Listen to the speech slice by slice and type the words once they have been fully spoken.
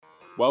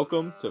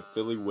Welcome to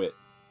Philly Wit,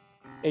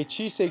 a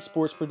Cheesesteak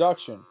Sports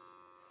production,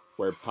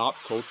 where pop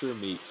culture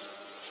meets.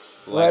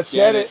 Let's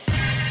get it.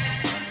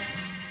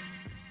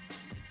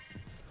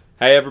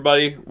 Hey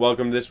everybody,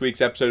 welcome to this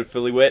week's episode of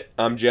Philly Wit.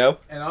 I'm Joe.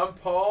 And I'm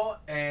Paul,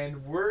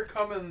 and we're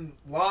coming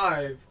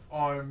live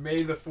on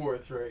May the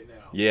 4th right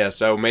now. Yeah,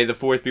 so May the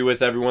 4th be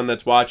with everyone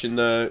that's watching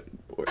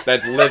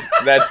that's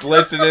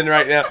listening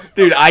right now.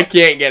 Dude, I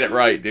can't get it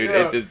right, dude.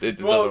 Yeah. It just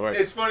doesn't work.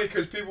 It's funny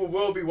because people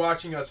will be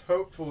watching us,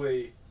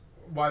 hopefully,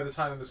 by the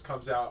time this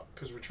comes out,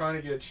 because we're trying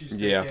to get a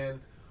cheesesteak in.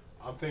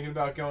 I'm thinking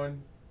about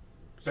going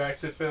back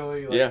to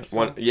Philly. Like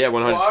 100%.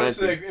 Well,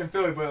 obviously in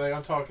Philly, but like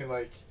I'm talking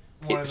like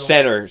one of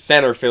the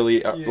center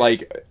Philly,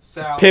 like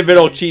South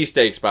pivotal Philly.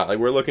 cheesesteak spot. Like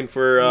we're looking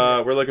for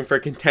a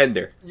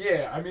contender.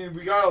 Yeah, I mean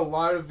we got a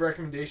lot of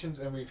recommendations,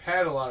 and we've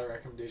had a lot of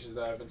recommendations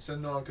that I've been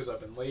sitting on because I've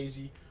been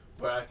lazy.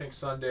 But I think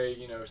Sunday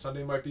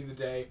might be the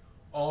day.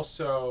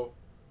 Also,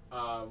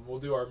 we'll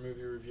do our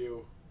movie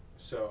review.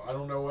 So I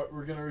don't know what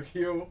we're gonna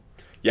review.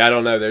 Yeah, I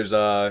don't know. There's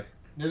a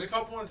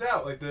couple ones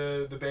out, like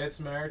the Bad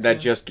Samaritan. that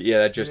just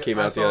came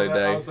out the other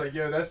day. I was like,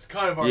 yo, that's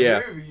kind of our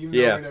movie, even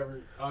though we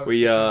never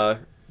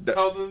obviously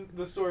tell them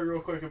the story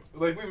real quick.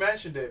 Like we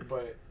mentioned it,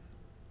 but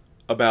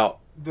about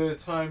the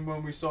time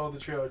when we saw the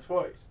trailer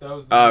twice. That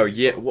was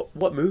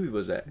what movie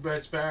was that?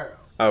 Red Sparrow.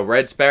 Oh,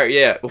 Red Sparrow.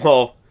 Yeah.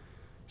 Well,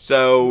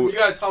 so you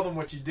gotta tell them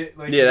what you did.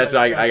 Like, yeah, that's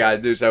what I gotta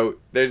do. So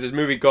there's this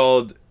movie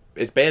called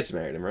Bad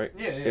Samaritan, right?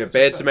 Yeah.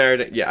 Bad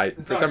Samaritan. Yeah,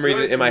 for some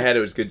reason in my head it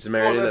was Good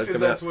Samaritan. Well,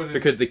 that's what it is.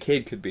 Because the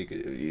kid could be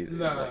good.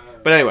 No.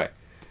 But anyway,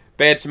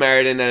 Bad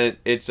Samaritan, and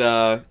it's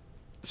so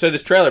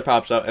this trailer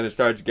pops up and it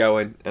starts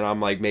going, and I'm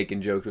like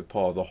making jokes with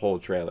Paul the whole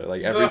trailer.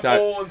 Like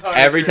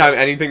every time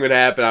anything would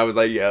happen, I was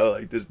like, yo,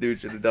 like this dude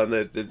should have done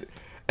this.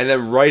 And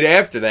then right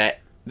after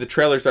that, the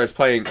trailer starts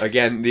playing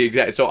again.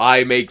 So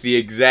I make the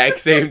exact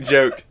same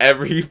jokes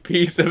every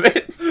piece of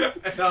it.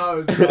 And I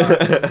was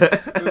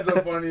it was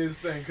the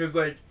funniest thing because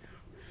like.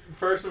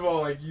 First of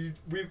all, like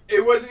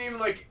it wasn't even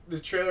like the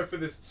trailer for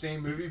this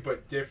same movie,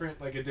 but different,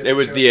 like a different. It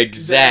was trailer. the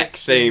exact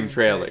same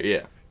trailer,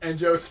 yeah. And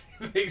Joe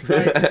said the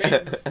exact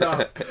same stuff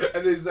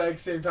at the exact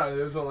same time.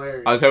 It was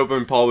hilarious. I was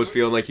hoping Paul was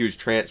feeling like he was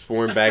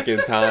transformed back in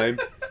time.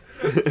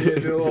 Yeah,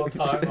 do a little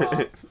time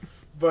hop.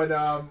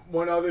 But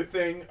one other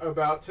thing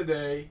about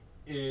today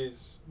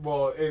is,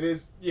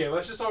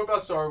 let's just talk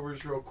about Star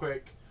Wars real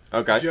quick.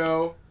 Okay.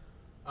 Joe,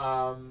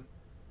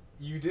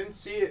 you didn't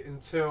see it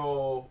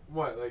until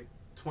what, like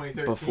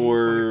 2013, before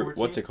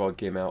 2014? what's it called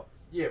came out?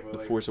 Yeah, but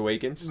The Force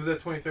Awakens. Was that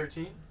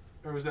 2013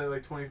 or was that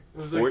like 20? It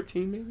was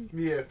 14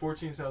 maybe. Yeah,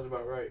 14 sounds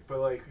about right.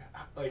 But like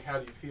how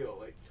do you feel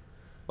like?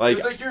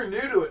 It's like you're new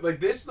to it. Like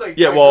this, like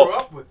yeah. I Well, grew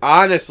up with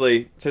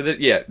honestly,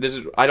 this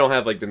is I don't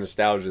have like the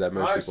nostalgia that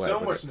most I have people so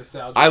have. much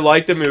nostalgia. I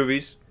like the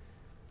movies.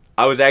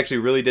 I was actually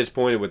really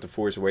disappointed with The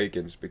Force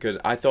Awakens because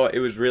I thought it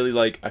was really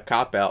like a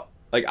cop out.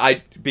 Like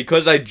I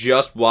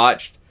just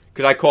watched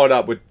because I caught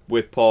up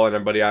with Paul and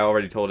everybody. I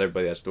already told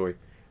everybody that story,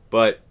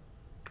 but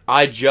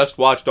I just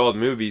watched all the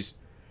movies,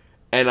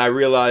 and I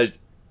realized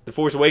The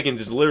Force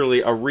Awakens is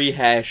literally a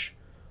rehash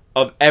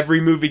of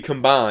every movie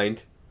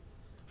combined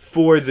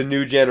for the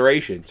new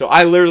generation. So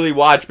I literally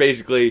watched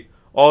basically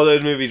all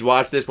those movies,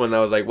 watched this one, and I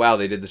was like, wow,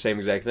 they did the same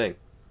exact thing.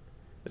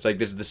 It's like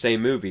this is the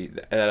same movie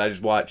that I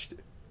just watched.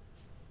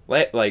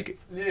 Like,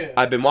 yeah.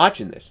 I've been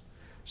watching this.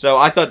 So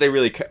I thought they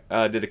really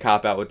did a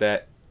cop-out with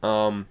that.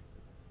 I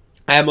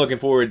am looking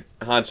forward.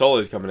 Han Solo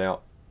is coming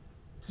out.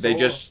 They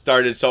just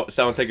started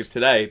selling tickets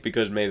today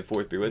because May the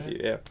 4th be with you.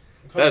 Yeah.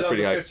 That's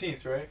pretty hype.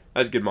 15th, right?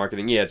 That's good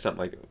marketing. Yeah, it's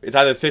something like that. It's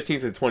either the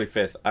 15th or the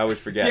 25th. I always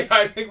forget. Yeah,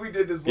 I think we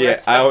did this Yeah,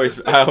 last I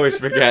always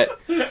forget.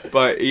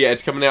 But yeah,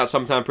 it's coming out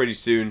sometime pretty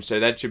soon, so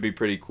that should be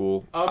pretty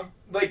cool.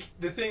 Like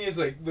the thing is,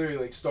 like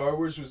literally, like Star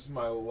Wars was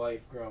my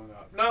life growing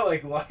up. Not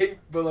like life,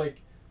 but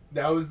like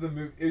that was the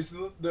movie. That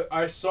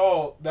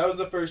was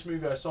the first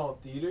movie I saw in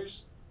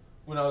theaters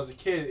when I was a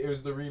kid. It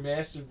was the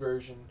remastered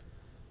version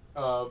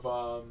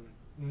of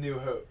New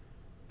Hope.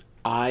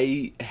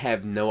 I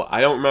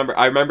don't remember.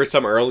 I remember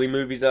some early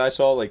movies that I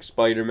saw, like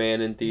Spider-Man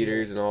in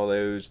theaters and all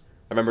those.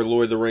 I remember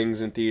Lord of the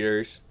Rings in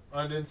theaters.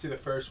 I didn't see the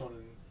first one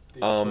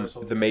in theaters.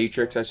 The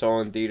Matrix I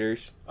saw in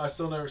theaters. I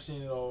still never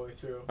seen it all the way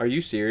through. Are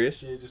you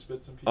serious? Yeah, just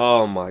bits and pieces.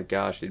 Oh my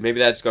gosh, dude. Maybe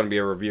that's going to be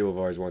a review of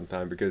ours one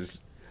time because...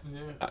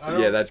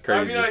 Yeah, that's crazy.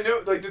 I mean, I know,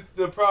 like,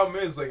 the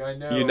problem is, like, I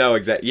know... You know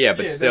exactly... Yeah,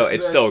 but still,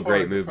 it's still a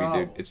great movie,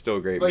 dude. It's still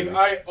a great movie. Like,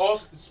 I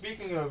also...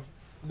 Speaking of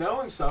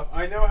knowing stuff,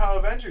 I know how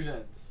Avengers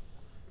ends.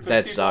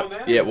 That sucks.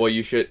 Yeah, well,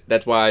 you should...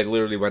 That's why I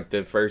literally went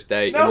the first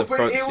day in the front seat.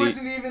 No, but it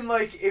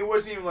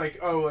wasn't even like,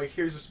 oh, like,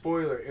 here's a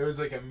spoiler. It was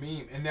like a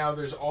meme, and now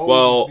there's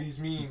always these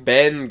memes.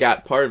 Ben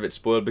got part of it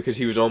spoiled because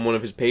he was on one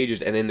of his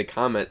pages, and in the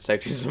comment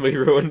section, somebody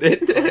ruined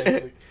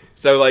it.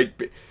 So,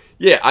 like...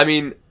 Yeah, I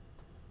mean...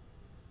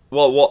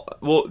 Well,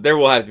 there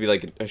will have to be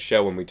like a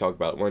show when we talk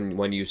about it,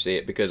 when you see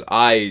it, because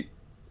I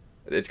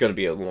it's going to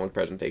be a long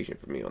presentation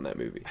for me on that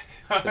movie.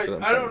 I what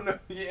I'm don't know.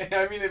 Yeah,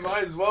 I mean, it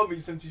might as well be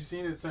since you've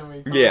seen it so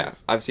many times. Yeah,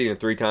 I've seen it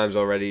 3 times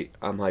already.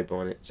 I'm hype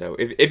on it. So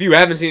if you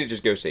haven't seen it,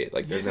 just go see it.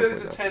 Like, You there's said no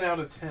it's a point 10 out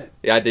of 10.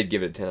 Yeah, I did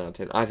give it a 10 out of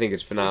 10. I think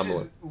it's phenomenal.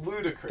 Which is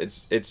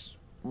ludicrous. It's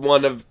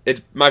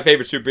it's my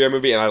favorite superhero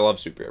movie, and I love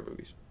superhero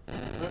movies. Okay.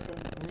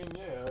 I mean,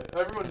 yeah.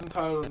 Everyone's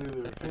entitled to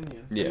their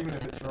opinion, Yeah. even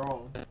if it's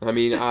wrong. I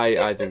mean,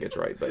 I think it's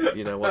right, but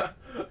you know what?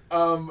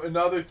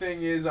 Another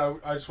thing is, I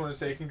just want to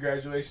say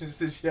congratulations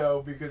to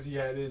Joe because he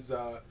had his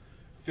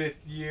 5th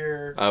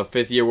year.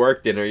 5th year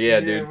work dinner, yeah,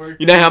 dude. work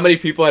You know how dinner. many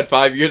people had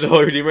 5 years of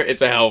Holy Redeemer?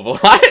 It's a hell of a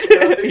lot.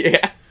 Really?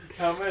 Yeah.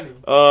 How many?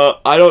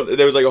 I don't.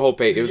 There was like a whole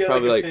page. Did It was you get,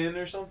 probably a like pin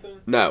or something?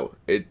 no.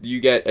 You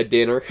get a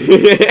dinner,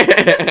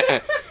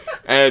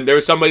 and there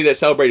was somebody that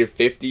celebrated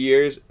 50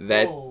 years.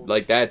 That Oh.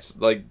 that's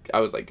like I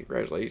was like,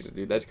 congratulations,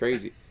 dude. That's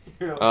crazy.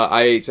 Yeah.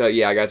 I ate.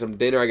 I got some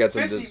dinner. I got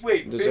some 50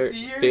 wait, dessert. 50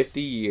 years?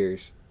 50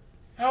 years.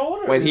 How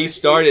old are When they? he Like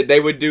started, they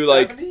would do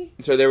like 70?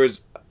 so. There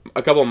was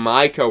a couple of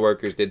my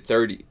coworkers did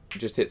 30,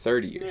 just hit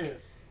 30 years. Yeah.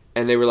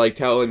 And they were like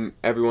telling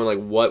everyone like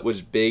what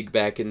was big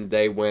back in the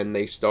day when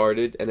they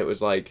started, and it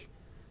was like,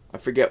 I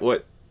forget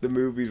what the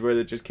movies were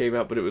that just came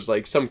out, but it was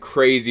like some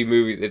crazy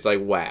movie. It's like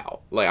wow,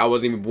 like I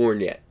wasn't even born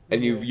yet,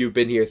 and Yeah. you've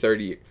been here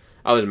 30 years.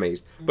 I was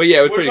amazed, but yeah,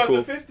 it was What pretty about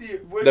cool. The 50.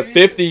 What The did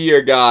he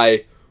 50-year guy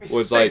say?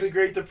 was like, the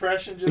Great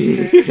Depression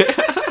just came.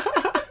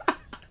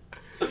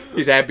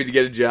 he's happy to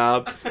get a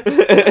job.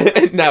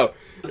 No,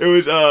 it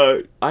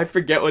was I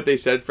forget what they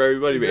said for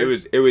everybody, but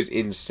it was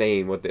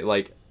insane what they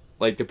like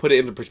to put it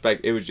into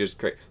perspective. It was just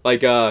crazy.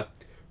 Like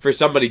for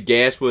somebody,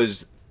 gas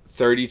was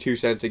 32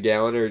 cents a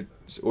gallon or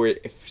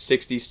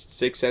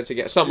 66 cents a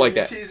gallon, something like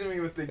You're that. teasing me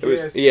with the It was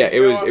gas. yeah, it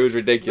You was know, it was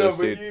ridiculous,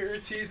 No, but dude. you're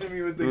teasing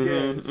me with the Mhm,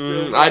 gas.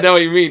 mhm. So, I know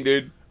what you mean,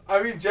 dude.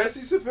 I mean,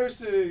 Jesse's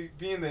supposed to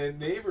be in the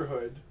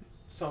neighborhood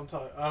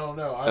sometime. I don't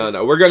know. I don't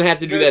know. We're gonna have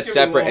to do that That's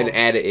gonna be separate and long.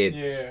 add it in.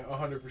 Yeah,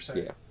 100%.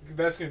 Yeah.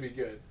 That's gonna be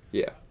good.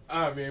 Yeah.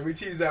 I mean, we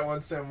tease that one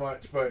so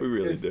much, but We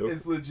really it's, do.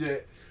 It's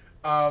legit.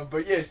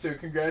 But yeah, so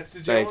congrats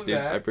to Joe Thanks, on dude.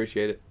 that. I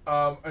appreciate it.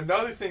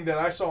 Another thing that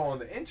I saw on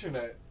the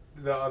internet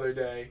the other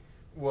day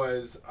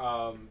was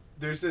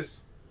there's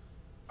this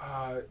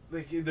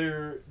like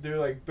they're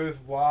like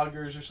both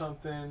vloggers or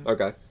something,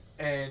 Okay.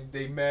 and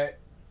they met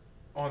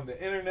on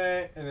the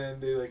internet, and then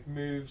they like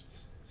moved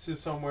to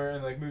somewhere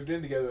and like moved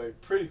in together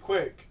like pretty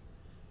quick.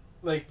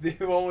 Like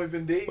they've only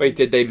been dating. Wait,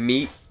 did they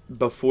meet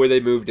before they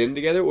moved in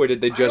together, or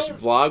did they I just don't-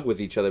 vlog with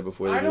each other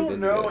before they I moved don't in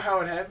know together?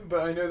 how it happened,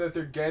 but I know that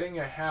they're getting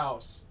a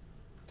house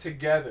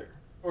together,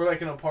 or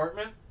like an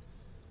apartment.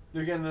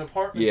 They're getting an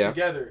apartment Yeah.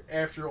 together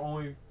after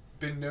only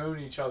been known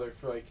each other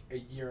for like a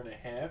year and a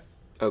half.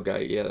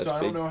 Okay, yeah, that's So I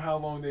big. don't know how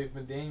long they've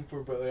been dating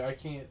for, but like I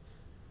can't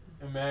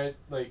imagine.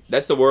 Like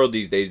That's the world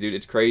these days, dude.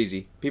 It's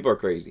crazy. People are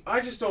crazy. I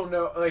just don't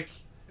know. Like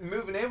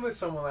moving in with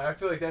someone, like I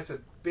feel like that's a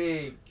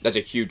big, That's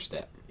a huge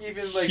step.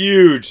 even like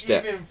Huge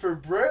step. even for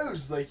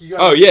bros. Like you got.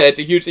 Oh yeah, it's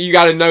a huge. You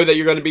got to know that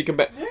you're going to be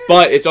compatible. Yeah.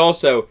 But it's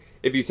also,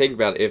 if you think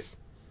about it, if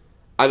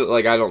I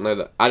don't know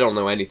that I don't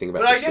know anything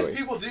about. But I this guess story.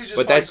 people do just.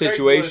 But find that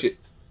situation-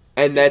 Craigslist.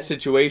 And that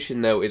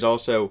situation though is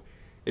also,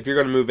 if you're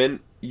going to move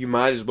in, you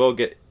might as well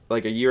get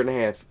like a year and a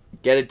half,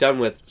 get it done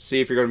with, see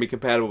if you're going to be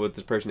compatible with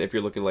this person. If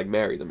you're looking to, like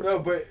marry them. Or No,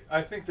 something. but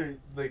I think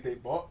they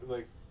bought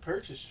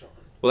purchased Sean.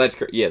 Well, that's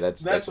yeah,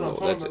 that's That's what I'm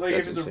talking that's- about. Like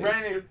if that's it's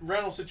insane. a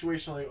rental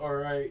situation, like all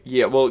right,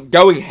 Yeah, well,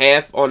 going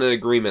half on an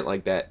agreement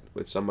like that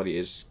with somebody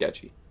is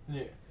sketchy.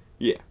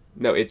 yeah.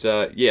 No, it's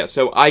yeah.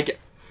 So I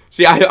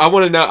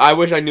want to know. I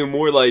wish I knew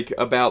more like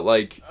about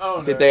like I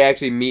don't did know. they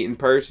actually meet in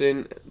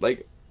person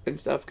like and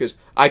stuff? Because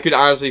I could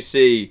honestly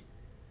see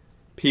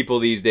people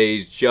these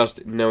days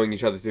just knowing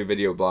each other through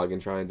video blog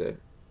and trying to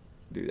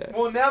do that.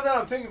 Well, now that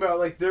I'm thinking about it,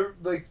 like they're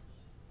like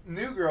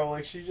new girl,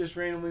 like she just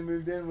randomly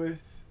moved in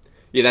with.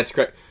 Yeah, that's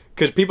correct.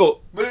 Because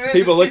people But it is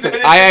people looked at.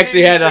 I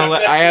actually had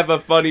I have a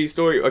funny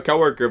story. A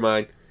coworker of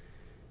mine.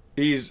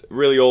 He's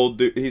really old.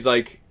 Dude. He's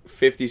like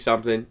 50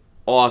 something.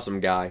 Awesome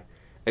guy,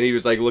 and he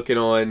was like looking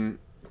on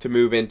to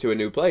move into a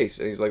new place,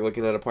 and he's like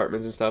looking at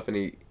apartments and stuff, and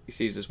he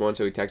sees this one,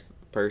 so he texts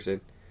the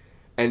person,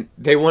 and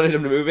they wanted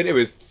him to move in. It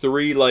was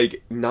 3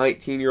 like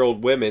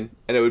 19-year-old women,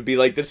 and it would be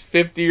like this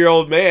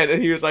 50-year-old man,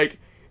 and he was like,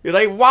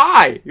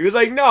 why? He was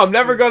like, no, I'm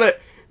never gonna.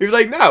 He was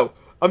like, no,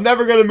 I'm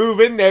never gonna move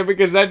in there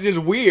because that's just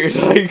weird.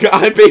 Like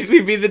I'd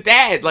basically be the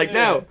dad. Like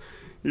no.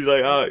 He's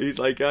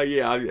like,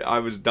 yeah, I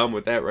was done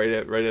with that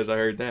right as I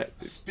heard that.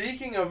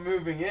 Speaking of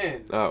moving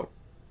in, Oh.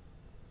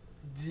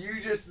 do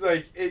you just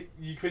like it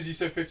because you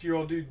said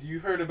 50-year-old dude? You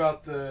heard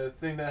about the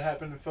thing that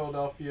happened in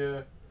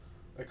Philadelphia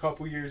a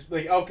couple years,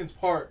 like Elkins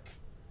Park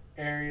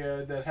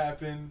area that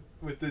happened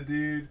with the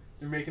dude.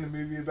 They're making a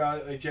movie about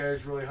it. Like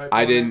Jared's really hyped.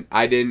 I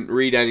on didn't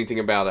read anything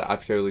about it. I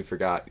totally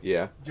forgot.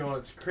 Yeah. it. John,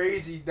 it's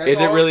crazy. That's Is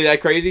it all- really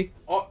that crazy?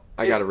 all-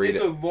 I gotta read it's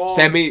it. A long,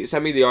 Send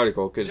me the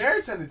article because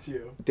Jared sent it to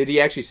you. did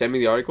he actually send me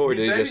the article or He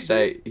did he said just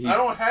say did. he? I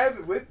don't have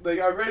it with like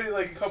I read it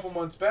like a couple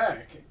months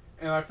back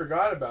and I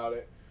forgot about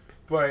it,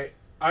 but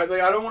I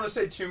don't want to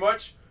say too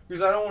much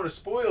because I don't want to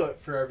spoil it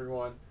for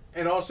everyone.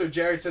 And also,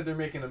 Jared said they're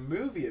making a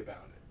movie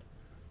about it,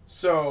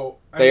 So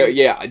I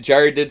mean,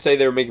 Jared did say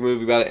they were making a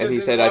movie about it, so and he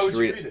then said why I should would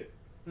you read it.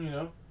 You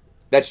know.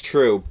 That's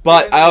true,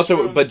 but then I just also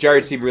ruin the but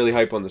Jared story. seemed really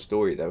hype on the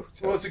story though.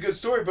 So. Well, it's a good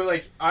story, but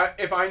like,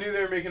 if I knew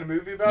they were making a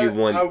movie about You it,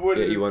 wouldn't- I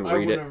wouldn't. yeah, you wouldn't I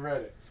read wouldn't it. have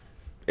read it.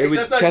 It was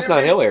Except I did Chestnut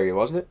read- Hill area,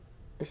 wasn't it,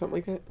 or something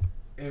like that?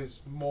 It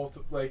was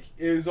Like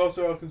it was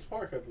also Elkins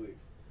Park, I believe.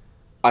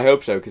 I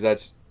hope so, because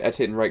that's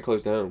hitting right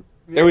close to home.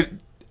 Yeah. There was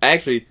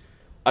actually,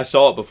 I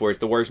saw it before. It's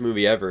the worst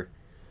movie ever,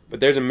 but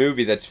there's a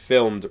movie that's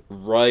filmed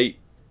right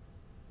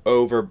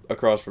over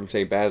across from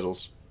St.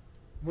 Basil's.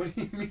 What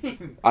do you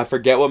mean? I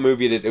forget what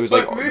movie it is. It was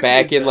What like movie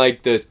back is in that?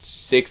 like the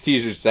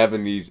 60s or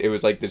 70s. It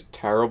was like this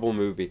terrible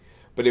movie,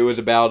 but it was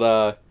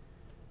about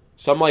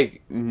some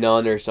like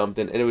nun or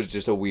something, and it was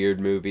just a weird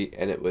movie,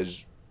 and it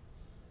was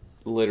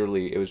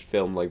literally it was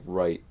filmed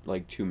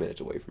like 2 minutes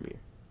away from here.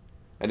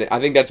 And I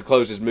think that's the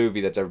closest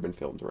movie that's ever been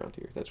filmed around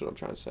here. That's what I'm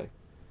trying to say.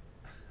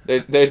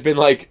 There's been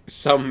like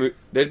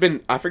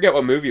I forget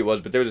what movie it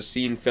was, but there was a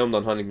scene filmed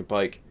on Huntington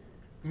Pike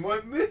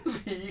What movie?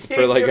 You for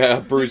can't like go-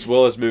 a Bruce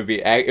Willis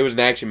movie. It was an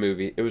action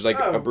movie. It was like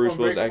Oh, a Bruce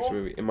Willis Unbreakable? action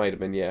movie. It might have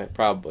been, yeah,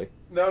 probably.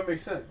 That would make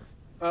sense.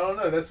 I don't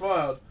know. That's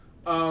wild.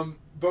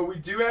 But we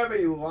do have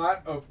a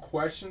lot of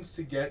questions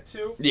to get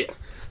to. Yeah.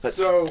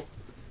 So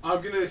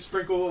I'm gonna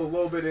sprinkle a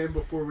little bit in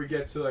before we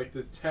get to like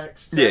the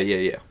text.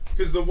 Yeah.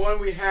 Because the one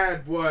we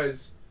had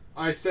was,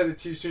 I said it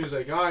to you as soon as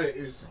I got it,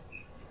 is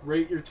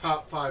rate your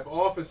top 5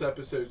 Office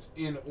episodes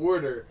in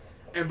order,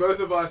 and both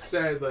of us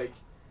said like,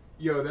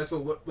 yo, that's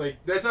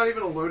that's not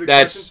even a loaded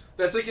question.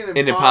 That's like an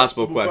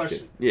impossible impossible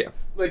question. Yeah.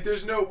 Like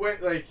there's no way.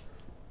 Like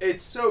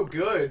it's so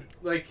good.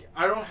 Like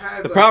I don't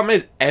have. The problem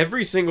is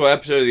every single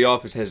episode of The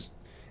Office has,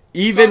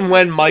 even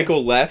when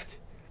Michael left,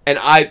 and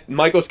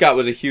Michael Scott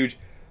was a huge,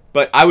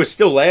 but I was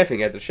still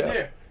laughing at the show.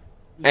 Yeah.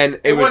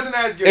 And It wasn't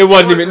as good. It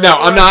wasn't even. No,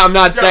 I'm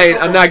not Yeah, saying.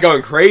 come I'm on. not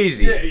going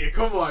crazy. Yeah,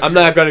 come on. I'm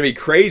not going to be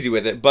crazy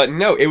with it, but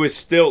no, it was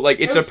still like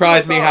it It was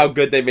surprised still me how solid.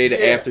 good they made it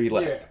Yeah, after he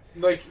left.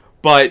 Yeah. Like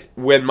But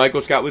when Michael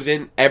Scott was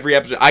in, every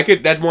episode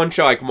that's one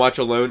show I can watch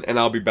alone and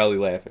I'll be belly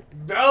laughing.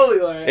 belly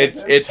laugh.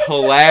 It's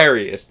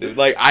hilarious, dude.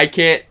 Like I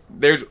can't.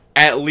 There's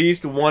at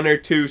least 1 or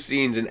 2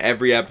 scenes in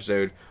every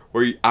episode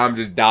where I'm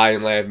just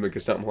dying laughing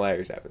because something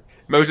hilarious happened.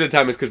 Most of the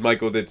time it's because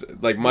Michael did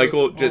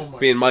Michael just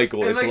being Michael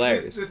and is like,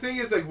 hilarious. The thing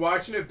is, like,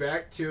 watching it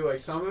back too, like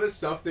some of the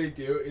stuff they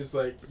do is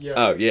like, yeah.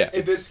 Oh yeah.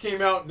 If this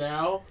came out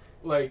now,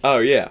 like, Oh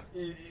yeah.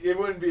 it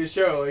wouldn't be a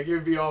show. Like it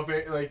would be all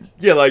like.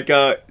 Yeah, like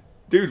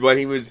dude, when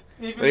he was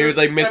Even when he was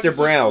like Mr.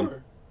 episode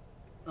Brown.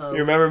 4. You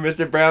remember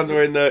Mr. Brown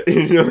during the?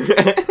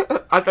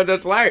 I thought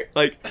that's hilarious.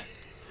 Like,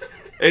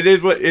 it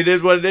is what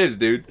it is,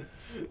 dude.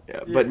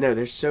 Yeah, but no,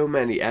 there's so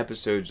many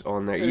episodes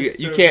on there. You It's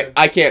so can't. good.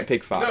 I can't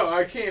pick 5. No,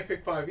 I can't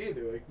pick 5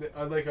 either.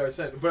 Like I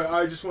said, but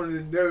I just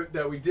wanted to note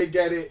that we did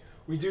get it.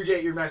 We do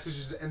get your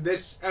messages, and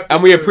this episode.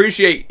 And we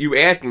appreciate you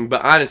asking.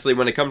 But honestly,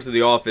 when it comes to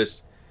The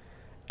Office,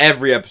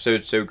 every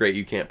episode's so great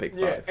you can't pick 5.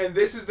 Yeah, and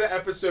this is the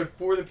episode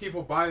for the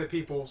people, by the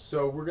people.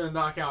 So we're gonna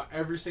knock out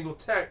every single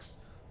text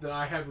that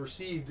I have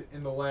received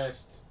in the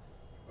last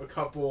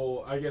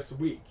a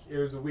week. It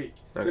was a week.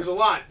 Okay. There's a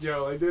lot,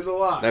 Joe. Like there's a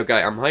lot.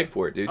 Okay, I'm hyped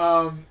for it, dude.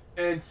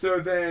 And so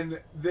then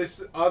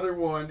this other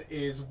one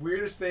is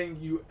weirdest thing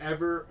you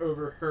ever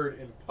overheard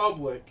in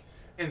public,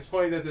 and it's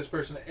funny that this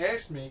person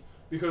asked me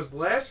because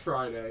last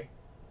Friday,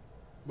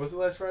 was it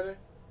last Friday?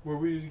 Were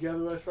we together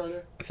last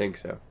Friday? I think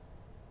so.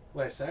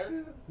 Last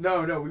Saturday?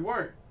 No, we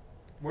weren't.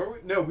 Were we?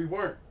 No, we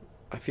weren't.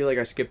 I feel like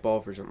I skipped ball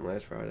for something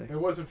last Friday. It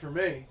wasn't for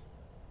me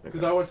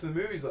because Okay. I went to the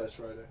movies last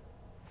Friday.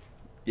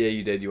 Yeah,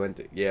 you did. You went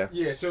to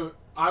Yeah, so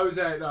I was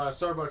at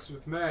Starbucks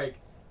with Meg,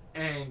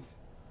 and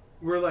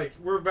we're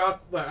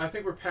about I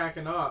think we're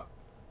packing up,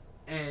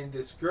 and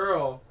this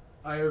girl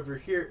I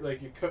overhear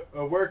like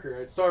a worker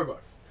at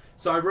Starbucks.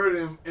 So I wrote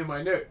it in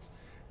my notes,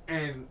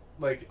 and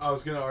like I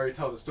was gonna already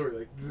tell the story.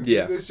 Like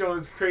Yeah. this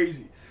John's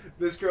crazy.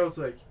 This girl's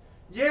like,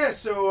 yeah.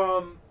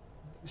 So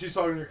she's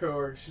talking to her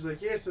coworker. She's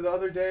like, yeah. So the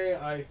other day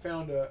I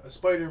found a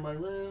spider in my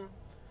room,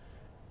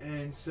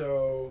 and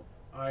so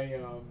I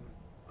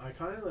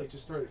kind of like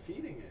just started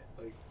feeding it,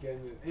 like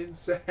getting it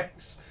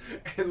insects,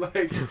 and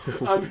like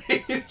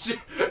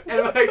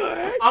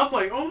I'm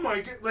like, oh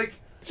my god, like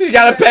She's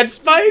got a pet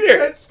spider.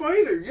 pet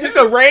spider, yeah. Just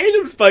a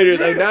random spider,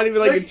 though, Yeah. not even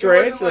like a it wasn't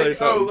tarantula like, or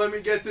something. oh, let me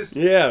get this.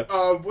 Yeah.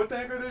 What the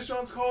heck are those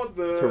John's called?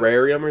 The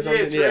Terrarium or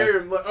something? Yeah,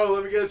 terrarium. Like, oh,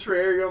 let me get a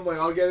terrarium. Like,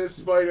 I'll get a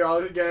spider.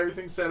 I'll get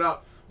everything set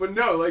up. But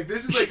no, like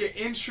this is like an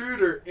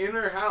intruder in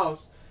her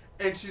house,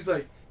 and she's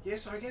like, yeah.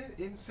 So I get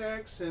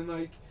insects, and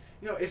like,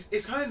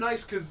 it's kind of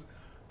nice because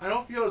I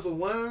don't feel as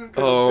alone.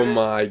 'Cause Oh it's there.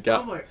 my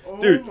god. I'm like,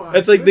 oh dude, my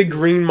that's like the goodness.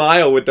 Green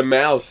Mile with the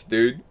mouse,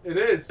 dude. It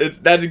is.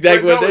 That's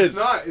exactly But what no, it it's is.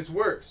 not. It's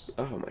worse.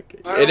 Oh my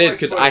god. I don't It is like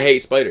because I spiders.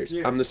 hate spiders.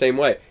 Yeah. I'm the same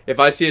way. If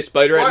I see a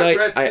spider at night,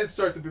 Rats did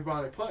start the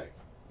bubonic plague.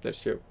 That's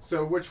true.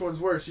 So which one's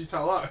worse? You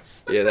tell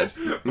us. Yeah, that's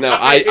But no.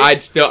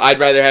 it's- I'd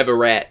rather have a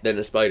rat than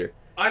a spider.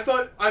 I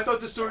thought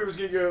the story was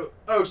gonna go.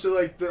 Oh, so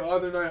like the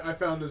other night I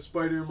found a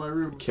spider in my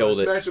room. Killed so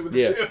I it. smashed it with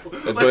Yeah. the shoe.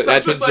 That's, Like that's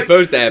something what's like-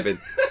 supposed to happen.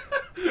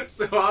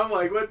 So I'm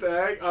like, what the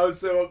heck? I was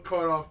so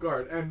caught off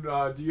guard. And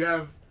do you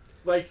have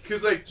Like,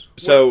 cause like.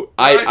 So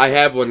when I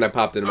have one that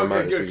popped into my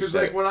mind. Okay, good. So Because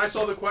like when I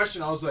saw the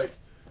question, I was like,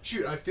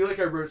 shoot, I feel like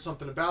I wrote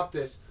something about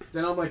this.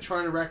 Then I'm like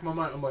trying to rack my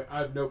mind. I'm like, I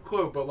have no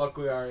clue, but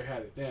luckily I already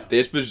had it down.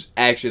 This was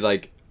actually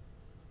like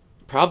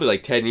probably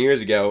like 10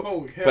 years ago.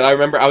 Holy hell. But I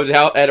remember I was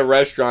out at a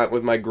restaurant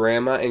with my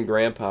grandma and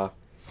grandpa,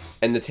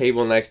 and the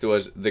table next to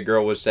us, the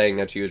girl was saying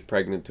that she was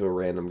pregnant to a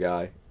random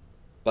guy.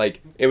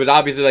 Like, it was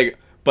obviously like,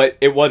 but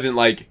it wasn't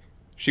like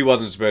she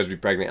wasn't supposed to be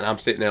pregnant. And I'm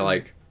sitting there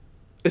like,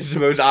 this is the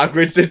most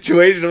awkward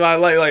situation of my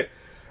life. Like,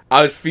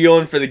 I was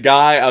feeling for the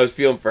guy. I was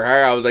feeling for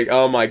her. I was like,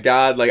 oh my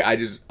God. Like, I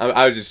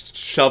was just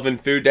shoving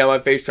food down my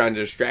face, trying to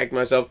distract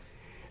myself.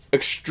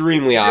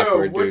 Extremely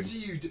awkward, what dude. do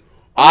you do?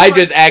 I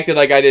just acted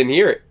like I didn't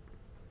hear it.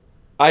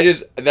 I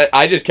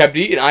just kept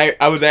eating.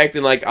 I was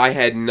acting like I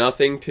had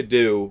nothing to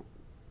do,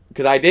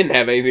 because I didn't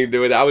have anything to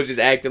do with it. I was just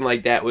acting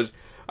like that was.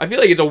 I feel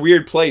like it's a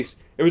weird place.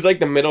 It was like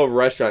the middle of a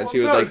restaurant. And she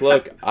was like,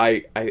 "Look,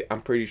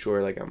 I'm pretty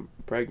sure like I'm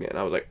pregnant." And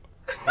I was like,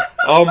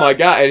 "Oh my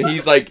God!" And he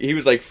was like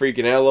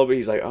freaking out a little bit.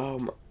 He's like,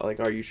 "Oh, like,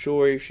 are you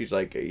sure?" She's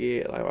like,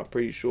 "Yeah, like, I'm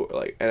pretty sure."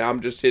 Like, and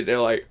I'm just sitting there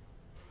like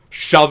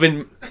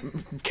shoving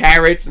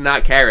carrots,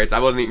 not carrots. I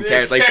wasn't eating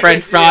carrots, like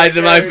French fries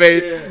in my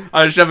face. Yeah.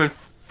 I was shoving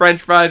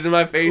French fries in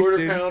my face, Quarter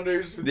dude.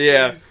 pounders with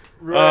Yeah. cheese.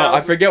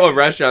 I forget what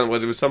restaurant it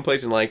was. It was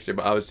someplace in Lancaster,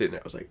 but I was sitting there.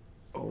 I was like,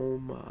 "Oh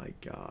my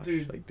gosh,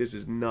 Dude. like this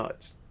is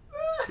nuts."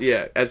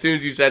 Yeah. As soon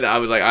as you said it, I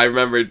was like, I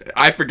remembered.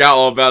 I forgot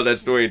all about that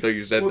story until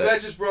you said Well, that.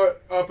 that just brought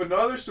up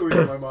another story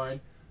in my mind.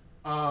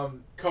 A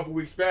couple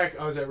weeks back,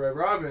 I was at Red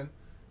Robin,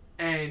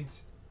 and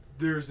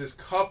there's this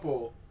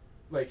couple,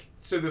 like,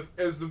 so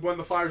it was when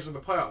the Flyers were in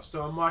the playoffs.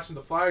 So I'm watching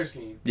the Flyers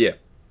game. Yeah.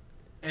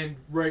 And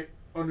right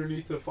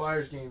underneath the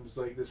Flyers game was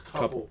like this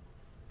couple.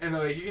 And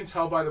like you can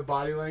tell by the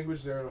body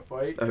language they're in a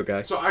fight.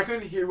 Okay. So I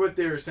couldn't hear what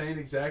they were saying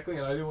exactly,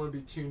 and I didn't want to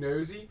be too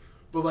nosy.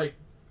 But like,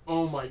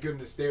 oh my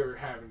goodness, they were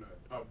having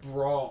a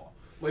brawl.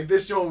 Like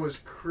this joint was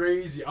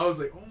crazy. I was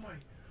like,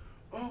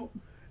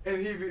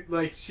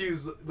 and she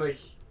was like,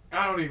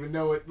 I don't even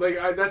know it. Like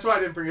that's why I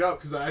didn't bring it up,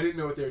 because I didn't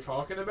know what they were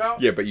talking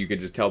about. Yeah, but you could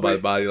just tell by the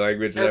body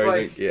language and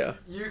everything. Like, yeah.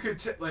 You could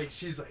like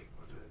she's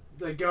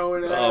like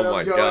going at him, Oh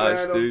my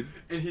gosh, dude.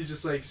 and he's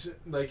just like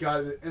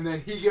got it, and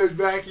then he goes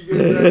back, and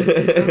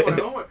I'm like,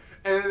 oh my.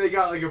 And then they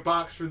got like a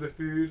box for the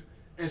food,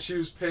 and she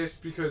was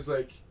pissed because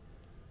like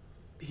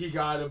he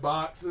got a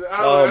box. I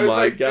don't know. It was my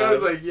like, God. I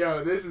was like,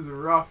 yo, this is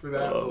rough for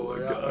that Oh boy.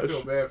 my I gosh.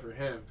 feel bad for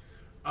him.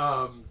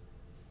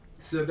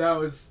 So that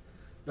was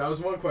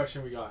one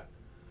question we got.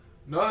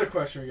 Another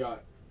question we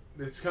got.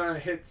 It's kind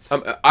of hits.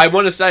 I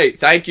want to say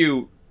thank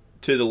you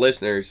to the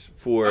listeners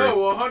for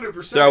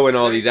 100%. throwing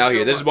all Thank these you out so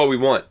here. This is much. what we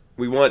want.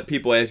 We want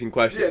people asking Yeah,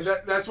 questions.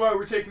 that's why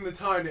we're taking the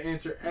time to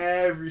answer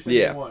every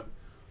single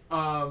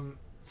one.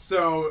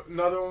 So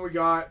another one we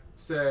got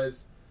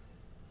says,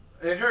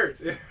 it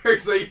hurts. It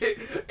hurts. Like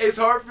it's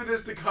hard for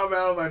this to come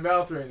out of my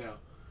mouth right now.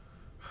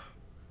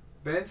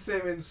 Ben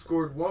Simmons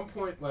scored 1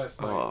 point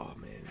last night. Oh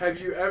man. Have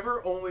you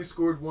ever only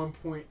scored 1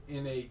 point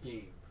in a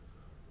game?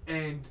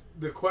 And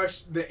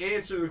the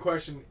answer to the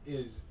question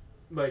is,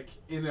 like,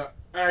 in an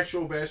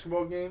actual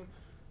basketball game,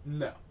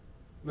 no.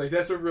 Like,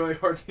 that's a really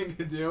hard thing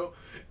to do,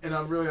 and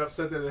I'm really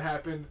upset that it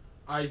happened.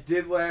 I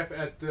did laugh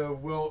at the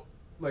Wilt,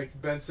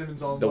 like, Ben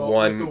Simmons on The Wilt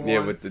one, yeah,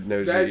 with the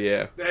nosy,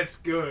 yeah. That's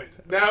good.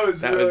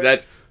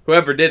 That's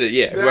whoever did it,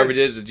 yeah. Whoever that's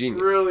did it is a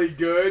genius. really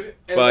good.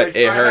 And But like,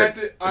 it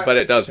hurts. But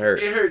it does hurt.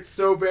 It hurts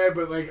so bad,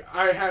 but, like,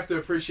 I have to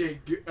appreciate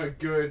a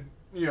good,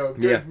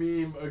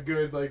 meme, a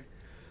good, like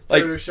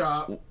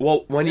Photoshop.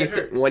 Well, when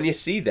It when you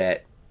see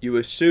that, you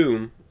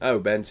assume, oh,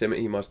 Ben Simmons,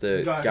 he must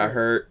have got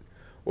hurt,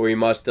 or he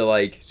must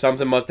have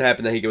something must have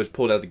happened that he was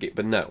pulled out of the game.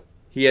 But no,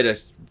 he had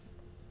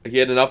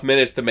enough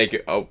minutes to make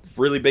a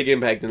really big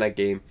impact in that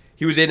game.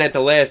 He was in at the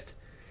last.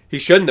 He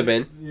shouldn't have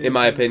been, in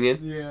my opinion.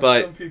 Yeah,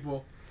 but some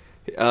people.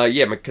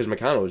 because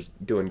McConnell was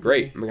doing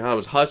great. McConnell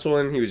was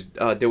hustling. He was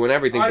doing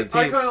everything for the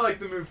I team. kind of like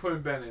the move putting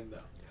Ben in though.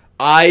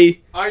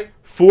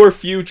 For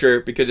future,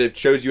 because it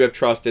shows you have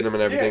trust in him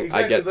and everything. Yeah,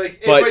 exactly. I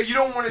get, but you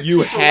don't want to.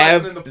 You teach a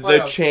have lesson in the, the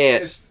playoffs.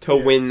 chance to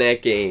Yeah. win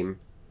that game,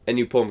 and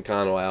you pull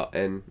McConnell out.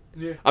 And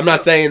Yeah. I'm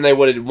not saying they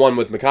would have won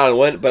with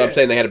McConnell in, but I'm Yeah.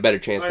 saying they had a better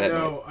chance that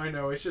night. I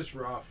know. It's just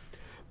rough.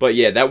 But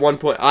yeah, that 1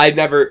 point,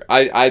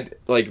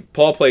 like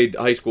Paul played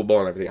high school ball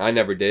and everything. I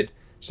never did.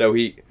 So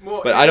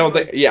but I don't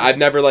think. Yeah, I've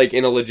never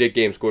in a legit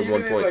game scored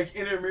even 1 point.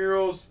 in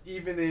intramurals,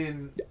 even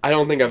in I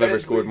don't think I've ever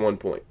men's scored league. 1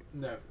 point.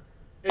 never.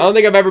 I don't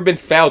think I've ever been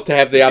fouled to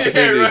have the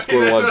opportunity right, to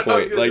score that's 1 what I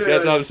was point. gonna say,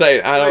 That's what I'm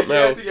saying. I don't You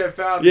know. have to get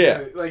fouled. Yeah.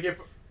 To get it.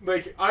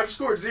 If I've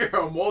scored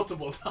 0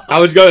 multiple times. I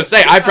was gonna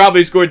say I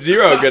probably scored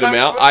 0 a good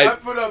amount. I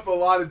put up a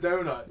lot of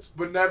donuts,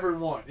 but never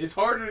 1. It's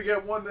harder to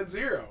get 1 than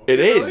 0.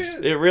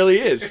 It really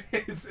is.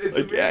 It's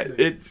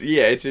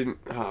amazing.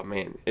 Oh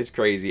man, it's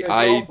crazy. It's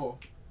awful.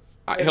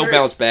 He'll hurts.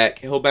 bounce back.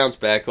 He'll bounce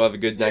back. He'll have a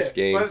good next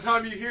game. By the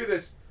time you hear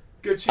this,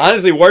 good chance.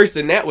 Honestly, worse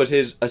than that was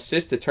his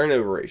assist to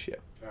turnover ratio.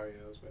 Oh yeah,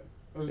 that was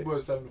bad. It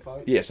was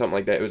 7-5. Yeah, something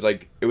like that. It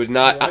was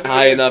not Yeah, I know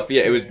high that. enough.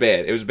 Yeah, it was Yeah.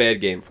 bad. It was a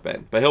bad game for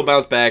Ben, but he'll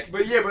bounce back.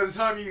 But yeah, by the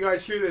time you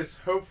guys hear this,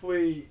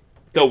 hopefully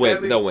They'll it's win.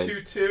 At least They'll win.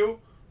 2-2,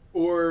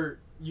 or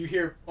you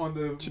hear on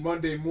the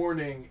Monday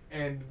morning,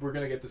 and we're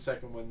gonna get the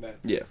second one then.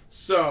 Yeah.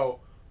 So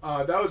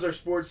that was our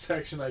sports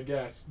section, I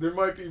guess. There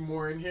might be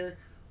more in here.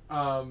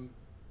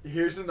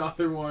 Here's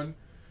another one.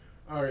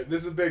 All right,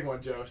 this is a big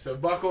one, Joe. So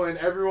buckle in,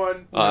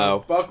 everyone.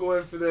 Buckle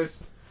in for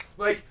this.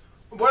 Like,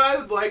 what I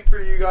would like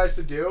for you guys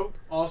to do,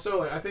 also,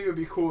 like, I think it would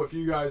be cool if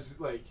you guys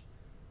like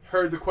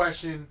heard the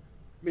question,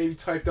 maybe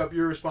typed up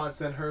your response,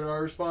 then heard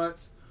our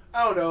response.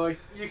 I don't know, like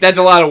that's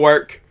a lot of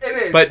work.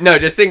 It is. But no,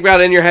 just think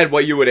about it in your head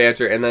what you would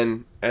answer, and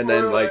then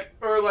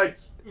like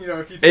you know,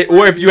 if you think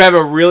or if you have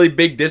a really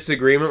big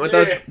disagreement with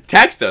us,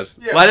 text us.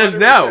 Yeah, let us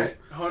know.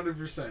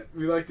 100%.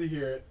 We like to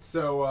hear it.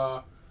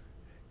 So,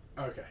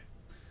 okay.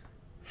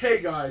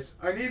 Hey guys,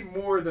 I need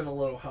more than a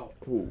little help.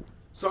 Ooh.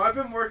 So I've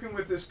been working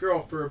with this girl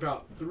for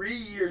about 3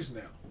 years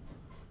now.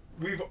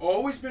 We've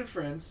always been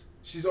friends.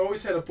 She's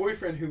always had a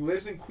boyfriend who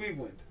lives in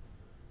Cleveland.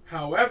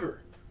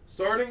 However,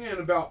 starting in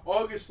about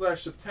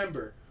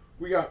August/September,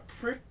 we got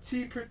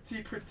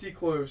pretty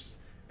close,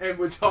 and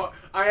would talk.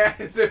 I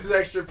added those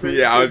extra pretty.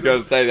 Yeah, I was gonna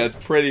say that's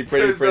pretty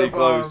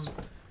close.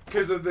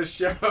 Because of the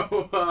show,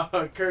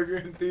 Curb Your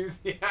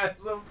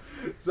Enthusiasm.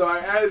 So I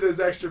added those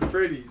extra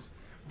pretties,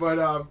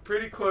 but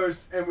pretty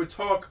close, and would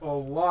talk a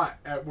lot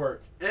at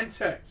work and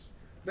text.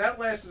 That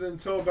lasted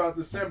until about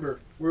December,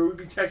 where we'd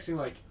be texting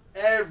like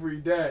every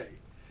day,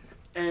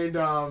 and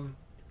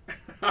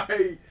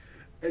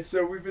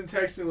so we've been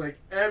texting like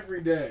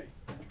every day.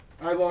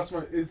 I lost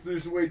my.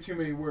 There's way too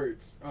many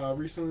words.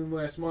 Recently,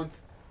 last month.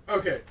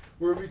 Okay,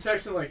 we'll be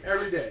texting like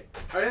every day.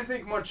 I didn't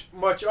think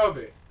much of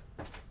it.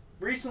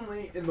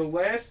 Recently, in the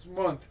last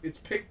month, it's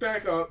picked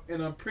back up,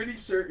 and I'm pretty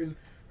certain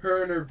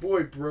her and her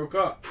boy broke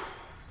up.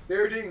 They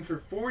were dating for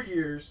 4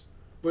 years,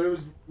 but it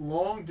was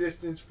long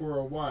distance for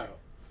a while.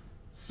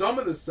 Some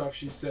of the stuff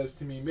she says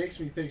to me makes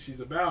me think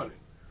she's about it.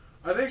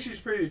 I think she's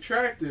pretty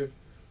attractive,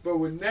 but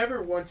would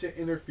never want to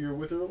interfere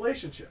with a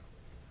relationship.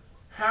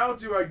 How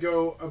do I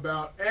go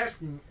about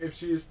asking if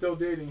she is still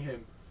dating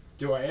him?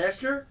 Do I ask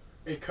her,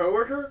 a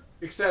coworker,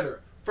 etc.?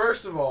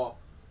 First of all,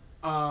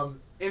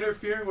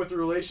 interfering with the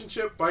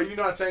relationship, by you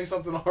not saying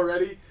something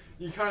already,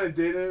 you kind of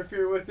did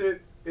interfere with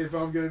it, if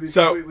I'm going to be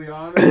completely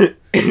honest.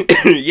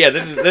 Yeah,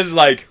 this is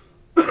like...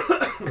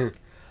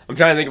 I'm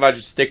trying to think if I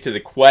should stick to the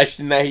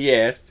question that he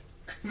asked.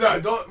 No,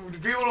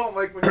 people don't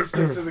like when you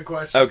stick to the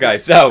question. Okay,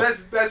 so...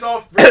 That's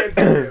off brand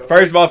for you.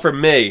 First of all, for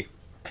me,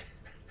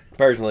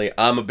 personally,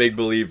 I'm a big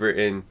believer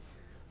in...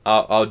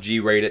 I'll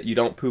G-rate it. You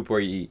don't poop where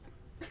you eat.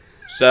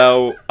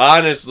 So,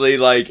 honestly,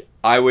 like...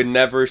 I would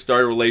never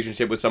start a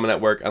relationship with someone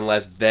at work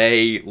unless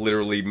they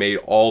literally made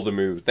all the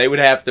moves. They would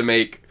have to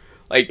make,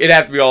 like, it'd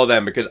have to be all of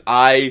them, because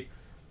I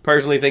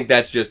personally think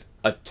that's just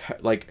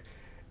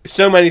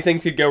so many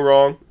things could go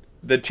wrong.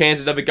 The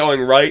chances of it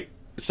going right,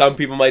 some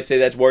people might say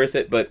that's worth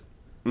it, but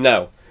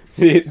no.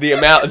 the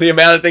amount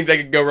of things that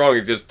could go wrong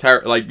is just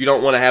like, you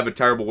don't want to have a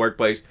terrible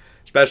workplace,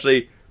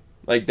 especially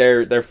like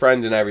they're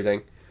friends and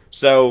everything.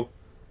 So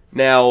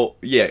now,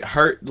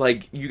 yeah,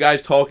 like, you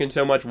guys talking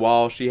so much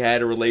while she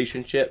had a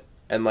relationship,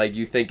 and like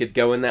you think it's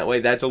going that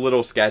way, that's a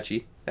little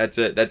sketchy. That's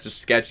a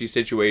sketchy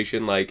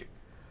situation. Like,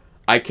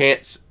 I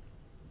can't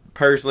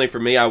personally, for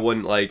me, I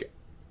wouldn't, like,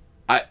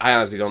 I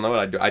honestly don't know what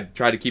I'd do. I'd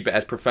try to keep it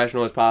as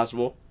professional as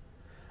possible.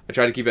 I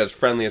try to keep it as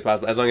friendly as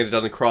possible, as long as it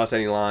doesn't cross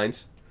any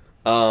lines.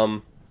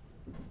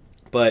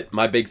 But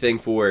my big thing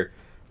for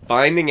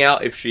finding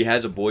out if she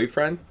has a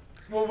boyfriend.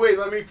 Well, wait,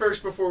 let me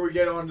first, before we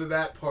get on to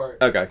that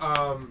part. Okay.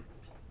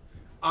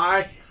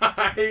 I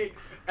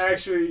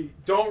actually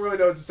don't really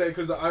know what to say,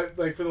 because I,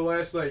 like, for the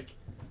last, like,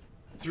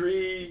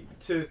 3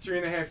 to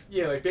 3.5,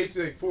 yeah, like,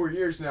 basically, like, 4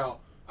 years now,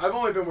 I've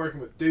only been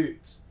working with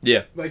dudes.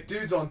 Yeah. Like,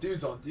 dudes on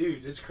dudes on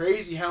dudes. It's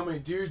crazy how many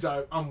dudes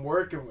I'm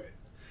working with.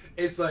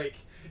 It's like,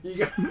 you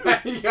got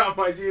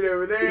my dude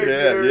over there,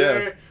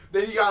 there.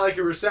 Then you got, like,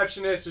 a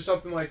receptionist or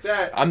something like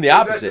that. I'm the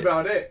opposite. That's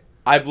about it.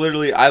 I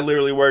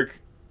literally work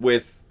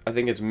with, I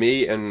think it's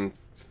me and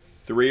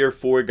 3 or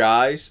 4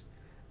 guys,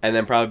 and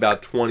then probably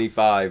about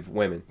 25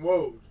 women.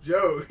 Whoa,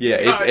 Joe. Yeah,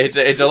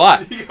 it's a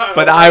lot.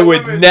 But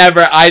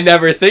I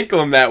never think of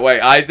them that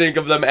way. I think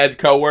of them as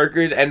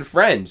coworkers and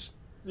friends.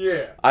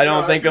 Yeah. I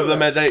don't think of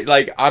them as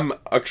I'm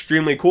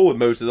extremely cool with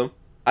most of them.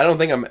 I don't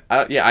think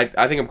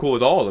I think I'm cool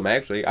with all of them,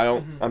 actually.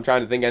 I'm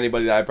trying to think of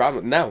anybody that I have a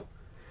problem with. No.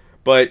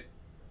 But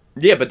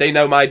yeah, but they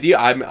know my deal.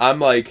 I'm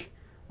like,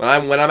 when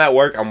I'm at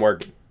work, I'm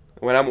working.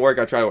 When I'm at work,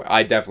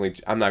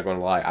 I'm not going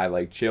to lie, I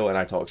like chill and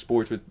I talk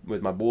sports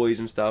with my boys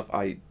and stuff.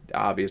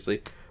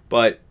 Obviously.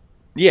 But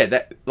yeah,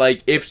 that,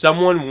 like, if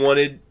someone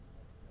wanted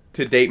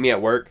to date me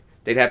at work,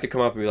 they'd have to come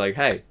up and be like,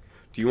 "Hey,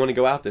 do you want to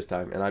go out this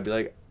time?" And I'd be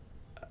like,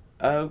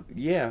 "Oh,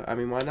 yeah. I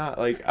mean, why not?"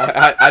 Like,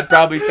 I'd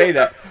probably say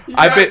that.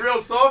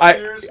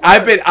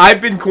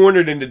 I've been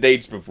cornered into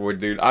dates before,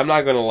 dude. I'm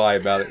not gonna lie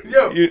about it.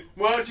 Yo,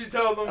 why don't you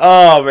tell them?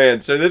 Oh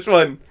man, so this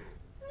one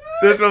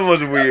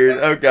was weird.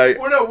 Okay.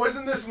 Well, no,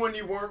 wasn't this when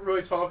you weren't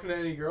really talking to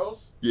any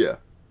girls? Yeah.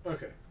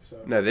 Okay, so.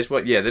 No, this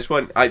one. Yeah, this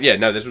one.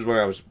 This was when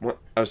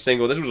I was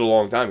single. This was a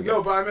long time ago.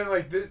 No, but I meant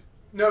like this.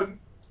 No.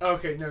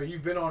 Okay, no,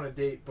 you've been on a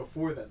date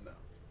before then, though.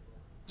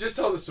 Just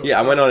tell the story. Yeah,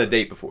 I went on a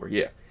date before.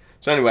 Yeah.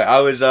 So anyway, I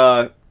was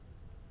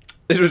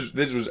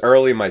this was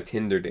early in my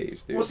Tinder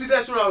days, dude. Well, see,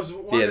 that's what I was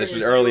wondering. Yeah, this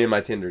was early in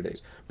my Tinder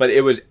days, but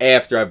it was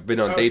after I've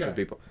been on dates Okay. with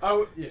people.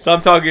 Yeah. So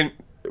I'm talking.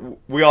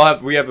 We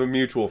have a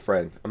mutual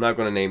friend. I'm not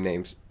going to name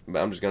names, but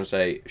I'm just going to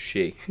say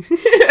she.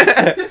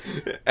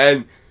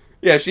 And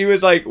yeah, she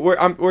was like, we're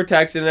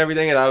texting and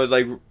everything, and I was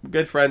like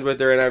good friends with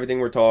her and everything.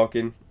 We're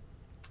talking,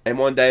 and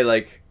one day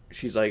like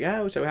she's like,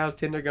 oh, so how's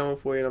Tinder going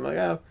for you? And I'm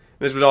like, oh,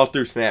 this was all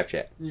through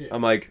Snapchat. Yeah.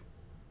 I'm like,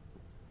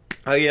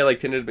 oh yeah, like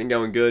Tinder's been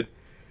going good,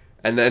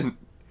 and then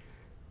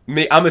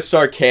I'm a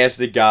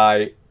sarcastic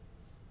guy.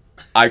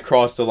 I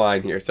crossed the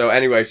line here. So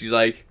anyway, she's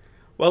like,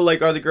 well,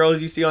 like, are the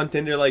girls you see on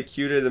Tinder, like,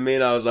 cuter than me?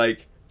 And I was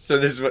like, so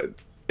this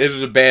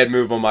was a bad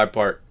move on my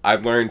part.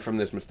 I've learned from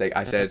this mistake.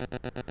 I said,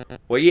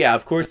 well, yeah,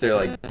 of course they're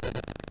like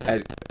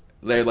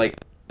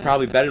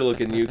probably better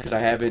looking than you because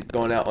I haven't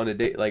gone out on a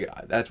date. Like,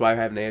 that's why I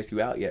haven't asked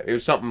you out yet. It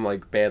was something,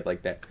 like, bad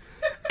like that.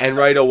 And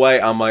right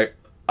away, I'm like,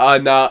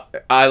 no.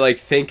 I, like,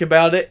 think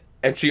about it,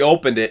 and she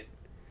opened it.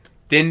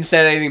 Didn't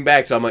send anything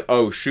back, so I'm like,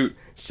 oh, shoot.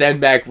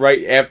 Send back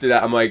right after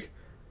that. I'm like,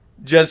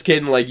 just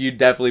kidding. Like, you'd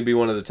definitely be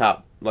one of the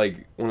top,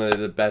 like, one of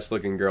the best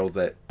looking girls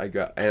that I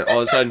got. And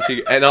all of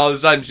a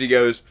sudden she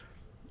goes,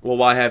 well,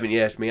 why haven't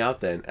you asked me out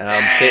then? And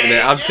I'm sitting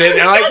there, I'm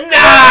like,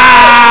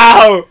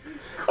 no!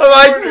 I'm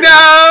like,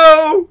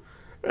 no!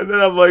 And then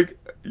I'm like,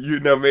 you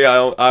know me,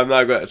 I'm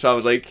not gonna. So I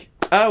was like,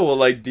 oh, well,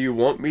 like, do you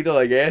want me to,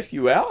 like, ask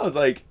you out? I was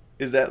like,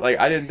 is that, like,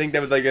 I didn't think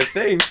that was, like, a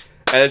thing. And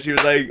then she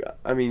was like,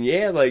 I mean,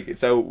 yeah, like,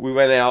 so we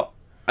went out.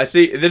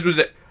 This was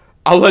it.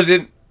 I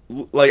wasn't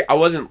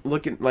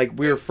looking, like,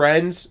 we were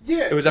friends.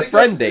 Yeah. It was a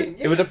friend date.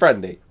 Yeah. It was a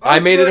friend date. I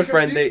made it a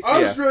friend date. I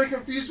Yeah. was really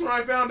confused when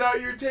I found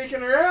out you were taking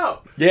her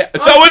out. Yeah.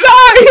 So was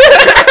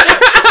I!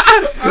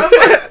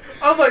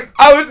 I'm like,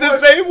 I was the what?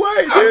 same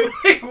way, dude.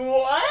 I'm like,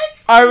 what?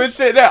 I was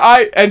sitting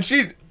there, and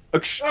she's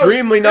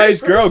extremely great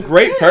nice girl, person,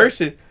 great yeah.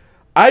 person.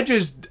 I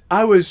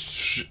was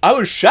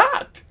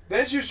shocked.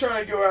 Then she was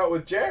trying to go out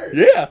with Jared.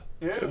 Yeah.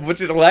 Yeah. Which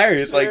is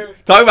hilarious. Like, Yeah.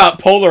 talking about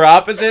polar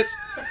opposites.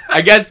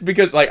 I guess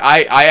because, like,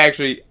 I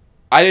actually,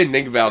 I didn't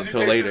think about it Did you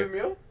until pay for later. the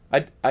meal?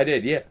 I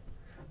did, yeah.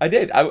 I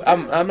did.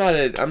 I'm not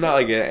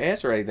like an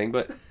ass or anything,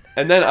 but,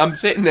 and then I'm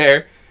sitting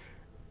there,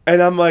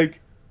 and I'm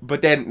like,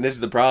 but then this is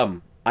the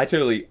problem. I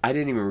didn't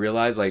even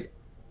realize, like,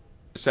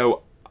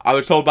 so I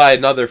was told by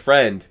another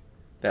friend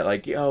that,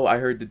 like, yo, I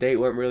heard the date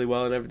went really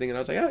well and everything, and I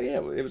was like, oh yeah,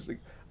 it was like,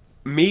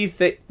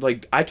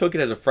 I took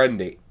it as a friend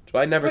date, so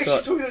I never Wait,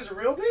 thought. she took it as a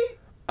real date?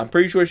 I'm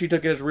pretty sure she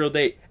took it as a real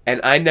date,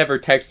 and I never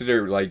texted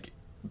her like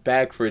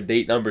back for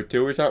date number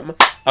 2 or something.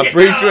 I'm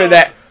pretty sure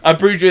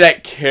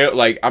that killed.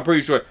 Like, I'm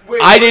pretty sure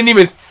I didn't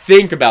even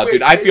think about it,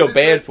 dude. I feel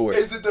bad for it.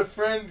 Is it the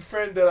friend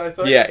that I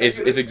thought? Yeah, you it's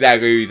think it is?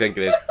 exactly who you think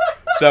it is.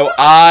 So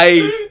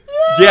I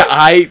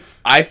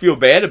feel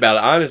bad about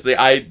it. Honestly,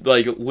 I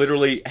like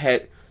literally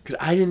had, because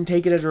I didn't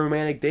take it as a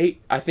romantic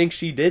date. I think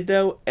she did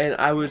though, and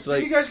I was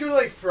like, Did you guys go to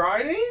like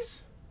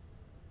Fridays?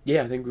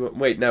 yeah, I think we went.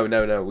 Wait, no,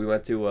 we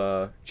went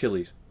to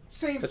Chili's.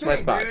 Same That's thing. my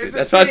spot, dude. dude. It's the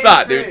That's my same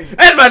spot, thing. dude.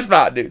 That's my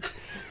spot, dude.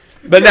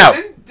 But Yeah,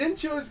 no, Didn't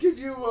Chili's give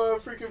you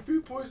freaking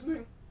food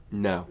poisoning?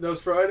 no.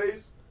 Those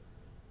Fridays?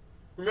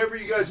 Remember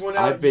you guys went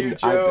out, I've been-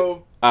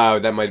 Joe? Oh,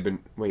 that might have been.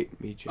 Wait,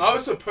 me too. I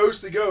was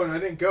supposed to go and I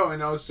didn't go,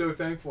 and I was so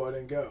thankful I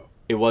didn't go.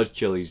 It was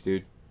Chili's,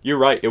 dude. You're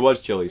right. It was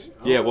Chili's.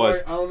 Yeah, it was.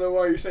 I don't know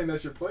why you're saying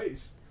that's your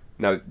place.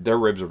 No, their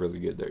ribs are really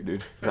good there,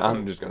 dude.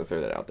 I'm just gonna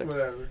throw that out there.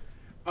 Whatever.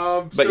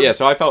 But yeah,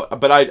 so I felt,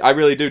 but I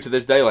really do to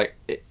this day. Like,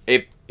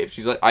 if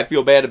she's like, I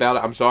feel bad about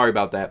it. I'm sorry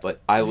about that, but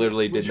I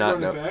literally Would did you not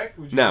run know. it back?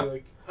 Would you No. be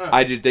like, oh.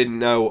 I just didn't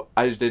know.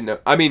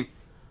 I mean,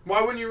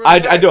 Why wouldn't you run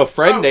it back? I do a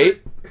friend Oh,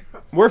 date.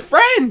 We're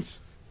friends.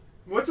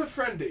 What's a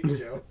friend date,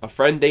 Joe? A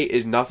friend date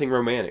is nothing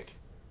romantic.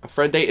 A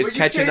friend date is But you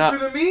catching paid up. for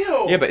the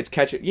meal. Yeah, but it's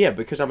catching. Yeah,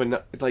 because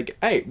it's like,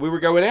 hey, we were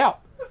going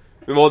out.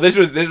 Well, this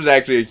was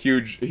actually a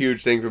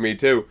huge thing for me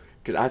too,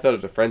 because I thought it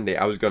was a friend date.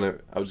 I was gonna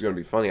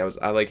be funny.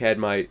 I like had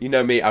my, you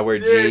know me, I wear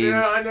jeans,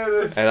 Yeah, I know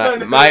this. and I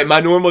know my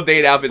this. normal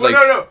date outfit is Well,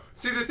 like no.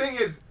 See, the thing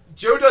is,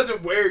 Joe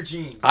doesn't wear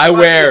jeans. I unless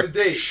wear it's a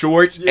date.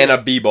 shorts Yeah. and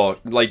a b-ball,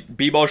 like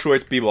b-ball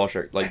shorts, b-ball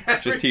shirt, like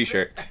Every just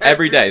t-shirt si-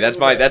 every day. That's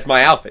single day. that's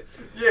my outfit.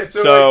 Yeah,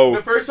 So- like,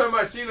 the first time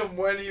I seen him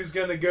when he was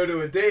gonna go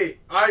to a date,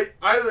 I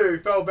literally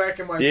fell back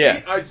in my Yeah.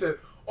 seat. I said,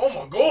 "Oh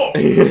my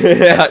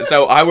god!"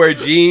 So I wear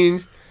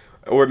jeans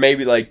or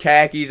maybe like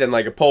khakis and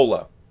like a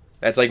polo.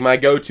 That's like my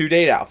go-to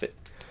date outfit.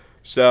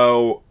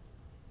 So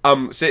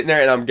I'm sitting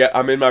there and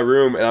I'm in my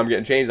room and I'm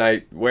getting changed.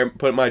 And I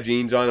put my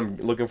jeans on. I'm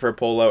looking for a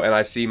polo and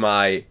I see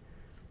my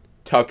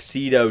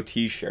tuxedo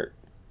T-shirt,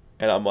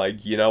 and I'm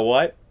like, you know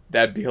what?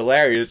 That'd be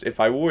hilarious if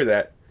I wore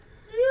that.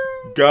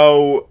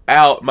 Go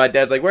out. My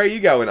dad's like, where are you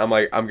going? I'm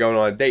like, I'm going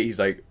on a date. He's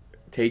like,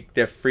 take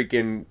the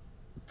freaking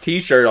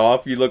T-shirt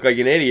off. You look like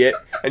an idiot,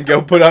 and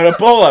go put on a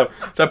polo.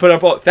 So I put on a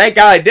polo. Thank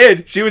God I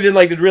did. She was in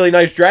like this really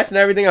nice dress and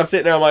everything. I'm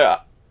sitting there. I'm like,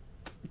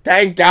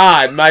 thank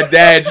God my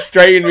dad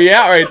straightened me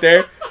out right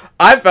there.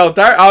 I felt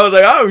tired. I was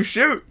like, oh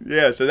shoot.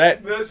 Yeah. So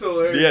That's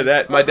hilarious.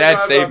 yeah, my I dad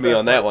forgot saved about me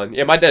on that part. one.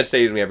 Yeah, my dad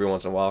saves me every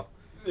once in a while.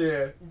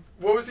 Yeah.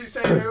 What was he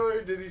saying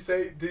earlier? Did he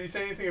say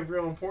anything of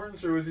real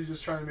importance, or was he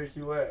just trying to make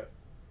you laugh?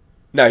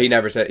 No, he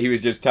never said. He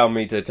was just telling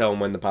me to tell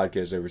him when the podcast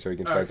is over so he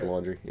can start Okay. the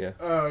laundry. Yeah.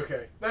 Oh,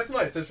 okay. That's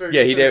nice. That's very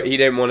Yeah, he considerate.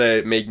 didn't want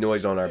to make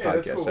noise on our Yeah,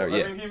 that's podcast. cool. So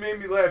yeah, I mean, he made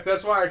me laugh.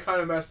 That's why I kind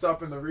of messed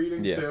up in the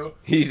reading Yeah. too.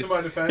 He's- to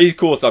my defense. he's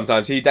cool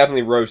sometimes. He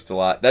definitely roasts a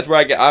lot. That's where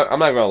I get. I'm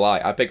not gonna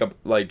lie. I pick up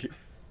like.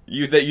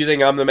 You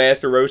think I'm the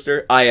master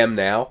roaster? I am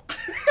now,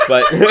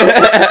 but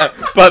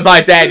but my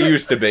dad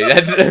used to be.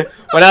 That's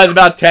when I was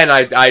about 10.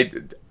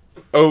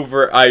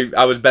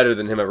 I was better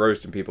than him at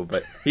roasting people,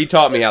 but he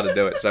taught me how to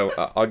do it. So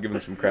I'll give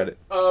him some credit.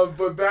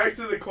 But back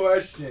to the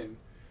question.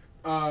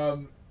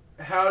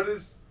 How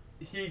does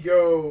he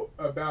go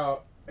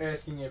about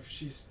asking if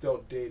she's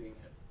still dating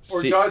him,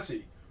 or See- does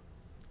he?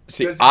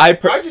 See, Does he- I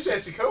just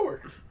asked a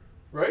coworker,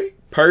 right?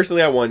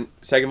 personally I won.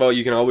 Second of all,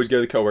 you can always go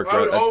to the coworker I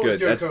would route. That's always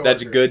good. go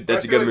That's a coworker. good.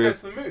 That's I a feel good like move.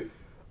 That's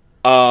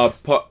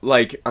the move.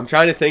 Like I'm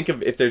trying to think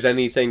of if there's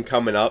anything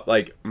coming up.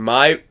 Like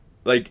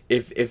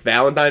if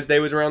Valentine's Day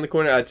was around the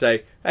corner, I'd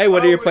say, hey,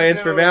 what are your plans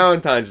for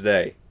Valentine's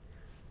Day?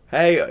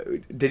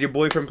 Hey, did your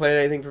boyfriend plan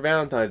anything for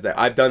Valentine's Day?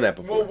 I've done that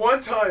before. Well,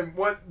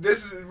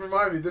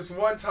 remind me. This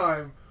one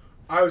time,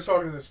 I was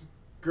talking to this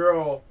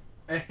girl,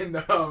 and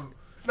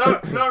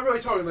not really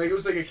talking. Like it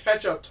was like a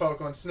catch up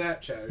talk on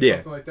Snapchat or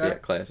something like that. Yeah,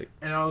 classic.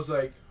 And I was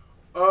like,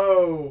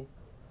 oh,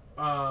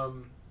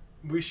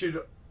 we should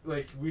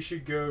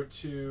go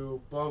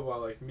to blah blah blah,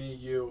 like me,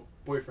 you,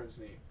 boyfriend's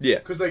name. Yeah.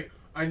 Cause like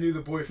I knew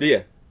the boyfriend.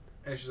 Yeah,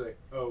 And she's like,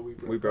 oh,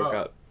 we broke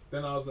up.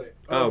 Then I was like,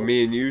 Oh,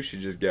 me and you should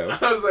just go.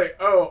 I was like,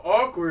 oh,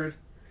 awkward.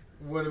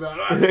 What about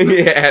us?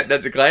 Yeah,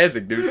 that's a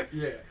classic, dude.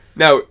 Yeah.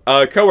 No,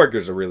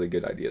 coworker's a really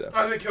good idea though.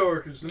 I think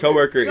coworkers.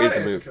 Coworker You gotta is the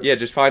ask a move. coworker. Yeah,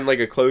 just find like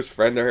a close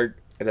friend of her,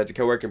 and that's a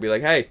coworker, and be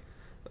like, hey,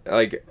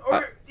 like.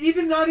 Or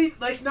even not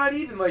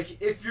even like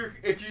if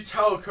you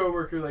tell a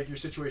coworker like your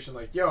situation,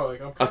 like yo,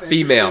 like I'm kind of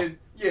female. interested.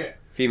 Yeah.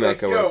 Female Like,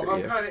 coworker. yo, I'm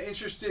yeah. kind of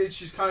interested.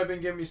 She's kind of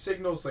been giving me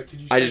signals. Like, could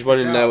you? I check just want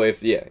this to know out?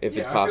 if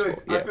it's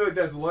possible. I feel like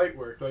that's light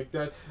work. Like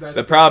that's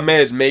The problem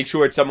is make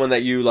sure it's someone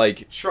that you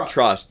like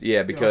Trust.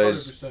 Yeah,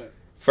 because 100%.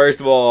 first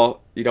of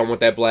all, you don't want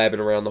that blabbing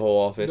around the whole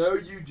office. No,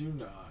 you do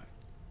not.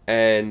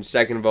 And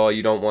second of all,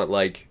 you don't want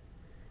like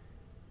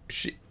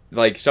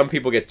some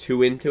people get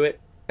too into it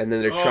and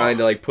then they're trying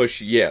to like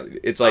push. Yeah,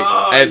 it's like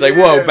and it's like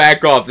whoa,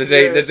 back off. This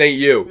ain't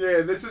you.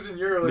 Yeah, this isn't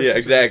your relationship. Yeah,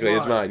 exactly.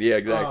 It's mine. mine. Yeah,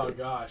 exactly. Oh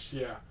gosh,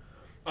 yeah.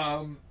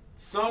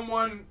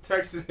 Someone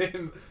texted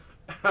in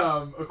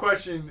a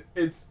question.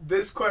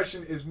 This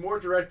question is more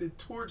directed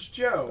towards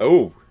Joe.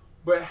 Oh.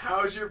 But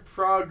how's your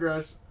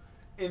progress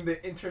in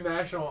the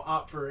international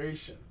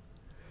operation?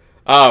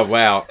 Oh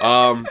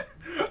wow.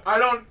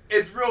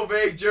 It's real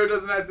vague. Joe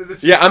doesn't have to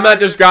describe. Yeah, I'm not it.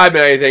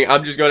 describing anything.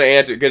 I'm just going to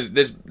answer because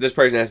this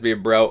person has to be a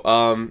bro.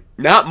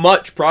 Not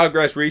much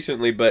progress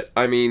recently, but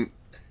I mean,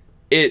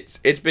 it's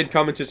been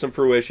coming to some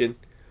fruition.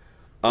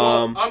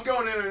 Well, I'm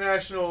going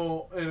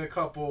international in a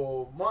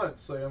couple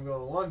months. Like I'm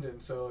going to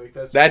London, so like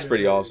that's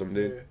pretty big. awesome,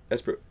 dude. Yeah.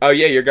 That's oh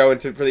yeah, you're going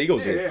for the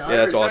Eagles game. Yeah, Yeah,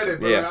 that's I'm awesome.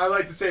 excited, but Yeah, I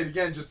like to say it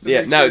again just to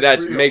yeah. make No, sure it's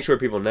that's real. make sure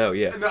people know.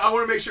 Yeah. And I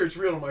want to make sure it's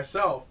real to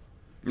myself.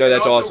 No, And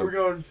that's also, awesome. We're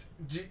going.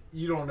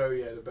 You don't know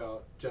yet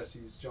about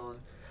Jesse's John.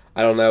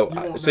 I don't know. You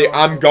won't See, know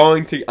I'm until-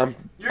 going to. I'm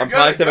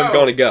positive I'm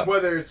going to go.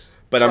 Whether it's.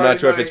 But I'm not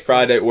sure if Friday it's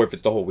Friday or if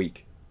it's the whole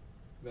week.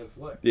 That's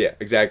lit. Yeah,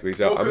 exactly.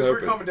 So I'm Because we're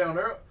hoping. coming down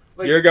early.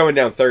 Like, You're going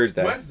down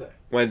Thursday. Wednesday.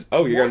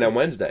 Oh, you're going down Morning.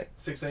 Wednesday.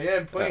 6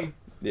 a.m. plane.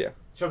 Yeah.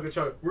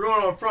 Chugga. We're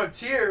going on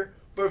Frontier,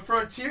 but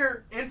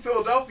Frontier in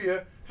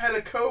Philadelphia had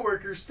a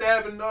coworker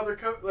stab another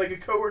a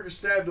coworker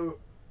stabbed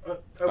a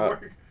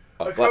coworker.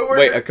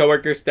 Wait, a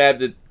coworker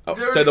stabbed it. Oh,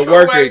 There was so a the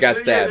coworker- worker got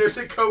Yeah, stabbed. there's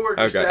a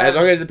coworker Okay, stabbed. as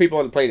long as the people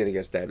on the plane didn't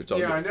get stabbed, it's all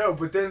Yeah, good. I know.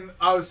 But then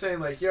I was saying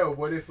like, yo,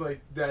 what if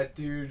like that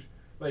dude,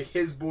 like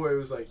his boy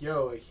was like,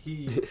 yo, like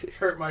he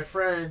hurt my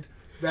friend.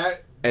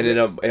 That And in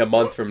a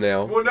month from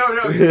now. Well,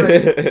 no, he's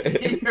like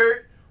he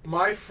hurt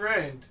my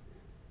friend,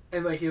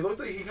 and like it looked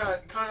like he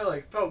kind of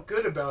like felt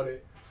good about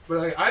it, but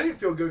like I didn't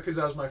feel good because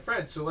I was my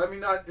friend. So let me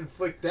not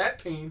inflict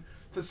that pain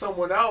to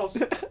someone else,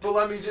 but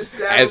let me just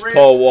stab As a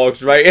Paul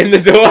walks right in the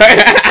door.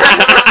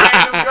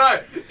 random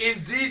guy in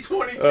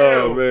D22.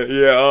 Oh man,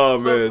 yeah, oh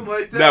Something man.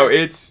 like that. No,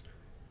 it's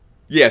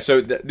yeah.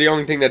 So the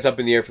only thing that's up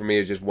in the air for me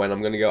is just when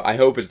I'm gonna go. I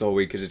hope it's the whole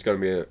week because it's gonna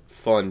be a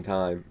fun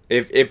time.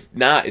 If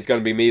not, it's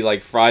gonna be me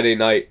like Friday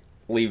night,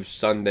 leave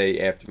Sunday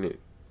afternoon.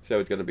 So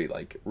it's gonna be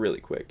like really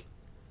quick.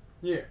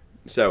 Yeah.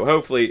 So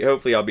hopefully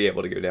I'll be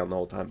able to go down the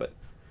whole time, but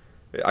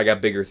I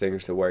got bigger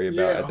things to worry about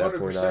Yeah, at that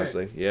point, 100%.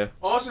 honestly. Yeah.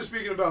 Also,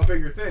 speaking about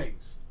bigger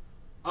things,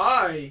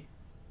 I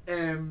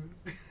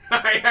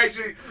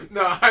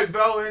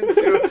fell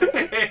into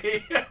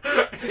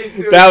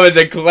That was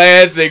a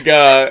classic.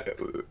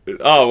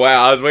 Oh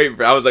wow!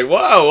 I was like,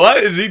 "Whoa, what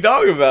is he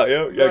talking about?"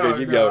 Yo, okay,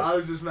 keep going. I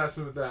was just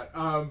messing with that.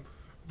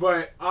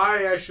 But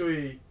I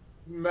actually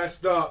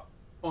messed up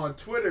on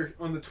Twitter,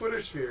 on the Twitter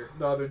sphere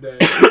the other day.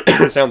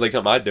 Sounds like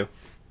something I'd do.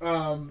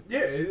 Yeah,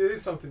 it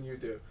is something you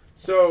do.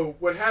 So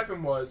what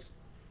happened was,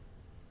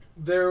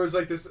 there was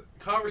like this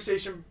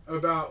conversation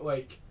about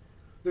like,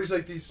 there's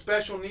like these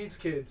special needs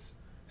kids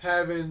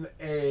having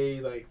a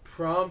like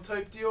prom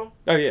type deal,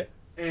 Oh yeah,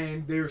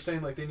 and they were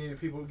saying like they needed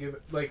people to give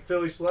it like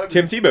Philly celebrities.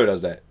 Tim Tebow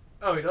does that.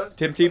 Oh, he does.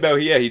 Tim Tebow,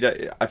 he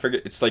does. I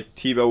forget. It's like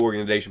Tebow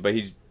organization, but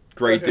he's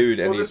great dude,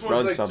 and well, he this runs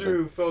one's like something.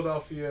 through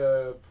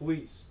Philadelphia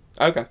police,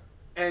 Okay.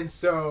 and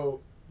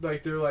so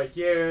like they're like,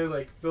 yeah,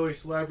 like Philly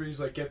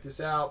celebrities like get this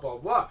out, blah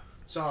blah.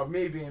 So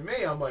me being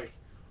me, I'm like,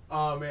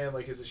 oh man,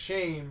 like it's a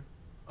shame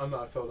I'm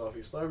not a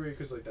Philadelphia celebrity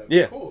because like that'd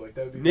be cool, like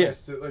that'd be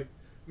nice to like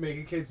make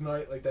a kid's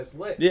night, like that's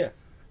lit. Yeah.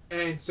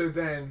 And so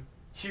then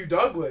Hugh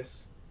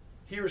Douglas,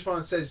 he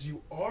responds, says,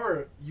 you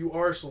are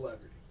a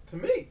celebrity. To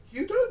me,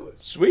 Hugh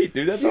Douglas. Sweet,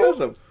 dude. That's Hugh,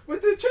 awesome.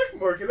 With the check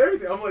mark and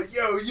everything. I'm like,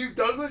 yo, Hugh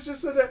Douglas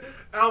just said that?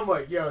 And I'm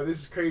like, yo,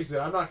 this is crazy.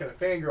 I'm not going to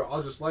fangirl.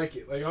 I'll just like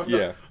it. Like,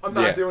 I'm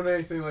not doing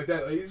anything like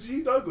that. Like, it's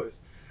Hugh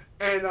Douglas.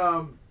 And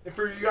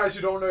for you guys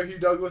who don't know who Hugh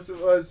Douglas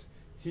was,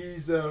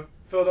 he's a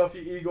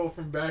Philadelphia Eagle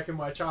from back in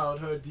my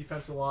childhood,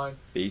 defensive line.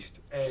 Beast.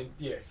 And,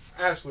 yeah,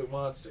 absolute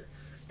monster.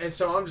 And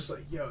so I'm just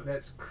like, yo,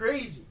 that's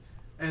crazy.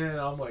 And then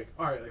I'm like,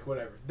 all right, like,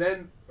 whatever.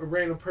 Then a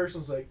random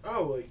person's like,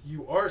 oh, like,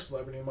 you are a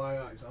celebrity in my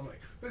eyes. I'm like,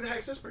 who the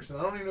heck's this person?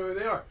 I don't even know who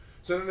they are.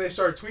 So then they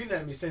start tweeting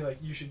at me saying, like,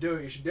 you should do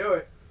it, you should do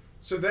it.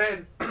 So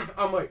then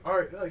I'm like, all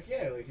right, like,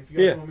 yeah, like, if you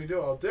guys want me to do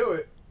it, I'll do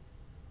it.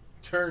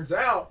 Turns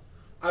out,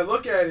 I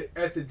look at it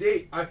at the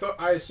date.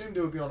 I assumed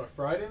it would be on a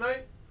Friday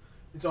night.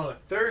 It's on a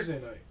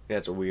Thursday night.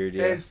 That's weird,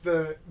 yeah. And it's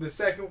the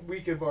second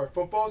week of our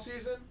football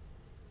season.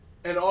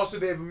 And also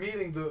they have a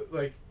meeting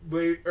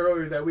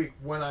earlier that week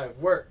when I have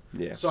work.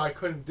 Yeah. So I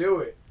couldn't do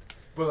it.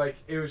 But like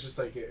it was just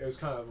like it was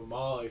kind of a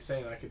Molly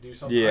saying I could do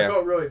something. Yeah. I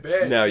felt really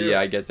bad. No, too. yeah,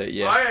 I get that.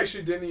 Yeah. I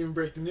actually didn't even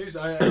break the news.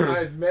 I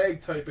had Meg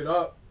type it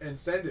up and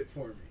send it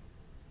for me.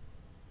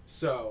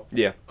 So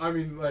yeah. I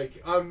mean,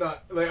 like I'm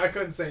not like I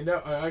couldn't say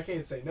no. I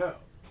can't say no.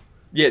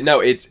 Yeah, no,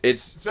 it's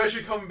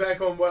especially coming back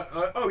on what.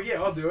 Oh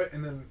yeah, I'll do it,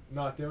 and then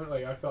not doing it.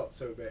 Like I felt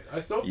so bad. I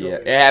still feel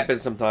bad. It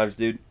happens sometimes,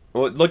 dude.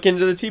 Well, look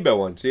into the Tebow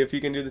one. See if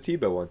you can do the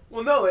Tebow one.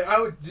 Well, no, like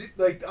I would do,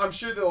 like I'm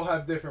sure they'll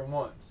have different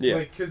ones. Yeah.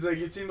 Like because like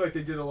it seemed like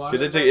they did a lot.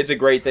 Because it's a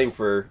great thing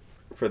for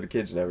the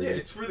kids and everything. Yeah,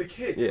 it's for the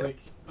kids. Yeah. Like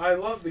I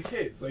love the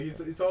kids. Like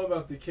it's all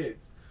about the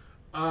kids.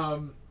 I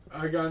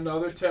got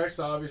another text.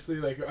 Obviously,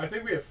 like I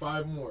think we have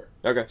 5 more.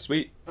 Okay,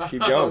 sweet.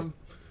 Keep going.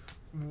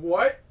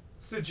 What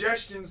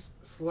suggestions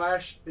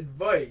 /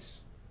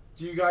 advice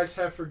do you guys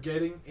have for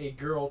getting a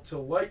girl to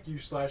like you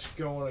 /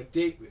 go on a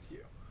date with you?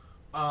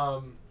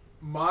 I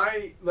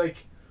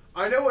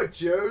know what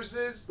Joe's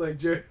is, like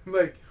Joe,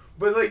 like,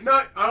 but like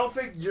not. I don't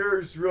think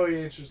yours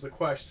really answers the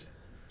question.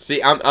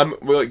 See,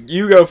 well,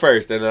 you go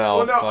first, and then I'll.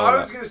 Well, no, I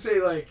was gonna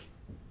say like,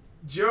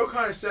 Joe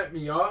kind of set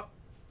me up,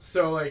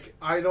 so like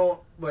I don't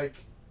like.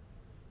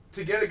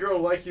 To get a girl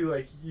to like you,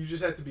 like you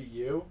just have to be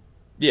you.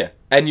 Yeah,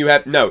 and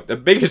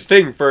the biggest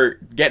thing for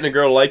getting a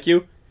girl to like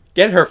you,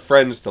 get her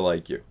friends to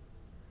like you.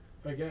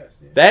 I guess.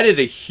 Yeah. That is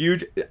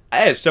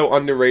that is so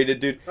underrated,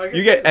 dude.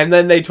 And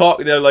then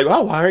they're like,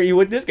 oh, why aren't you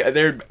with this guy?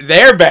 They're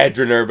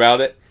badgering her about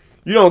it.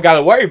 You don't got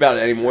to worry about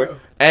it anymore. True.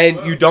 And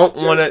Well, you don't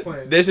Joe's want to,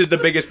 playing. this is the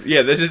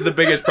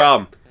biggest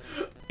problem.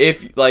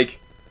 If, like,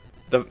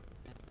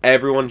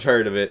 everyone's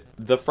heard of it,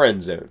 the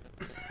friend zone.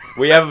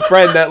 We have a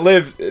friend that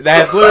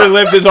has literally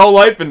lived his whole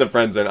life in the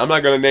friend zone. I'm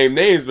not going to name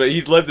names, but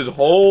he's lived his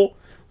whole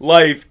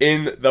life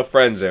in the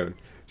friend zone.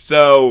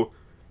 So,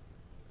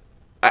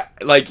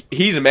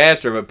 he's a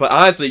master of it. But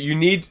honestly,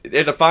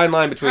 there's a fine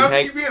line between How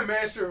can you be a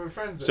master of a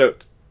friend zone? So,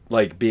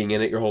 like, being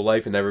in it your whole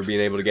life and never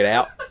being able to get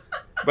out.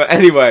 But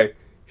anyway,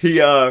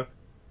 so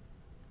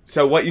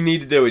what you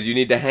need to do is you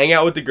need to hang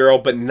out with the girl,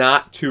 but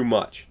not too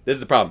much. This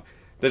is the problem.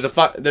 There's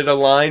a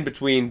line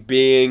between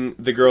being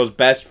the girl's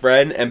best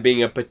friend and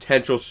being a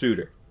potential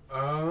suitor.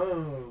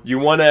 Oh. You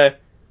want to,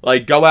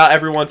 like, go out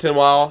every once in a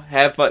while,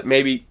 have fun,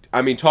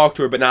 talk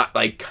to her, but not,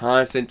 like,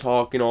 constant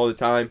talking all the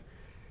time.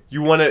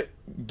 You want to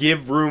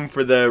give room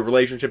for the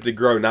relationship to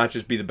grow, not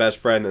just be the best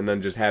friend and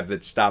then just have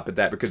it stop at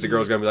that, because the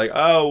girl's going to be like,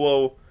 oh,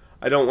 well,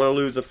 I don't want to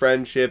lose a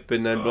friendship,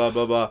 and then blah,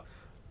 blah, blah.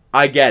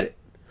 I get it.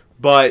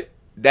 But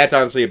that's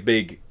honestly a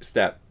big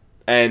step.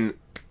 And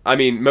I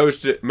mean,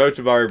 most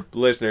of our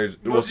listeners,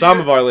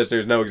 some of our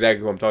listeners know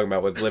exactly what I'm talking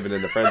about with living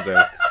in the friend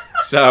zone.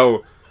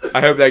 So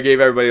I hope that gave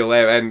everybody a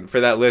laugh. And for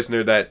that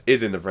listener that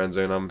is in the friend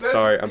zone, I'm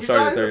sorry to throw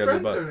you under the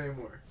bus.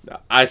 Anymore.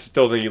 I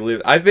still think he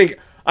lived. I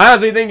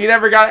honestly think he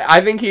never got it.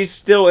 I think he's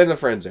still in the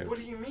friend zone. What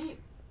do you mean?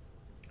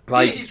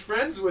 Like, he's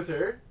friends with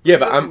her. Yeah,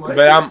 but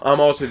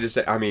I'm also just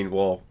saying. I mean,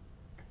 well,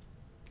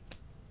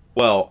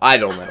 I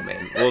don't know,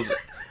 man.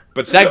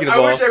 But second of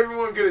all, I wish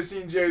everyone could have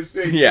seen Joe's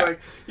face. Yeah.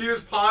 Like, he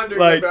was pondering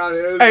like, about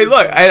it. Hey,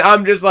 look,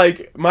 I'm just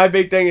like, my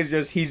big thing is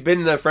just he's been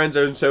in the friend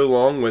zone so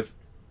long with,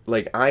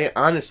 like, I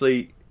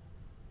honestly,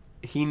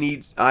 he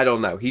needs, I don't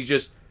know. He's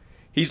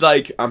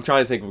like, I'm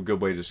trying to think of a good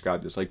way to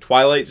describe this. Like,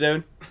 Twilight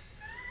Zone.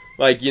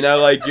 Like, you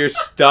know, like, you're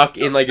stuck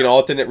in, like, an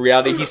alternate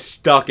reality. He's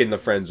stuck in the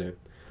friend zone.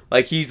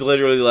 Like, he's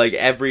literally, like,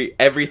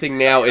 everything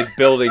now is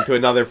building to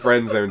another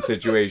friend zone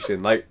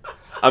situation. Like,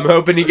 I'm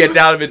hoping he gets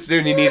out of it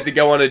soon. He needs to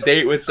go on a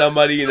date with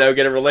somebody, you know,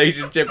 get a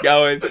relationship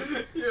going.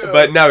 Yeah.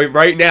 But no,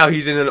 right now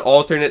he's in an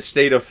alternate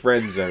state of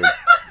friend zone.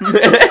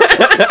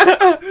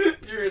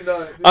 You're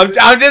nuts.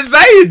 I'm just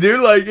saying, dude.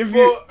 Like if you.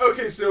 Well,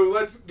 okay, so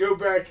let's go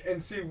back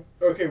and see.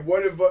 Okay,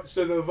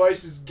 so the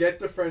advice is get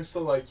the friends to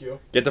like you.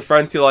 Get the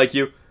friends to like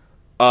you.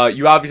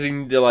 You obviously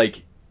need to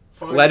like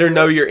Find let her the-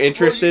 know you're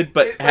interested,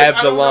 but have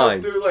I the don't know line.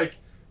 if they're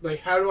like,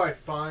 how do I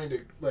find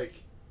it?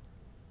 Like,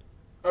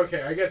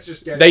 okay, I guess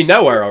just get. They it.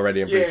 know her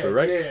already. I'm pretty sure,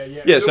 right? Yeah.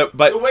 Yeah. The, So,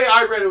 but the way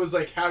I read it was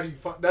like, how do you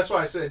find? That's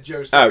why I said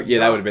Joe. oh yeah,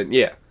 that would have been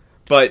yeah.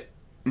 But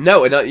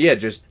no, and yeah,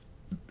 just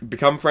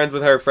become friends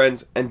with her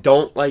friends, and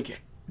don't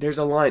like. There's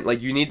a line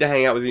like you need to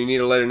hang out with her. You need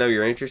to let her know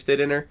you're interested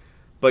in her,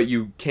 but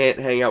you can't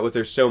hang out with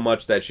her so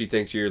much that she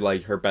thinks you're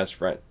like her best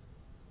friend.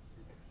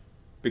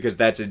 Because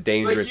that's a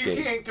dangerous Like you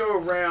game. can't go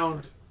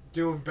around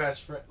doing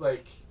best friend.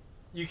 Like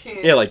you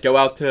can't. Yeah, like go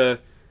out to,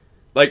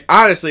 like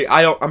honestly,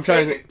 I'm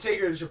trying to.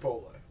 Take her to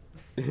Chipotle.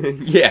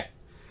 Yeah,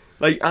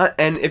 like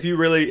and if you're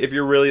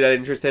really that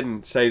interested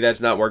and say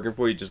that's not working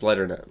for you, just let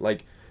her know.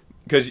 Like,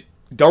 because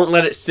don't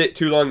let it sit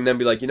too long and then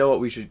be like, you know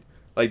what, we should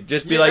like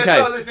just be like, that's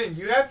hey. the other thing.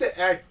 You have to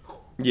act.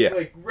 Yeah.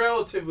 Like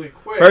relatively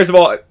quick. First of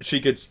all,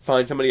 she could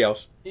find somebody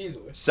else.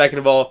 Easily. Second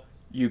of all,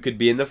 you could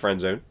be in the friend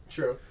zone.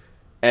 True.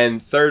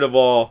 And third of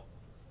all,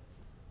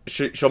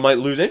 she might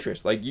lose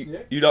interest. Like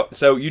you don't.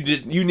 So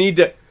you need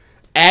to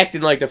act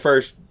in like the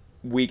first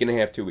week and a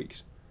half, 2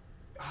 weeks.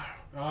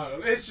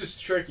 It's just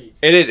tricky.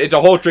 It is. It's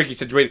a whole tricky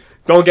situation.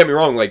 Don't get me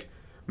wrong. Like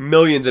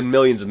millions and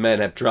millions of men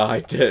have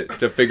tried to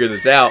figure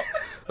this out.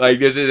 Like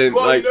this isn't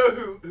Well, like.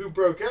 you know who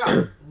broke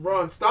out?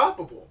 Ron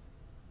Stoppable.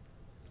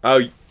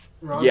 Oh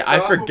Ron yeah, I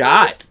Stoppable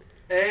forgot.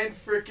 And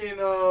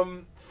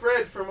freaking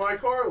Fred from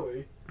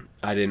iCarly.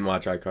 I didn't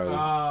watch iCarly.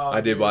 Oh,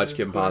 I did dude, watch it was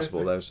Kim classic.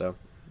 Possible though. So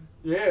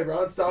Yeah,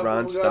 Ron Stoppable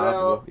Ron got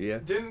Stoppable, out.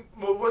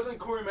 yeah. Wasn't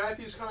Corey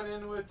Matthews kind of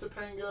in with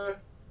Topanga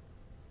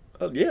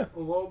oh yeah, a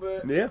little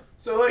bit? yeah.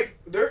 So like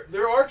there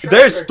are track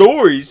There's records.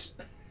 stories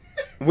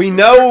we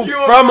know Few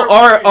of from them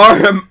are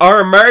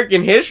our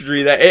American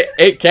history that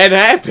it can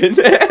happen.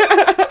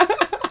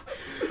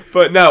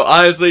 But no,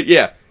 honestly,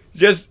 yeah.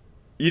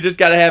 You just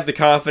gotta have the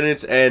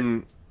confidence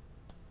and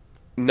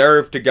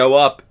nerve to go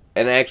up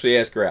and actually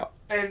ask her out.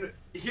 And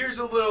here's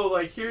a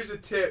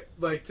tip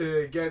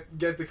to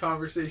get the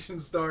conversation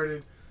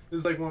started. This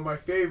is like one of my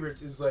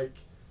favorites. Is like,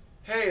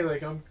 hey,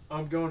 like I'm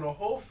going to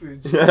Whole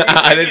Foods.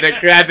 That's a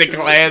classic.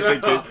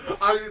 No,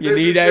 You there's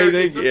need a joke.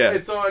 anything? Yeah.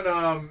 It's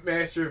on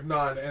Master of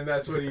None, and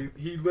that's what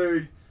he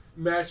literally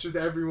matched with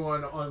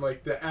everyone on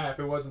like the app.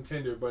 It wasn't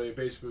Tinder, but it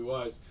basically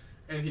was.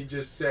 And he'd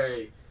just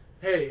say,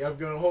 hey, I'm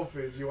going to Whole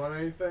Foods. You want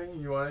anything?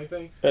 You want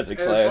anything? That's a And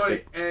classic.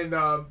 it's funny. And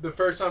the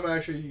first time I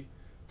actually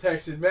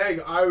texted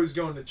Meg, I was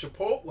going to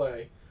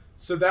Chipotle.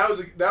 So that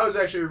was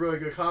actually a really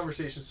good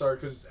conversation starter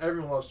because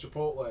everyone loves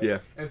Chipotle. Yeah.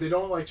 And if they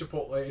don't like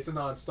Chipotle, it's a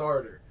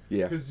non-starter.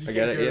 Yeah, Because you I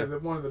can't get go it.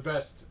 to one of the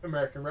best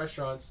American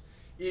restaurants,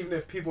 even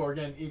if people are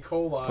getting E.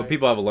 coli. But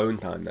people have alone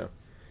time though.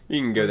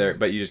 You can go there,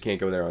 but you just can't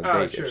go there on a Oh,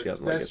 date sure. if she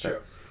doesn't That's like it.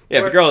 true. Yeah,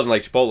 if a But- girl doesn't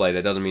like Chipotle,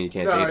 that doesn't mean you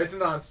can't No, date. it's a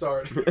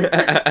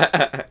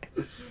non-starter.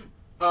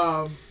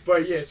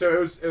 But yeah, so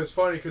it was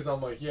funny because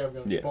I'm like, yeah, I'm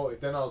going to Yeah. Chipotle.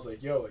 Then I was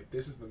like, yo, like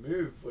this is the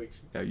move. Like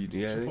No, you do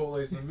anything?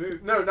 Chipotle's the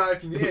move. No, not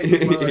if you need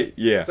anything. But like,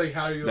 Yeah. It's like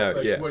how do you No,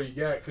 like yeah. what do you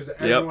get? Because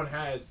everyone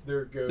has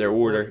their go. Their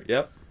order.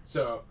 Yep.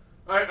 So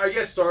I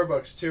guess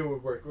Starbucks too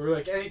would work, or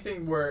like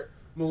anything where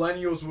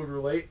millennials would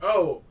relate.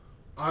 Oh,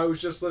 I was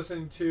just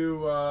listening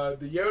to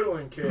the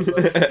yodeling kid.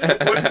 Like,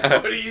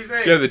 what do you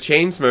think? Yo, the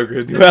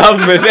Chainsmokers new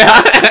album is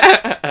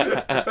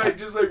out. Like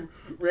just like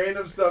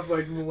random stuff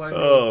like millennials.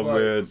 Oh, like.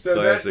 man, So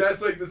classic.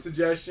 that's like the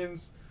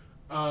suggestions.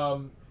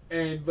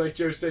 And like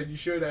Joe said, you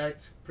should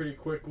act pretty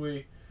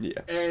quickly. Yeah.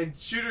 And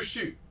shoot or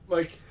shoot.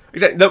 Like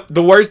Exactly.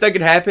 The worst that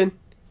could happen,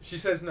 she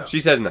says no. she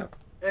says no.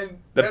 And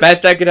The that's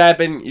best that could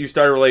happen, you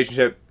start a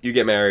relationship, you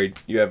get married,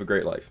 you have a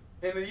great life.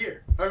 in a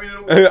year. I mean, in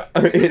a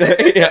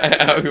week.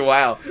 Yeah,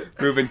 wow.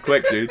 Moving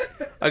quick, dude.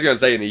 I was going to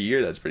say in a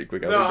year, that's pretty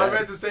quick. No, I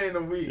meant to say in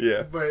a week.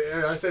 Yeah. But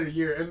I said a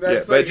year, and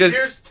that's Yeah, but like just-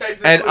 here's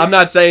technically. And I'm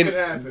not saying could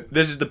happen.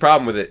 this is the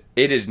problem with it.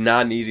 It is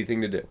not an easy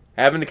thing to do.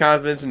 Having the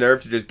confidence and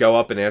nerve to just go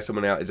up and ask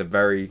someone out is a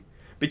very...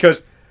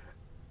 Because,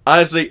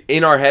 honestly,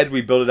 in our heads,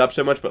 we build it up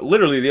so much, but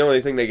literally the only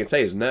thing they can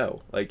say is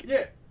no. Like,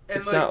 Yeah. And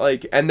it's like, not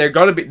like... And they're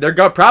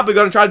probably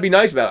going to try to be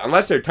nice about it,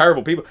 unless they're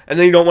terrible people, and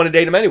then you don't want to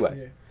date them anyway.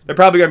 Yeah. They're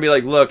probably going to be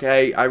like, look,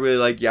 hey, I really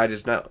like you, I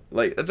just not...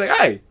 Like, it's like,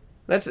 hey,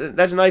 that's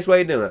a nice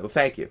way of doing it. Well,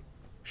 thank you.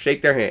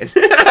 Shake their hand.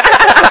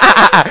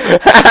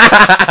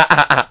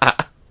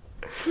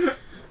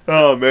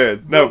 Oh,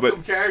 man. No, build but...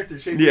 some character.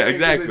 Shake Yeah, your hand 'cause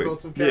exactly. They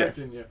build some Yeah.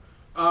 character in you.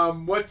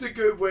 What's a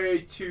good way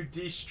to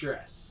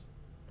de-stress?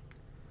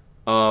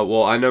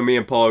 Well, I know me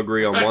and Paul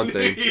agree on one I knew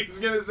thing. he was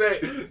gonna say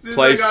as soon as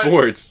Play I got-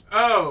 sports.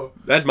 Oh,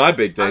 That's my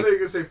big I thing. thought you were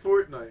gonna say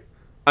Fortnite.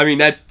 I mean,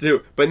 that's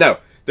too. But no,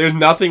 there's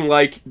nothing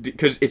like...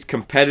 Because it's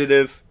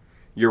competitive.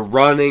 You're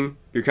running.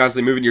 You're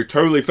constantly moving. You're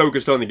totally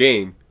focused on the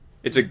game.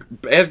 It's a...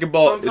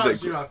 Basketball Sometimes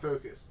is you're a... not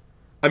focused.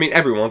 I mean,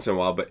 every once in a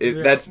while, but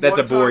Yeah, that's one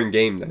a boring time-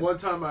 game then. One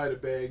time I had a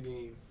bad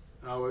game.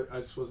 I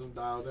just wasn't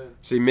dialed in.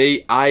 See,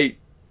 me, I...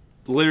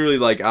 Literally,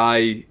 like,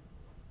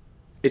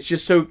 It's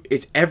just so...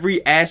 It's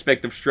every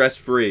aspect of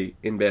stress-free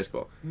in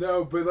basketball.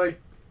 No, but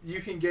like you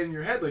can get in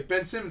your head. Like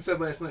Ben Simmons said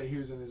last night, he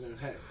was in his own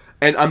head.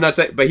 And I'm not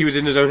saying, but he was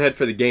in his own head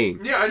for the game.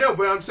 Yeah, I know,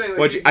 but I'm saying like,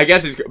 Which I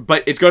guess is,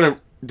 but it's gonna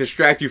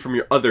distract you from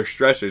your other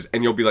stresses,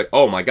 and you'll be like,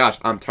 oh my gosh,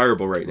 I'm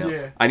terrible right now.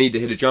 Yeah. I need to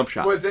hit a jump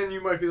shot. But then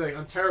you might be like,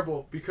 I'm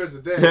terrible because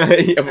of this.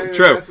 Yeah, And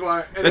true. That's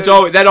why.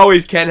 That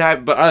always can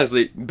happen. But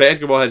honestly,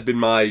 basketball has been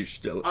my.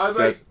 I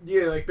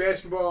like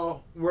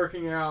basketball,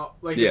 working out.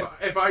 Like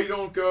if I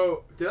don't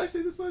go, did I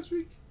say this last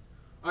week?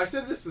 I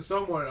said this to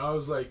someone. I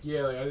was like,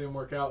 yeah, like I didn't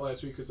work out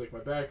last week because like my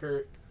back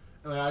hurt,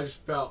 and like, I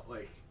just felt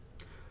like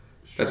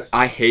stressed.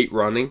 I hate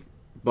running,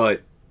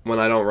 but when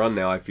I don't run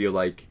now, I feel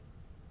like,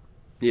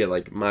 yeah,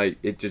 like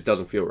it just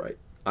doesn't feel right.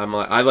 I'm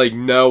like, I like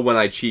know when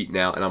I cheat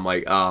now, and I'm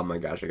like, oh my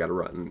gosh, I gotta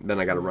run. And then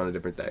I gotta run a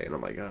different day, and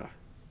I'm like,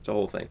 it's a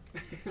whole thing.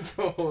 It's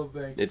a whole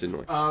thing. It's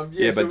annoying.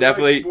 Yeah, but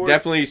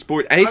definitely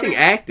sport, anything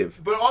active.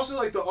 But also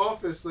like The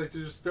Office, like to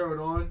just throw it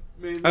on,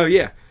 maybe. Oh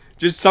yeah,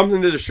 just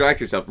something to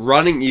distract yourself.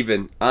 Running,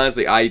 even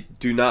honestly, I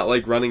do not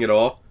like running at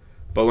all.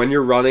 But when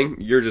you're running,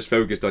 you're just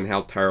focused on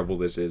how terrible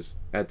this is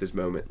at this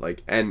moment.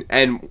 Like, and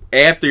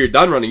after you're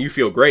done running, you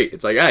feel great.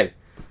 It's like, hey,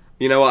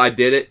 you know what? I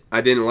did it.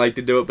 I didn't like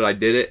to do it, but I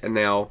did it, and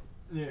now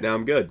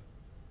I'm good.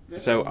 Yeah.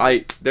 So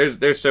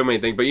there's so many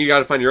things, but you got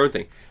to find your own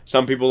thing.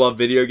 Some people love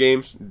video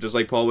games, just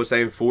like Paul was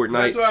saying, Fortnite.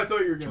 That's what I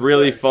thought you were going to say. It's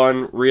really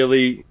fun,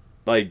 really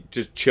like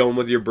just chilling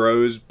with your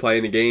bros,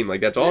 playing a game.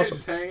 Like that's awesome.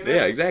 Just hanging out.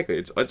 Yeah, exactly.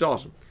 It's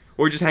awesome.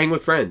 Or just hang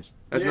with friends.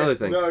 That's another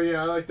thing. No,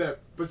 yeah, I like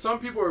that. But some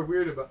people are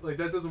weird about like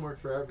that doesn't work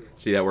for everyone.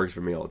 See, that works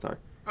for me all the time.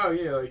 Oh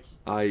yeah, like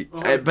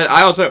but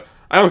I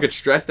don't get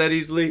stressed that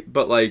easily,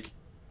 but like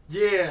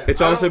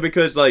it's also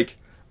because like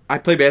I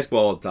play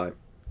basketball all the time.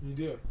 You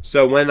do.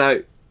 So when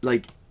I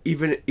like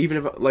even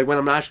if like when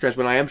I'm not stressed,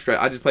 when I am stressed,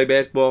 I just play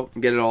basketball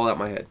and get it all out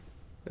my head.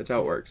 That's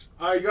how it works.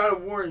 I gotta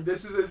warn.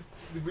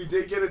 We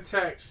did get a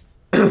text.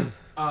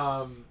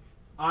 I'm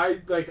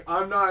not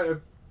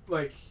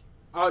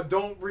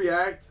don't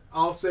react.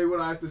 I'll say what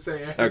I have to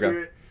say after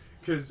it.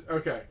 Because,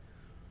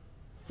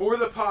 for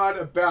the pod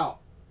about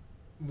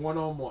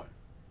one-on-one.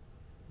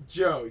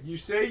 Joe, you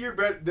say you're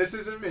better. This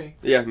isn't me.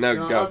 Yeah,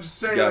 no, go. I'm just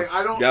saying, go. like,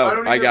 I don't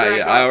I got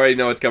you. I already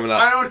know what's coming up.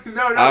 I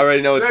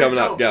already know what's coming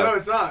up. Go. No,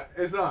 it's not.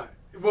 It's not.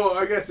 Well,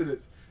 I guess it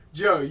is.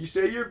 Joe, you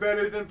say you're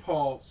better than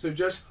Paul, so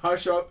just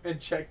hush up and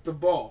check the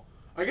ball.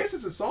 I guess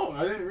it's a song.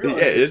 I didn't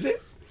realize. Yeah, is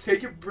it?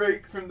 Take a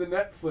break from the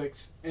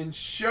Netflix and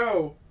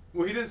show.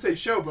 Well, he didn't say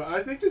show, but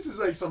I think this is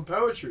like some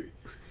poetry.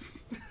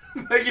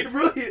 Like it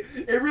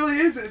really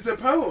is. It's a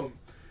poem.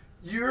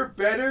 You're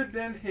better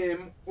than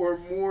him, or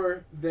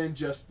more than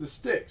just the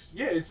sticks.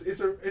 Yeah, it's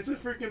a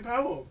freaking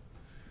poem.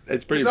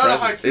 It's pretty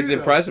impressive. It's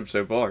impressive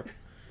so far.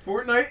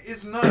 Fortnite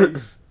is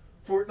nice.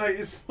 Fortnite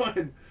is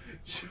fun.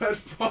 Shut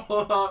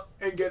Paul up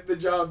and get the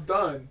job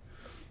done.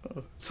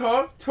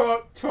 Talk,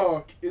 talk,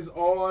 talk is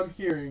all I'm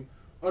hearing.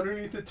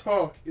 Underneath the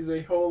talk is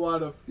a whole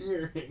lot of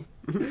fearing.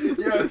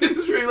 Yeah, this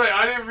is really like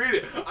I didn't read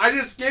it. I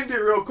just skimmed it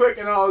real quick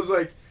and I was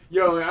like,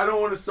 yo, I don't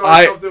want to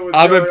start something with.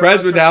 I'm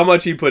impressed with how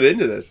much he put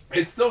into this.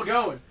 It's still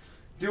going.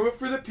 Do it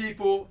for the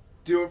people.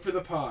 Do it for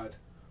the pod.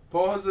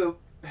 Paul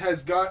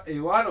has got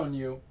a lot on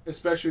you,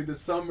 especially the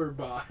summer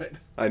bod.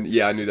 I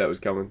knew that was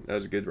coming. That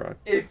was a good rhyme.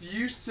 If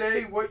you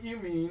say what you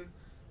mean,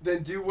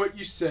 then do what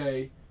you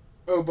say.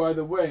 Oh, by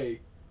the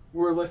way,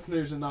 we're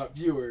listeners and not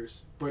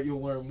viewers, but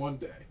you'll learn one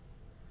day.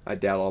 I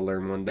doubt I'll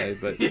learn one day,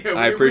 but yeah,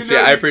 I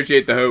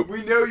appreciate the hope.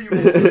 We know you will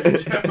learn,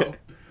 Joe.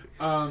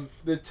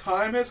 The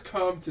time has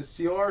come to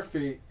seal our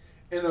fate,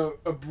 and an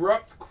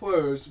abrupt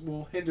close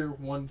will hinder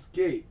one's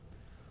gait.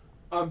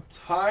 I'm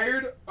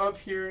tired of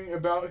hearing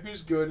about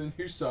who's good and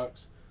who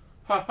sucks.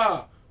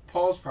 Haha,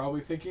 Paul's probably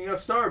thinking of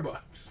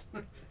Starbucks.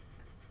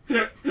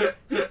 The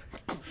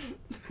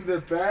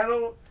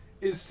battle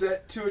is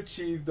set to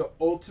achieve the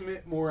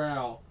ultimate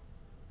morale.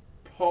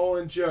 Paul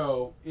and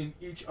Joe in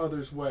each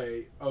other's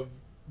way of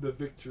the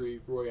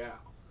victory royale.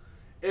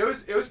 It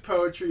was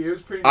poetry. It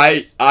was pretty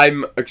nice.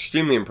 I'm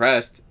extremely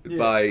impressed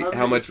by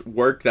how much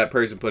work that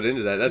person put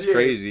into that. That's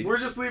crazy. We're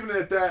just leaving it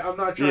at that. I'm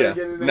not trying to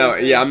get into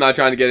anything. I'm not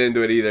trying to get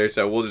into it either,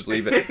 so we'll just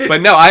leave it.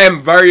 But no, I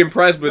am very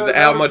impressed with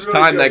how much really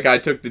time that guy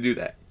took to do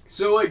that.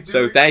 So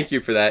thank you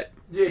for that.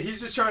 Yeah,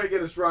 he's just trying to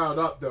get us riled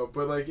up though,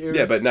 but like it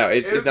was,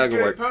 it's not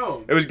gonna work.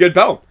 Poem. It was a good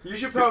poem. You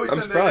should probably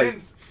send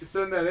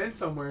that in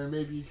somewhere, and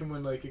maybe you can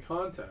win like a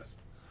contest.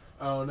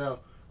 I don't know.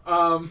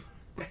 And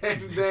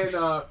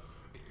then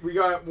we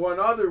got one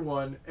other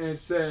one, and it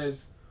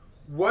says,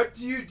 "What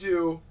do you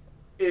do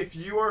if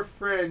you are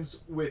friends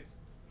with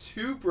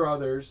two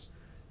brothers?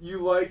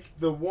 You like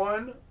the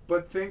one,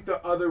 but think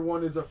the other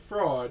one is a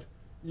fraud.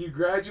 You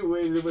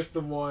graduated with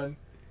the one,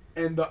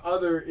 and the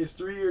other is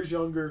 3 years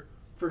younger."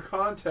 For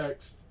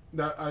context,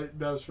 that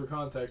was for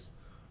context.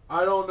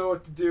 I don't know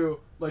what to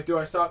do. Like, do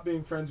I stop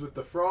being friends with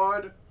the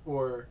fraud,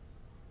 or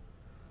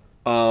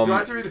do I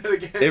have to read that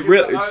again?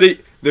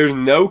 There's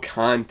no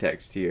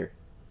context here.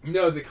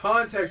 No, the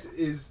context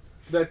is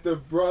that the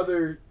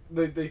brother,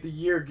 like the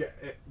year gap.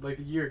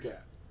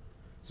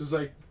 So it's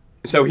like.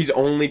 So he's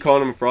only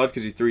calling him a fraud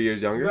because he's 3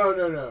 years younger?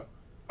 No.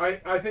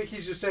 I think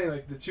he's just saying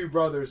like the two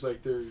brothers,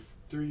 like they're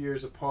 3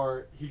 years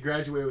apart. He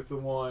graduated with the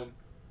one.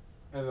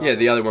 And Yeah,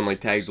 the other one like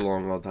tags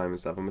along all the time and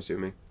stuff. I'm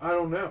assuming. I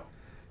don't know.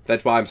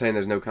 That's why I'm saying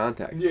there's no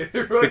contact. Yeah,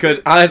 right.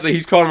 Because honestly,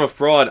 he's calling him a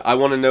fraud. I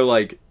want to know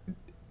like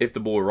if the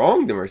boy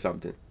wronged him or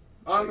something.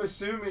 I'm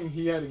assuming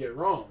he had to get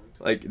wronged.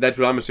 Like that's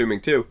what I'm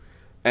assuming too.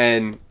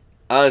 And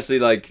honestly,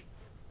 like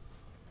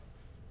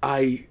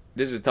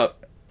this is tough.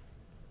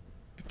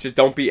 Just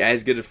don't be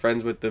as good of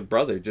friends with the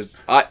brother.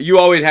 You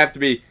always have to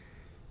be.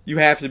 You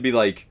have to be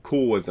like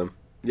cool with him.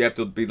 You have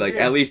to be like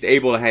at least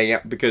able to hang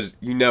out because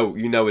you know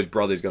his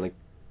brother's gonna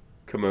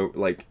come out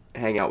like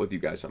hang out with you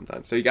guys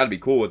sometimes. So you got to be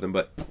cool with him,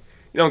 but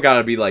you don't got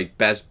to be like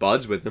best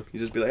buds with him. You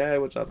just be like, hey,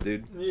 what's up,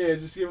 dude? Yeah,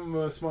 just give him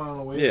a smile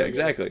and a wave. Yeah,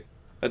 exactly.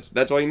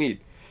 That's all you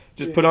need.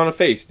 Just put on a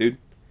face, dude.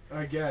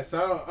 I guess I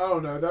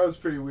don't know. That was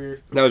pretty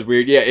weird. That was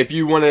weird. Yeah, if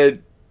you want to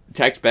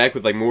text back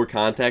with like more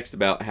context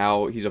about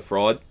how he's a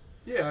fraud.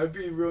 Yeah, I'd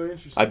be really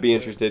interested. I'd be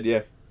interested.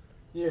 Yeah.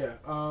 Yeah.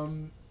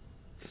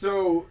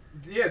 So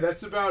yeah,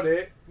 that's about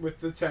it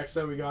with the text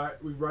that we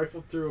got. We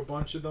rifled through a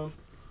bunch of them.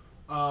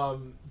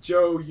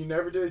 Joe, you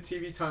never did a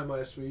TV time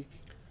last week.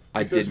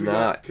 I did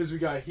not. Because we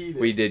got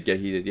heated. We did get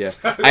heated, yeah.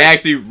 I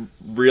actually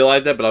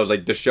realized that, but I was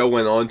like, the show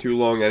went on too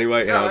long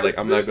anyway, and I was like,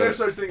 I'm not going to... There's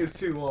no such thing as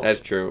too long. That's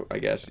true, I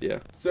guess, yeah.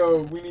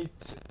 So, we need...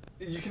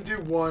 You can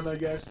do one, I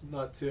guess,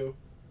 not two.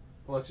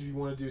 Unless if you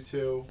want to do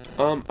two.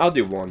 I'll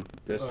do one,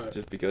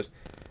 just because.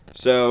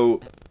 So,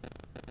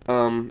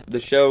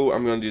 the show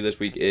I'm going to do this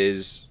week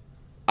is...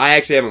 I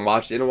actually haven't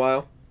watched it in a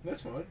while.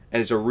 That's fine.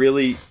 And it's a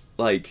really,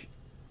 like...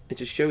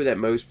 It's a show that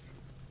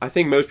I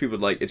think most people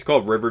would like. It's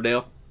called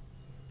Riverdale.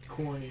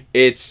 Corny.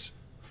 It's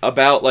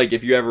about, like,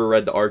 if you ever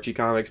read the Archie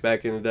comics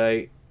back in the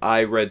day.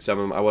 I read some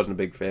of them. I wasn't a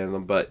big fan of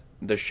them, but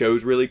the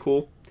show's really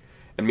cool.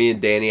 And me and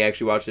Danny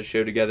actually watched the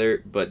show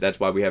together, but that's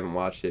why we haven't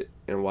watched it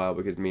in a while,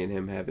 because me and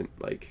him haven't,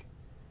 like,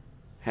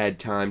 had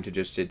time to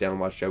just sit down and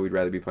watch the show. We'd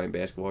rather be playing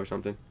basketball or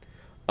something.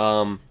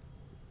 But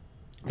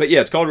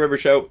yeah, it's called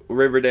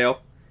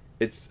Riverdale.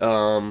 It's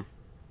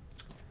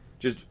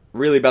just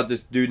really about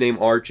this dude named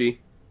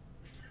Archie.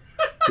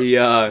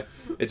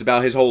 It's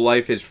about his whole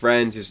life, his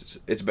friends,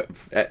 it's about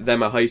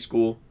them at high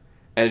school,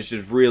 and it's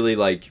just really,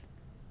 like,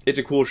 it's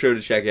a cool show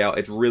to check out.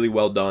 It's really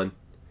well done.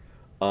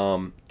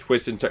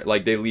 Twists and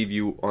like, they leave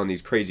you on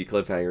these crazy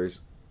cliffhangers.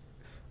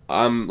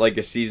 I'm, like,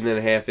 a season and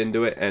a half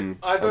into it, and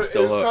I'm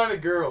still hooked. It's kind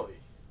of girly.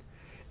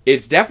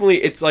 It's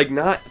definitely, it's, like,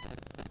 not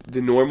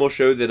the normal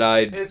show that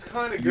I'd it's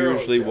kind of girly,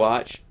 usually Joe.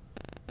 watch,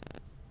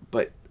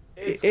 but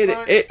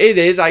it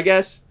is, I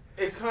guess.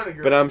 It's kind of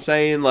girly. But I'm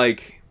saying,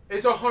 like...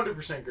 It's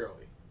 100% girly.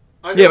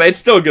 Yeah, but it's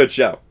still a good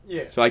show.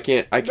 Yeah. So I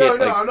can't. No,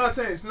 like, I'm not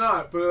saying it's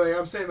not, but like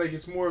I'm saying like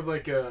it's more of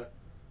like a,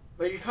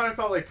 like it kind of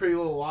felt like Pretty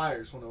Little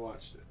Liars when I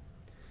watched it.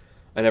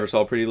 I never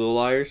saw Pretty Little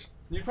Liars.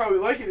 You'd probably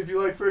like it if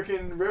you like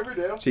freaking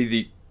Riverdale.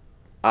 See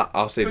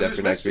I'll save that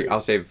for next mystery. week.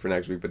 I'll save it for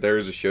next week. But there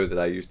is a show that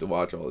I used to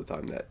watch all the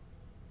time that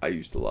I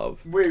used to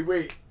love.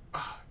 Wait,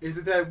 is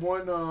it that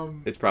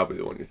one? It's probably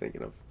the one you're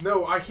thinking of.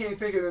 No, I can't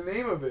think of the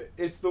name of it.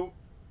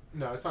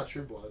 No, it's not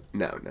True Blood.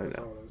 No.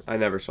 I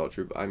never saw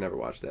True Blood. I never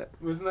watched that.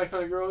 Wasn't that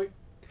kind of girly?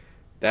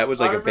 That was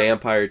like a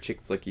vampire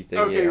chick flicky thing.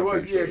 Okay, yeah, it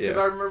was, sure, because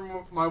I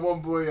remember my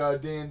one boy,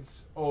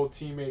 Dan's old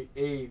teammate,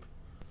 Abe,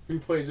 who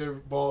plays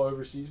ball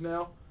overseas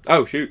now.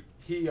 Oh, shoot.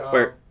 He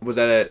Where? Was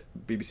that at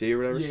BBC or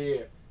whatever?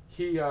 Yeah.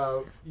 He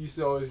used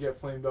to always get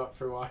flamed up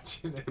for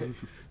watching it.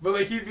 But,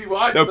 like, he'd be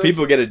watching... No, like,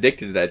 people get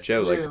addicted to that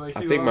show. Yeah, like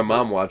I think my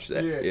mom watched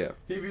that. Yeah.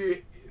 He'd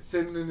be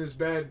sitting in his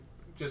bed,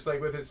 just,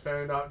 like, with his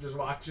phone out, just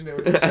watching it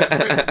with his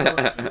headphones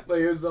on.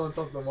 Like, it was on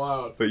something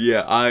wild. But,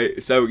 yeah,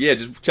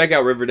 just check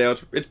out Riverdale.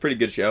 It's a pretty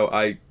good show.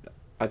 I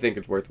think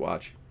it's worth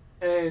watching.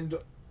 And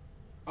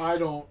I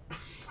don't...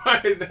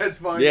 That's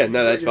fine. Yeah,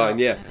 no, that's fine,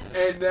 yeah.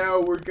 And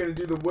now we're going to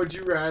do the Would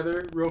You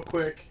Rather real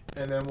quick,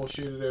 and then we'll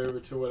shoot it over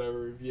to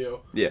whatever review.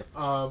 Yeah.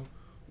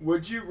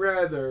 Would you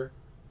rather...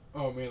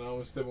 Oh, man, I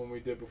almost did one we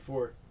did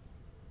before.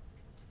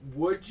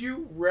 Would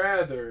you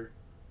rather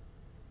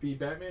be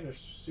Batman or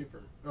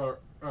Superman? Or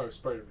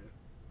Spider-Man?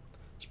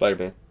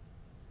 Spider-Man.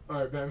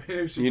 Alright, Batman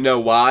or Superman? You know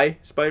why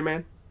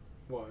Spider-Man?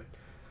 Why?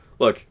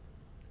 Look,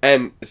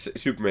 and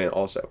Superman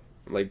also.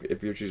 Like,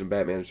 if you're choosing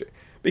Batman,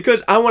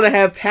 because I want to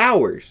have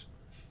powers.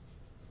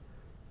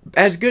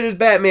 As good as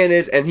Batman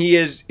is, and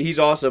he's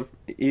awesome.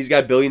 He's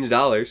got billions of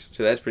dollars,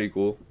 so that's pretty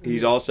cool.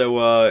 He's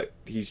also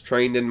he's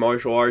trained in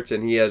martial arts,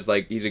 and he's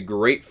a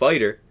great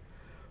fighter.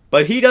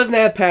 But he doesn't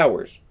have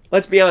powers.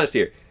 Let's be honest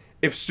here.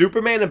 If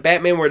Superman and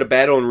Batman were to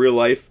battle in real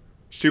life,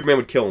 Superman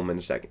would kill him in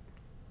a second.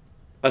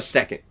 A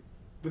second.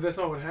 But that's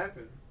not what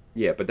happened.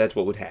 Yeah, but that's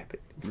what would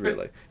happen in real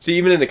life. See,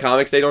 even in the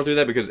comics, they don't do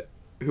that because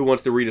who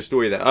wants to read a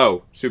story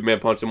that, Superman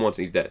punched him once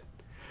and he's dead?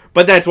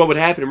 But that's what would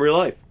happen in real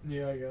life.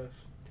 Yeah, I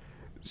guess.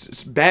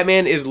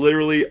 Batman is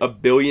literally a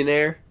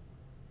billionaire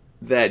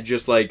that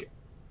just, like,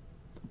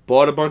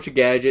 bought a bunch of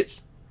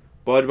gadgets,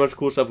 bought a bunch of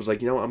cool stuff, was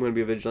like, you know what, I'm going to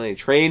be a vigilante.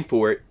 Trained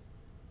for it.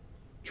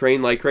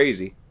 Trained like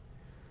crazy.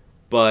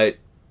 But,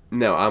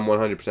 no, I'm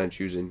 100%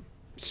 choosing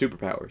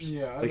superpowers.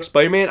 Yeah. Like,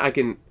 Spider-Man, I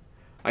can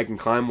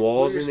climb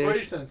walls in there.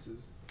 Spidey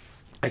senses.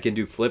 I can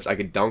do flips. I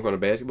can dunk on a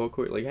basketball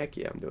court. Like, heck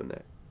yeah, I'm doing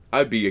that.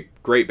 I'd be a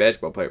great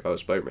basketball player if I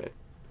was Spider-Man.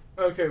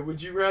 Okay,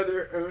 would you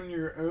rather own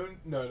your own?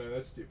 No,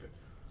 that's stupid.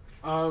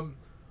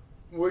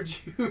 Would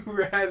you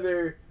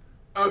rather,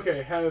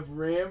 have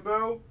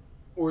Rambo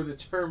or the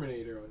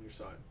Terminator on your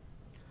side?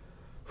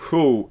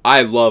 Who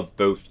I love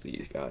both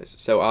these guys.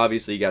 So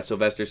obviously you got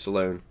Sylvester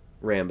Stallone,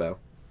 Rambo,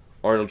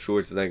 Arnold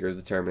Schwarzenegger is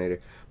the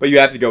Terminator, but you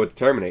have to go with the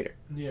Terminator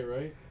Yeah,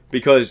 right.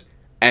 because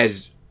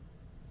as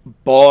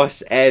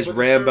boss as But the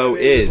Rambo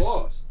Terminator is,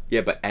 lost.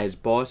 yeah, but as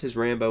boss as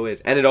Rambo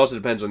is, and it also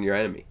depends on your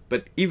enemy.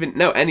 But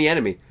any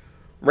enemy,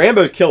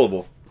 Rambo's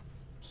killable.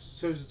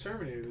 So is the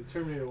Terminator. The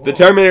Terminator lost. The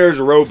Terminator is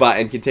a robot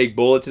and can take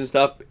bullets and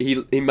stuff.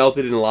 He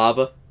melted in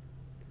lava.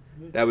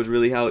 That was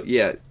really how.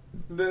 Yeah,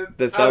 the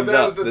thumbs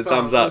up. The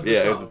thumbs up.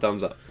 Yeah, it was the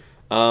thumbs up.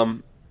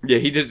 Yeah,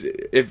 he just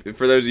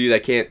for those of you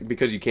that can't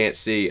because you can't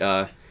see,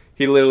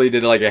 he literally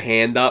did like a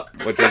hand up,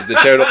 which was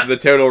the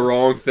total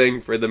wrong thing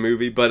for the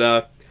movie.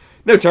 But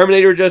no,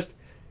 Terminator just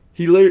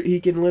he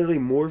can literally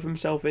morph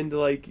himself into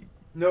like.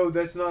 No,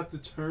 that's not the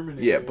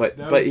Terminator. Yeah, but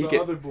he could.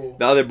 Other bull.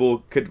 The other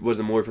bull was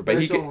a morpher, but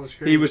Was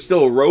he was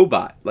still a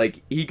robot.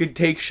 Like he could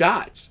take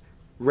shots.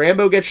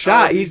 Rambo gets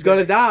shot, he's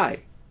gonna die.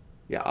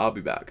 Yeah, I'll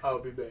be back. I'll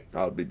be back.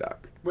 I'll be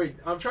back. Wait,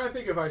 I'm trying to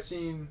think if I've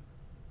seen.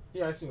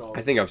 Yeah, I've seen all of them.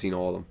 I think I've seen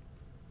all of them.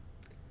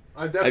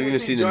 I've definitely even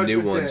seen the new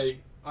Judgment ones. Day.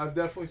 I've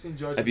definitely seen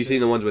Judgment Have you Day.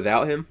 seen the ones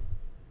without him?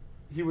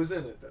 He was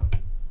in it though.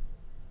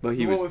 But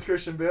he the was. one with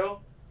Christian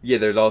Bale?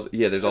 There's also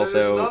there's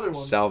also another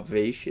one.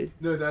 Salvation.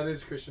 No, that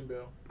is Christian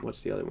Bale.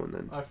 What's the other one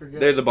then? I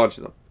forget. There's a bunch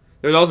of them.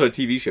 There's also a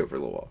TV show for a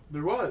little while.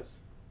 There was.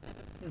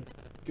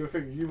 Go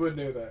figure. You would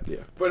know that. Yeah.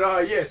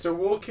 But yeah, so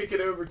we'll kick it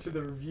over to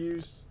the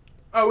reviews.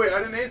 Oh wait, I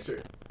didn't answer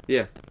it.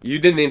 Yeah, you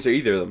didn't answer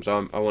either of them,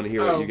 so I want to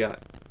hear what you got.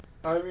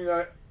 I mean,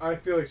 I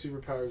feel like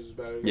Superpowers is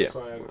better. That's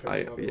why I had to pick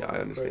another one I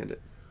real understand quick.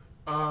 it.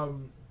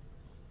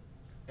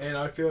 And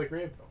I feel like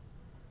Rambo.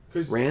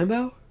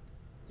 Rambo?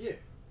 Yeah.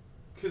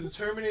 Because the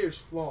Terminator's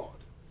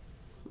flawed.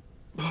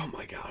 Oh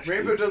my gosh.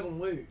 Rambo doesn't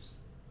lose.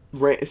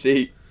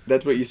 See,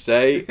 that's what you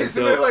say.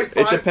 Isn't there like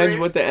 5 it depends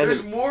what the There's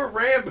enemy. more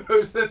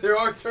Rambos than there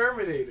are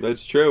Terminators.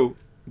 That's true,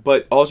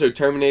 but also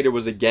Terminator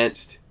was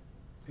against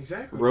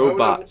exactly.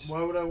 robots.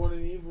 Why would I want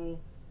an evil?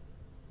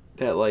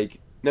 That like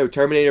no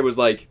Terminator was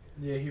like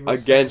Yeah, he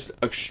was against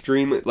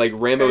extremely like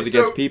Rambo was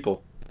against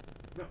people.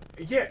 No,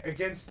 yeah,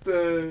 against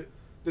the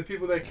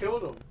people that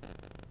killed him.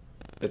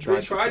 They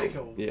tried to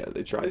kill him. Yeah,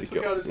 they tried They to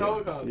took kill out his him.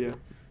 helicopter. Yeah.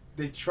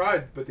 They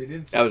tried, but they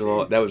didn't That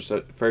succeed. was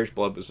First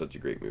Blood was such a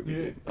great movie. Yeah,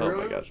 Dude. it Oh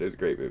really my gosh, was. it was a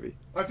great movie.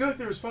 I feel like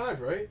there was 5,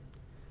 right?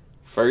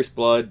 First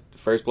Blood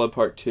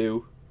Part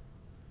 2.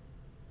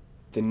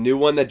 The new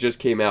one that just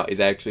came out is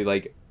actually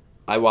like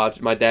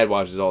my dad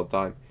watches it all the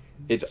time.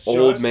 It's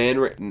old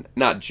man,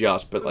 not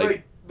just, but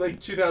like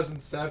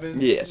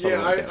 2007. Yeah,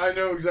 something like that. I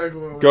know exactly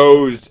what.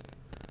 Goes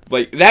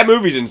like that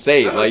movie's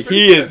insane. That was Like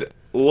pretty he is good.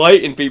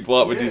 lighting people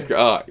up with Yeah. these.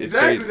 It's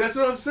exactly, crazy. that's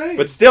what I'm saying.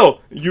 But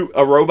still,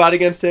 a robot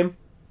against him,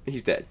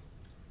 he's dead.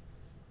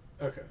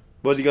 okay.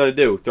 What's he gonna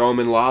do? Throw him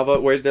in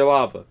lava? Where's their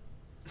lava?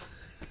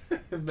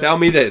 Tell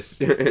me this.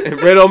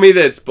 Riddle me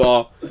this,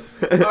 Paul.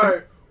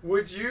 Alright,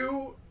 would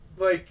you,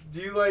 do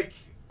you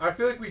I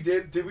feel like we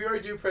did we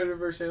already do Predator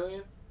vs.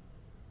 Alien?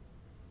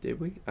 Did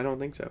we? I don't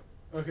think so.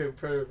 Okay,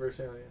 Predator vs.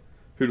 Alien.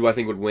 Who do I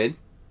think would win?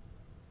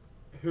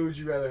 Who would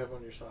you rather have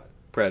on your side?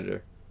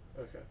 Predator.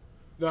 Okay.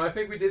 No, I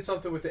think we did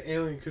something with the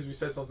alien because we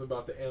said something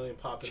about the alien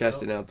popping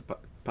Chesting out. out the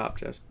pop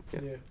chest. Yeah.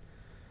 Yeah.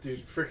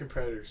 Dude, freaking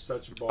Predator's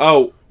such a ball.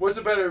 Oh, What's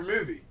a better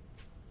movie?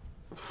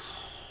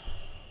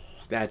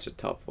 that's a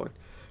tough one.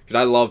 Because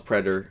I love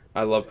Predator.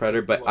 I love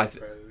Predator, but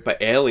Predator.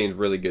 but Alien's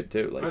really good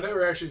too. I Like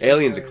never actually seen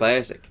Alien's a Alien.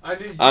 classic. I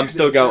knew you I'm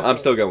still did, going. that's I'm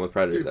still why. going with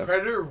Predator Dude, though.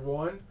 Predator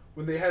 1,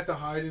 when they have to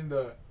hide in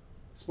the,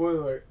 spoiler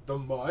alert, the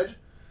mud,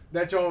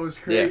 that joint was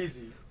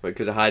crazy.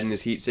 Because of hiding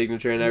his heat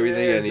signature and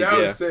everything. Yeah, And that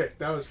was sick.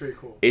 That was pretty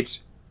cool. It's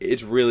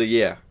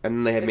really And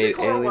then they have Is made it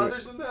Carl Alien.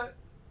 Weathers in that?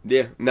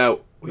 Yeah.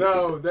 No.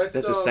 No,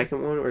 that's the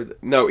second one or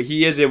no?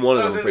 He is in one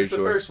of them. then I'm pretty it's the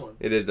sure. first one.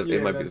 It is Yeah,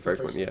 it might be the that's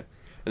first one. Yeah.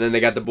 And then they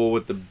got the bull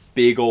with the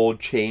big old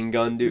chain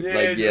gun, dude.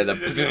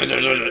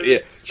 Yeah,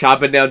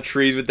 chopping down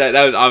trees with that.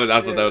 I thought that was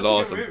that's a good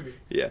awesome. movie.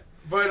 Yeah.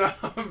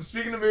 But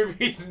speaking of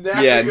movies, now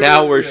Yeah. we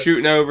Now go- we're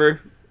shooting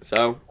over.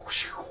 So.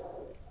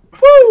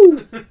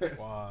 Woo!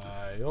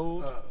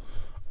 Wild.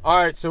 All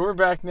right, so we're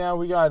back now.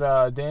 We got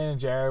Dan and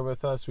Jared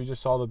with us. We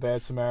just saw The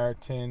Bad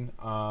Samaritan.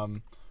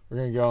 We're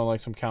gonna go on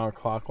like some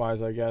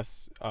counterclockwise, I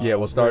guess. Yeah,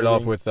 we'll start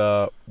off rating. with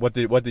what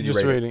did you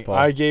Just rate rating. it, Paul?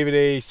 I gave it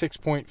a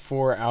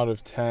 6.4 out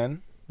of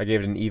 10. I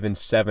gave it an even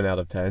 7 out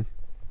of 10.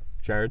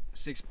 Jared?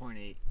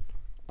 6.8.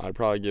 I'd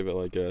probably give it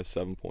like a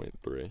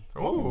 7.3.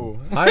 Oh,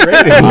 High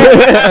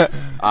rating.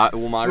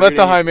 Well, my let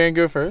the high ratings, man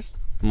go first.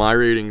 my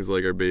ratings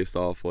are based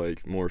off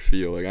more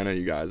feel. I know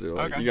you guys are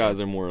Okay. you guys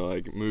are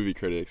more movie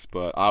critics,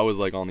 but I was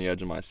on the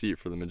edge of my seat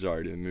for the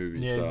majority of the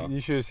movie. Yeah, so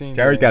you should have seen.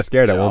 Jared Dan. got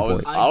scared at Yeah, one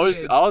point.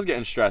 I was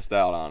getting stressed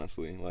out,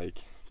 honestly.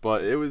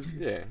 But it was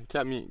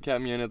kept me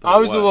in it. The I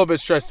whole was a way. little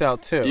bit stressed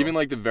out too. Even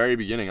the very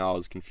beginning, I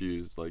was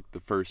confused. The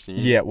first scene.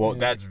 Yeah, well,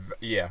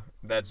 Yeah.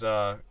 that's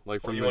From you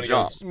the wanna go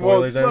jump.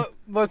 spoilers in?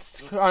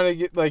 Let's kind of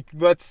get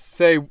let's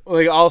say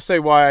I'll say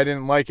why I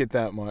didn't like it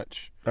that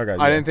much. Okay.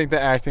 I didn't think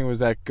the acting was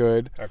that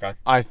good. Okay.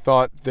 I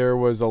thought there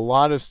was a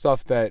lot of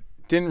stuff that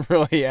didn't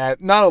really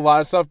not a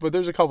lot of stuff, but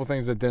there's a couple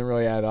things that didn't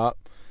really add up.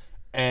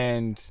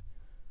 And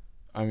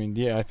I mean,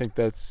 yeah, I think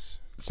that's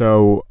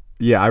So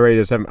yeah, I rated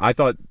it a 7. I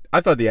thought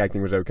the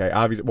acting was okay.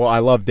 Obviously, well, I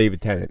love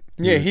David Tennant.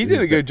 he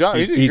did a good job.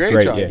 He did a He's great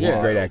great. job. Yeah, he's a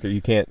great actor.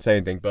 You can't say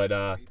anything,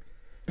 but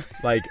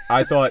like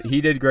I thought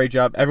he did a great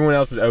job. Everyone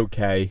else was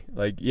okay.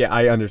 Like yeah,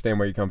 I understand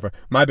where you come from.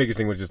 My biggest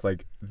thing was just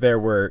like there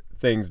were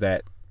things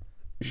that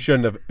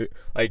shouldn't have,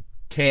 like,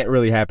 can't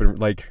really happen.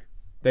 Like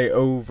they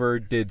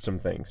overdid some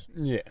things.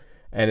 Yeah.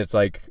 And it's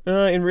like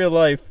in real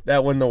life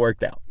that wouldn't have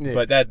worked out. Yeah.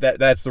 But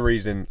that's the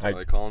reason. That's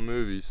why I call them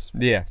movies.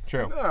 Yeah,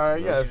 true. All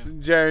right, yes,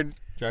 Jared.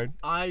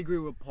 I agree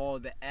with Paul.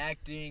 The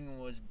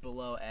acting was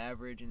below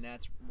average, and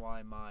that's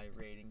why my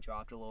rating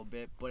dropped a little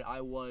bit. But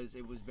it was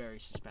very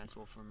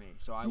suspenseful for me,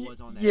 so I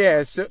was on that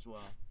as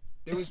well.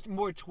 There was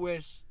more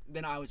twists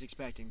than I was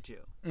expecting to,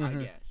 I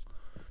guess.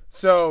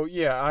 So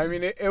yeah, I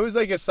mean, it was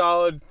like a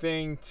solid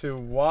thing to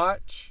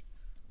watch.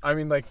 I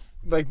mean, like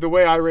the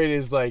way I rate it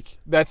is like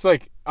that's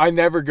like I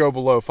never go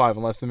below 5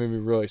 unless the movie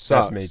really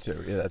sucks. That's me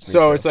too. Yeah, that's me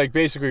so too. it's like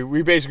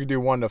we basically do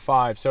 1 to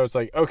 5. So it's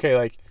like okay,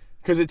 like.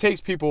 Because it takes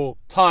people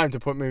time to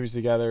put movies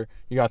together.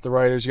 You got the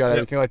writers, you got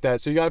everything like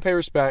that. So you got to pay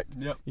respect.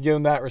 Yep. You give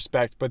them that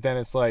respect. But then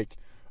it's like,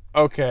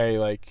 okay,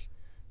 like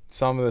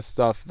some of the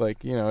stuff,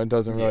 like, you know, it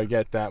doesn't really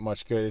get that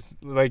much good. It's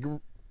like, you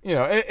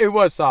know, it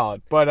was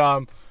solid. But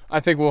I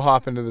think we'll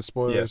hop into the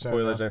spoilers. Yeah,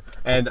 spoilers there.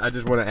 And I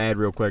just want to add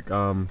real quick,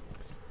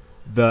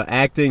 the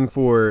acting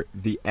for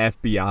the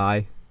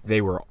FBI, they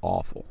were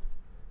awful.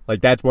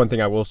 Like, that's one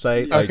thing I will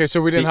say. Like, okay,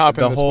 so we didn't hop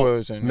into the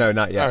spoilers anymore. No,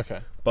 not yet. Okay.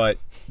 But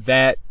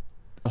that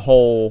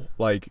whole,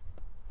 like,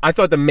 I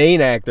thought the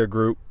main actor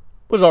group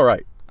was all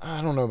right.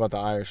 I don't know about the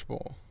Irish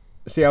Bowl.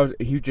 See,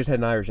 he just had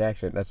an Irish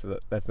accent. That's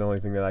the only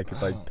thing that I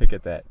could like pick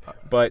at that.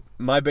 But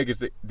my biggest,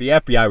 the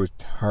FBI was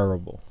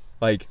terrible.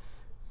 Like,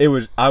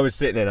 I was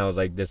sitting and I was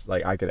like, this,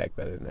 like, I could act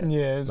better than that.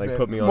 Yeah, it was like bad.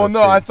 put me on. Well, the no,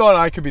 screen. I thought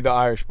I could be the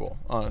Irish Bowl,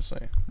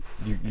 honestly.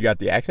 You got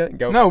the accent?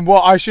 Go. No,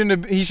 well, he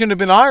shouldn't have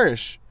been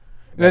Irish.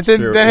 That's That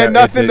true. had Yeah,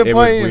 nothing to it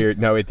play was in. weird.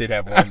 No, it did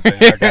have one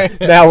thing. Okay.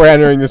 Now we're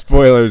entering the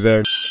spoilers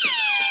zone.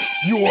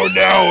 You are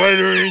now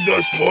entering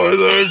the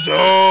spoiler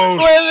zone.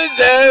 Spoiler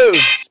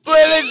zone!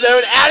 Spoiler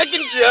zone out of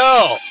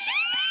control!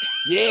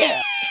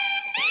 Yeah.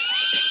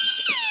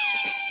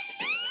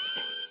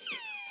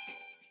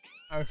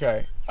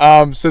 Okay.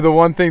 So the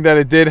one thing that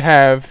it did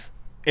have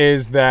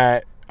is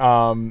that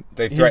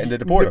They threatened to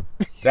deport him.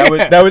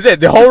 That was it.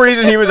 The whole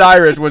reason he was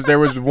Irish was there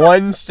was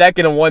 1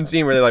 second of one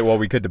scene where they're like, "Well,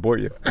 we could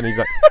deport you," and he's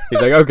like,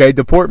 "Okay,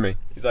 deport me."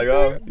 He's like,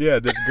 "Oh, yeah,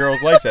 this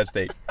girl's life's at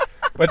stake."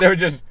 But they were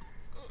just,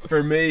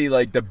 for me,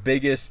 like the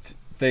biggest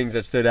things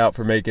that stood out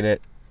for making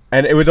it,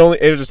 and it was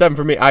a 7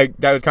 for me.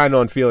 That was kind of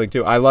on feeling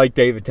too. I like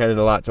David Tennant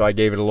a lot, so I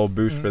gave it a little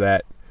boost for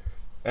that.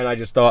 And I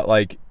just thought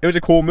like it was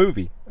a cool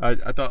movie. I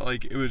thought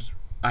like it was.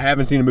 I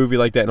haven't seen a movie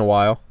like that in a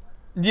while.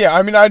 yeah,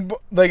 I mean, I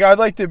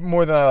liked it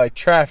more than I like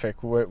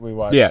Traffic. We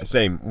watched. Yeah,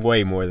 same.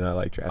 Way more than I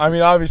like Traffic. I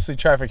mean, obviously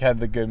Traffic had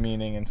the good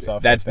meaning and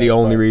stuff. That's like the that,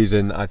 only but-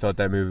 reason I thought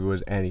that movie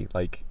was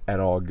at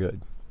all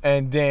good.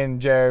 And Dan,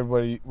 Jared,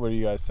 what are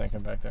you guys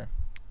thinking back there?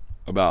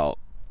 About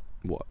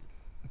what?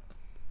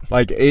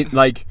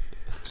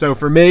 So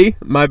for me,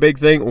 my big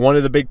thing, one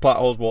of the big plot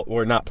holes,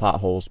 or not plot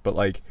holes, but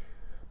like,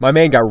 my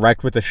man got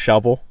wrecked with a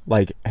shovel.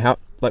 Like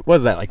what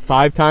was that? Like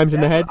 5 times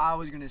in the head? That's what I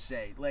was gonna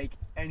say. Like,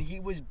 and he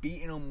was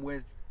beating him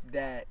with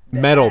that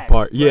Metal axe,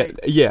 part. right?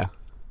 Yeah.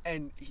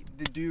 And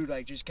the dude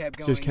like just kept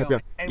going. Just kept going.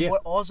 going. And Yeah.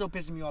 what also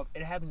pisses me off,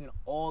 it happens in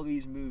all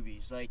these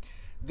movies. Like,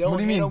 they'll What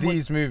do you hit mean him with,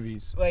 these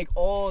movies? like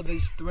all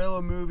these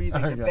thriller movies,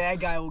 like the Okay. bad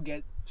guy will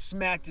get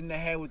smacked in the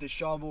head with a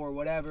shovel or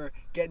whatever,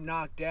 get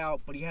knocked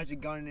out, but he has a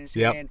gun in his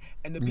Yep. hand,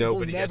 and the people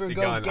Nobody gets never the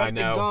go gun. get I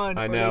know. the gun,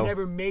 I or know. they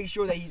never make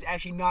sure that he's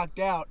actually knocked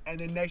out, and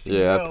then next thing Yeah,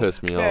 you that know,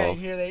 pissed me bang, off.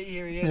 here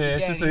he is Yeah, again.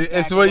 it's just he's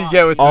it's back what you alive.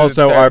 get with.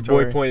 Also, the our boy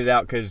territory. pointed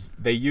out because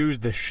they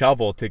used the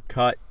shovel to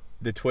cut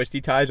the twisty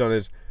ties on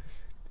his,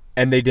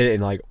 and they did it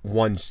in like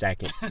 1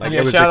 second. Like Yeah,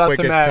 it was shout the out to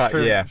quickest Matt cut. for-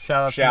 Yeah,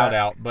 shout out to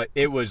Matt. But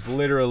it was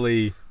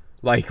literally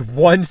like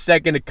 1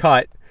 second to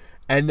cut,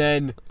 and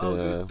then Oh,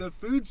 Yeah. the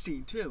food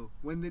scene too.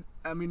 When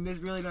there's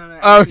really not.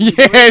 Oh,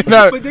 yeah,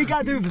 no. But they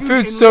got their The food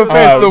food's in so little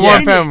fast, the tiny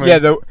one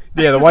minutes. family.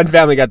 the one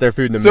family got their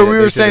food in a So minute. we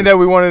They were saying should've- that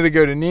we wanted to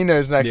go to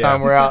Nino's next Yeah.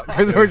 time we're out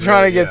because It we're was trying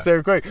to really- get yeah.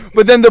 so quick.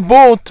 But then the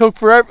bull took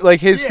forever.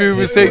 Like his Yeah, food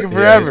was it taking was-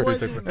 yeah, his forever. food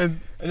took forever. And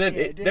And then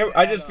Yeah, it did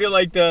I add just up. feel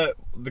like the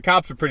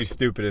cops were pretty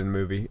stupid in the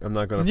movie. I'm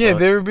not gonna. yeah, front.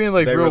 they were being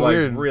like They real were like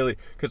weird. really,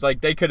 because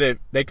like they could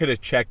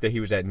have checked that he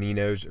was at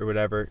Nino's or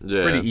whatever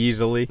Yeah. pretty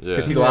easily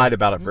because he Yeah. lied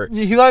about it for.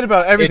 He lied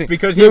about everything. It's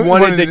because he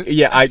wanted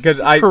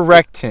to.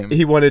 correct him.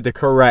 He wanted to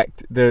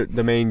correct the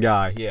main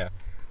guy. Yeah,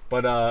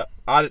 but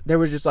there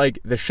was just like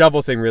the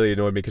shovel thing really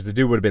annoyed me because the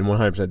dude would have been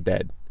 100%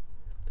 dead.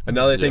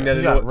 Another thing Yeah. that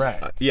He got annoyed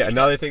wrecked.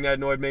 another thing that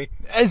annoyed me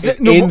Is is it-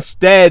 no,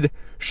 instead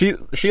she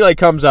like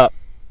comes up.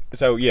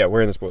 So yeah,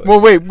 we're in the spoiler.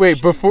 well,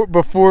 wait.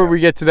 Before we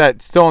get to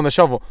that, still on the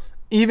shovel.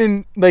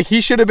 even like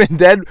he should have been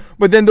dead,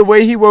 but then the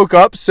way he woke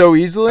up so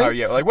easily. Oh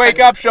yeah, like wake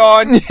up,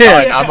 Sean.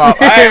 Yeah. I'm up.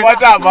 Hey,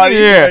 what's up, buddy?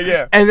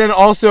 Yeah. And then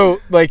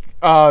also like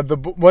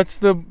what's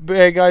the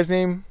bad guy's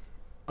name?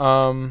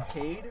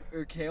 Cade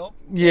or Kale?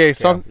 Yeah,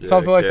 something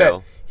like that.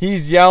 Kale.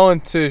 He's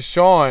yelling to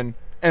Sean,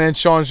 and then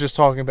Sean's just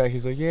talking back.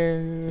 He's like, yeah.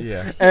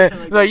 Yeah.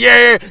 And like,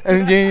 yeah.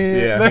 And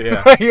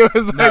Yeah. Like, it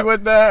was like, No.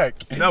 what the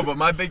heck? No, but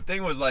my big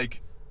thing was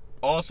like,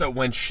 also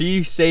when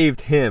she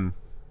saved him,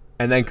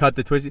 and then cut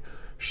the twisty,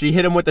 she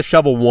hit him with the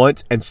shovel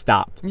once and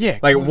stopped. Yeah.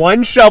 Like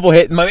one shovel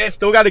hit, and my man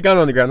still got a gun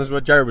on the ground. This is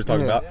what Jared was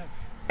talking Yeah. about.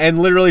 And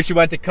literally, she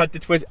went to cut the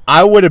twist.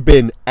 I would have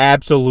been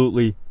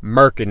absolutely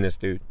murking this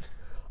dude.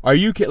 Are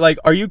you kidding?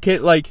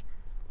 Like,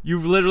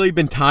 you've literally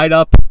been tied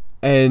up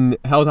and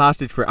held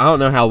hostage for I don't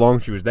know how long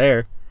she was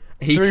there.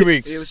 3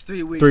 weeks. It was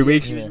 3 weeks. 3 yeah,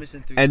 weeks? He was Yeah.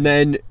 missing 3 And weeks.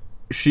 then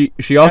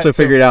she also At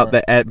figured out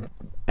Civil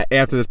that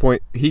after this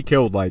point, he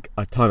killed like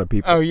a ton of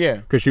people. Oh yeah.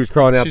 Because she was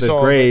crawling out She this saw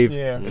it, grave,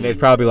 yeah. and there's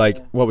probably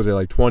like what was it,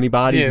 like 20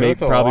 bodies, Yeah, maybe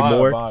that's a probably lot of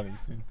more. bodies,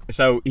 dude.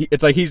 So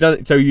it's like he's done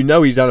it. So you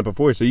know he's done it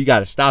before. So you got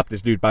to stop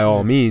this dude by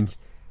all means.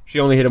 She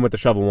only hit him with the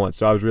shovel once,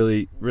 so I was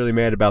really really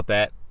mad about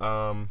that.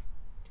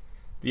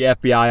 The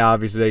FBI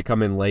obviously they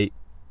come in late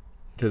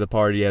to the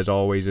party as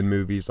always in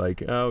movies.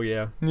 Like oh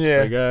yeah,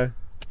 Yeah.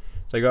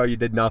 it's like oh you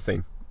did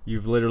nothing.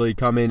 You've literally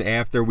come in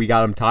after we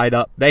got him tied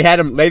up. They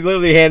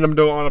literally handed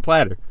him on a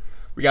platter.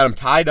 We got him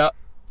tied up,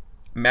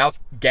 mouth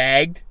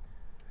gagged.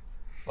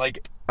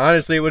 Like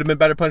honestly, it would have been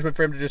better punishment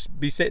for him to just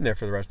be sitting there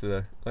for the rest of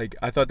the. Like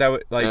I thought that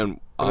would like And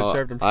would have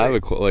served him. I have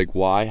straight. like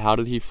why? How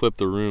did he flip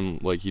the room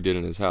like he did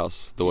in his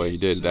house? The way he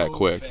did that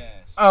quick.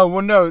 Oh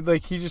well, no.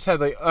 Like he just had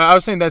like I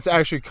was saying that's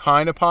actually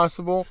kind of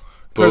possible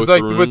because Both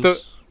like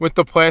rooms? with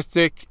the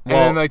plastic and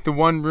Well- then like the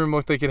one room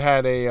looked like it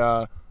had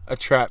a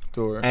trap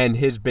door. And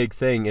his big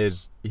thing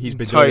is he's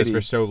been doing this Tidy.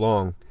 for so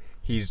long.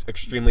 He's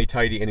extremely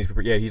tidy, and he's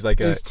like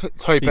a. He's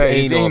type he's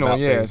A, he's anal anal, about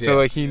yeah. things, So yeah.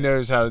 like he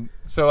knows how.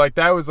 So like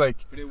that was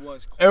like But it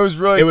was it was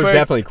really. It was quick,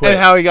 definitely quick. And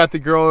how he got the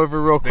girl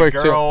over real quick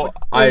girl,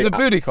 too. It was a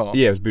booty call.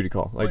 Yeah, it was booty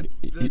call. But Like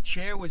the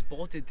chair was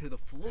bolted to the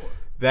floor.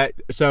 that.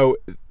 So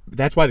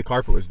that's why the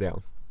carpet was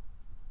down,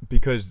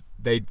 because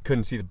they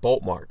couldn't see the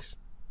bolt marks.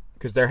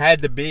 Because there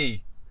had to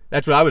be.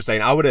 That's what I was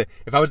saying. I would have,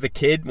 if I was the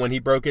kid when he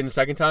broke in the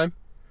second time,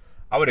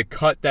 I would have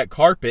cut that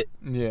carpet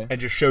Yeah.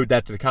 and just showed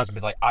that to the cops and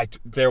be like,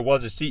 there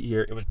was a seat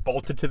here. It was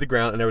bolted to the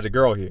ground, and there was a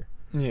girl here.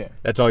 Yeah.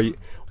 That's all you.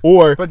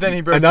 Or But then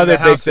he broke another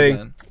into the big house thing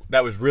again.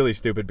 that was really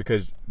stupid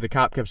because the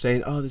cop kept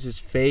saying, "Oh, this is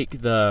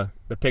fake. The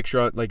picture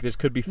on like this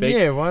could be fake."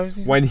 Yeah. Why was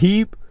he? When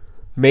he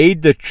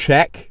made the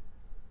check,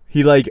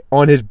 he like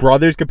on his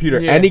brother's computer.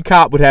 Yeah. Any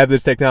cop would have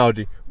this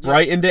technology.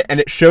 Brightened it,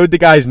 and it showed the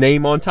guy's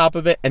name on top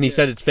of it, and he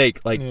said it's fake.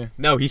 Like, Yeah.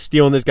 no, he's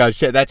stealing this guy's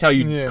shit. That's how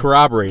you Yeah.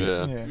 corroborate it.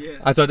 Yeah. Yeah. Yeah.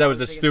 I thought that was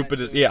the thinking that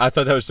stupidest. too. Yeah, I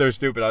thought that was so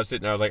stupid. I was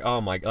sitting there, I was like, oh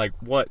my, like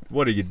what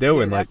are you Yeah,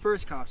 doing? that Like,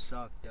 first cop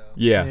sucked though.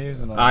 yeah, Yeah, he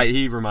was annoying.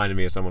 he reminded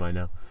me of someone I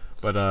know,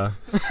 but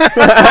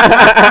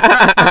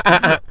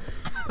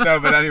no,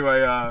 but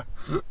anyway,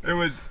 it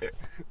was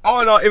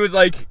all in all, it was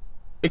like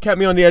it kept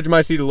me on the edge of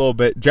my seat a little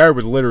bit. Jared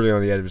was literally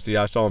on the edge of his seat.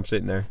 I saw him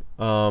sitting there.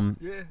 Yeah.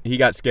 He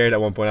got scared at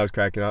one point. I was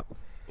cracking up.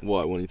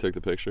 What, when he took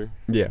the picture?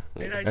 Yeah,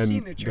 And I'd and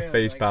seen the the trailer.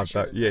 face like, I popped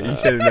up. should've- Yeah, you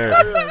sitting there.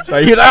 Like,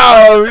 Like, he's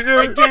oh,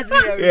 it gets me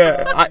every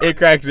yeah, time. it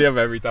cracks me up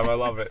every time. I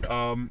love it.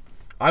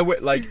 I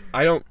would like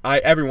I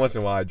every once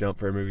in a while I jump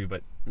for a movie,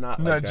 but not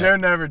No, like Joe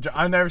that. never.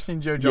 I've never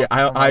seen Joe Yeah, jump.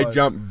 before in my I life.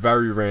 jump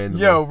very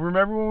randomly. Yo,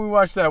 remember when we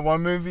watched that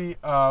one movie?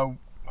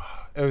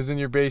 It was in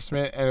your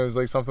basement, and it was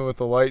like something with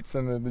the lights,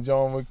 and the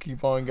John would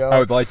keep on going. Oh,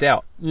 with lights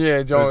out. Yeah,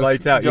 It John was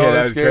lights out. John Yeah,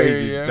 that was scary,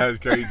 crazy. yeah. That was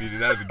crazy, dude.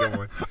 That was a good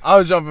one. I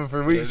was jumping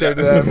for weeks Yeah,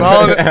 after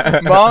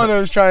that. Malina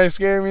was trying to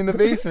scare me in the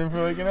basement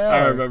for like an hour.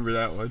 I remember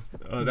that one.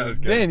 Oh, that was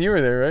good. Dan, you were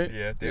there, right?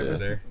 Yeah, Dan Yeah. was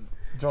there.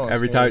 John was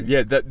Every scary. time.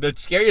 Yeah, the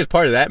scariest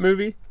part of that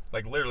movie,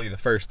 like literally the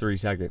first 3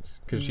 seconds,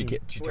 because Mm.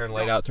 she turned the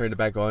light out, turned it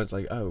back on. It's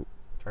like, oh,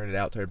 turn it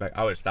out, turn it back.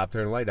 I would have stopped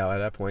turning the light out at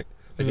that point.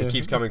 Like Yeah. it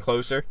keeps coming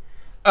closer.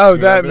 Oh, You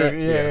that remember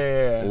movie. that?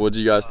 Yeah. What do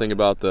you guys think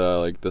about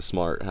the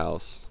smart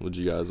house? Would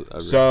you guys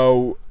ever?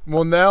 So,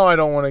 Well, now I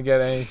don't want to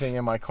get anything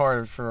in my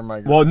car for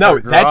my. well, no,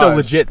 for that's a garage.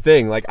 legit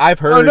thing. Like I've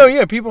heard. Oh no,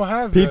 yeah, people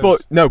have People,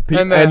 those. no, And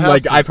and the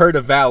like houses. I've heard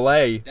of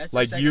valet, That's the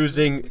like second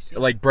using, movie we've seen.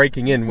 like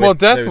breaking in. Well, with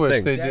Death those Wish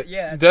things. they That- did.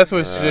 yeah, that's Death what-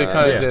 Wish they Yeah.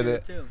 kind Yeah. of did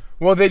it. Too.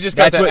 Well, they just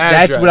got That's the what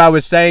address. that's what I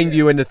was saying to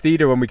you in the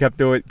theater when we kept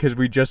doing it because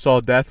we just saw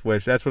Death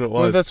Wish. That's what it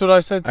was. Well, that's what I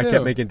said too. I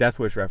kept making Death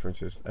Wish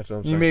references. That's what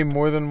I'm saying. You made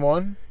more than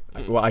one.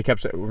 Well, I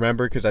kept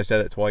remember because I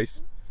said it twice.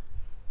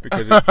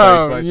 Because it played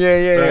Oh, twice.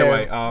 yeah. But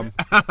anyway,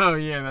 Oh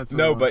yeah, that's what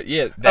no, it was. but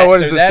yeah, that, what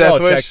so is this, that Death all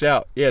Wish? checks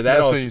out. Yeah, that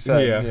that's all, what you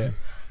said. Yeah. Yeah.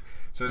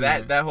 So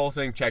that whole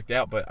thing checked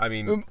out, but I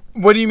mean,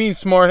 What do you mean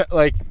smart?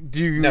 Like, do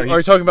you No, are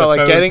you talking about the like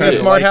phone getting a turns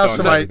the smart lights house on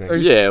for and my? everything. Are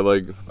you, Yeah,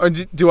 like Or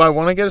do I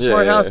want to get a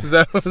smart Yeah, house?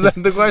 yeah. Was that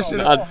the question?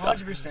 No,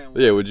 100%.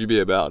 yeah. Would you be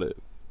about it?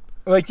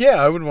 Like, yeah,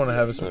 I would want to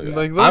have a smart. Okay.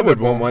 Like, I would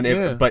livable. want one,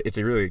 Yeah. but it's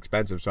really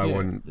expensive, so I Yeah.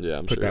 wouldn't Yeah,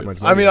 I'm put sure that much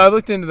it's- money. I mean, I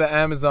looked into the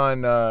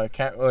Amazon,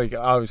 like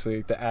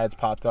obviously the ads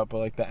popped up, but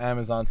like the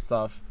Amazon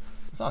stuff,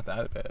 it's not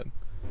that bad.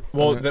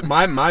 Well,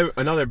 my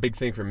another big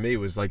thing for me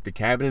was like the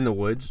cabin in the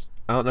woods.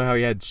 I don't know how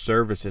he had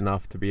service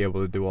enough to be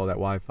able to do all that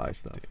Wi-Fi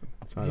stuff.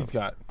 So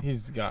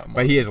He's got more.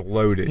 But he is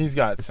loaded. He's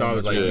got So I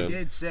was much like, He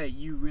did say,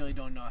 you really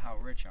don't know how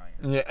rich I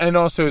am. Yeah, and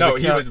also his no,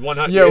 he account- was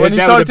 100. Yeah, when his he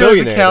dad talked was to a his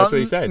billionaire. accountant. That's what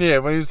he said. Yeah,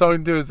 when he was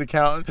talking to his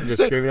accountant.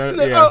 Just screaming at it. He's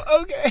like, Yeah.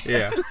 oh, okay.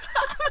 Yeah.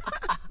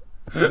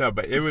 No,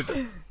 but it was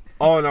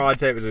all in all. I'd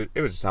say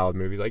it was a solid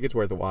movie. Like it's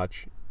worth a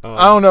watch.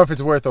 I don't know if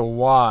it's worth a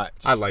watch.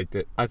 I liked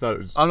it. I thought it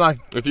was. I'm not.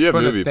 If you have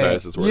putting a Movie stamp.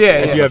 Pass, it's worth Yeah,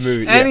 it. If you have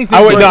movie, yeah. Anything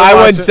I worth no, a I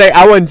watch.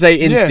 wouldn't say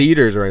in Yeah.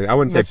 theaters or anything. I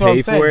wouldn't That's say what I'm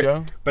pay saying, for it.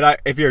 Joe. But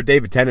if you're a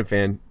David Tennant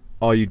fan,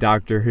 all you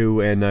Doctor Who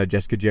and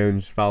Jessica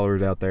Jones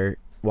followers out there,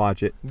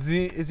 watch it. Is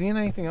he in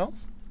anything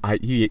else?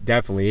 He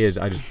definitely is.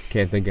 I just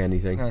can't think of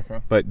anything. Okay.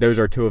 But those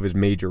are two of his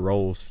major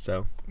roles.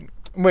 So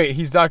Wait,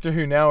 he's Doctor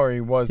Who now, or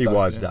he was? he Doctor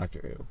was Who?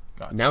 Doctor Who.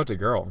 Gotcha. Now it's a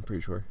girl. I'm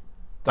pretty sure.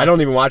 I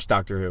don't even watch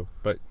Doctor Who,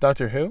 but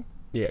Doctor Who?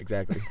 yeah,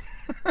 exactly.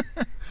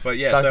 But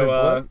yeah, Dr.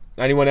 so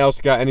anyone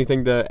else got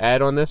anything to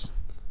add on this?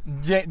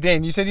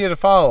 Dan, you said you had a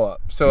follow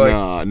up. So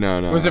like,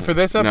 no. was it for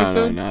this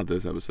episode? No, not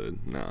this episode.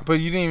 No. but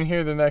you didn't even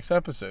hear the next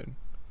episode.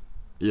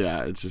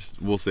 Yeah, it's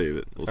just we'll save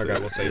it. We'll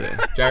save it.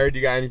 Jared,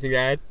 you got anything to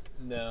add?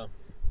 No.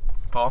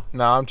 Paul?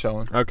 Nah, I'm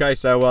chilling. Okay,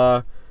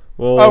 so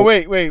we'll. Oh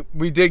wait,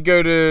 we did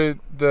go to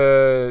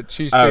the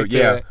cheesesteak. Oh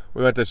yeah,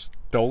 we went to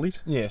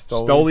Stoli's. Yeah,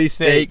 Stoli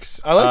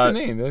Steaks. I like the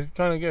name. That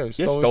kind of goes.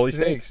 Yeah, Stoli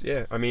Steaks.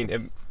 Yeah, I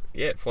mean,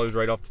 it flows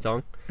right off the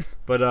tongue.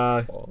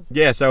 But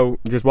yeah, so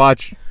just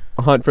watch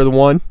Hunt for the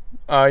One,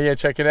 Yeah,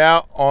 check it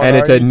out. and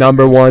it's a YouTube.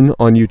 number 1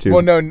 on YouTube.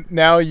 Well, no,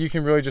 now you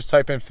can really just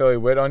type in Philly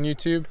Wit on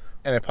YouTube,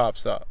 and it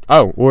pops up.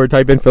 Oh, or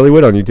type in Philly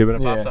Wood on YouTube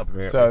and it pops up.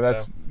 Apparently. So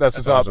that's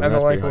what's up, awesome. and the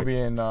That's link pretty will be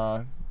in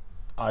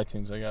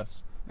iTunes, I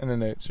guess, in the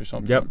notes or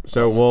something. Yep.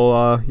 So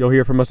we'll you'll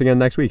hear from us again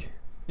next week.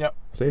 Yep.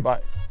 See you. Bye.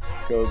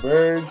 Go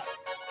Birds.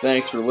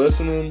 Thanks for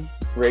listening.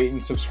 Rate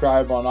and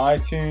subscribe on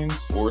iTunes.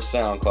 Or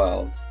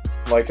SoundCloud,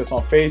 Like us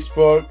on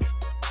Facebook.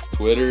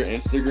 Twitter,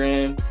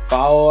 Instagram.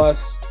 Follow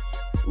us.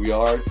 We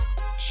are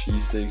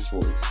Cheesesteak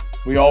Sports.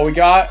 We all we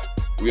got.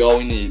 We all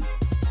we need.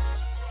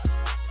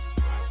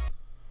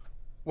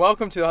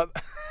 Welcome to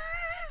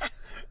the.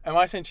 Am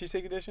I saying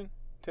cheesesteak edition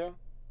too?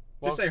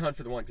 Just say Hunt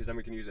for the One because then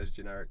we can use it as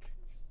generic.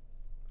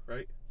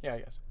 Right? Yeah, I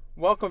guess.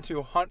 Welcome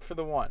to Hunt for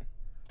the One.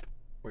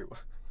 Wait. What?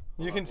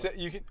 You can say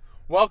you can.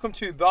 Welcome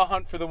to the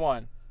Hunt for the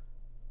One.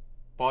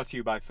 Brought to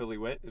you by Philly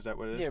Wit. Is that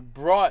what it is? Yeah,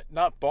 brought,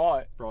 not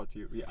bought. Brought to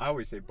you. Yeah, I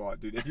always say bought,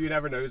 dude. If you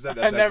never noticed that,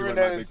 I that's never actually one of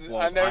my big noticed it.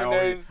 flaws. I never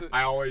noticed it.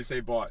 I always say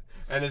bought.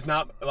 And it's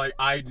not like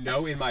I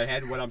know in my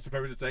head what I'm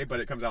supposed to say, but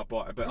it comes out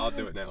bought. But I'll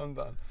do it now. I'm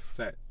done.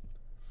 Say it.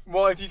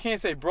 Well, if you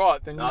can't say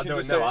brought, then you I'll can do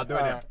just it now. say. I'll do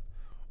it now. alright.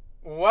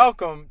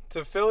 Welcome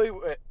to Philly.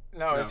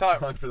 No, it's not.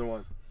 Hunt for the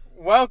One.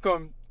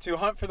 Welcome to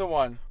Hunt for the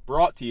One.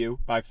 Brought to you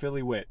by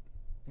Philly Wit.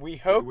 We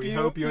hope We you.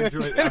 hope you enjoy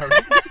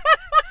it.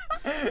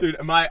 Dude,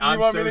 I'm want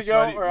so me to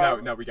go, sweaty.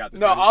 or No, we got this.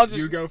 No, Ready? I'll just.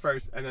 You go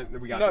first, and then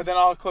we got No, this. then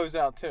I'll close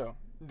out too.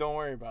 Don't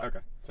worry about it. Okay,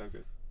 sounds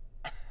good.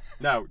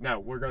 No,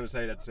 we're going to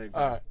say it at the same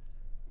time. All right.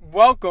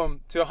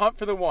 Welcome to Hunt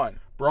for the One.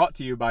 Brought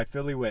to you by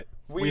Philly Wit.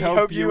 We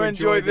hope you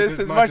enjoy this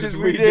as much as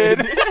we did.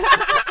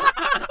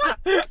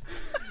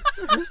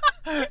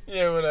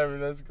 Yeah, whatever.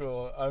 That's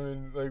cool. I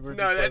mean, like we're.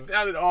 No, that just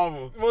sounded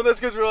awful. Well, that's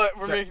because we're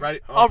So, making. write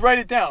it- I'll write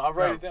it down. I'll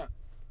write No. it down.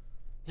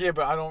 Yeah,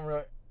 but I don't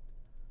really.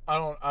 I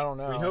don't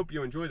know. We hope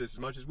you enjoy this as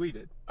much as we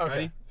did. Okay.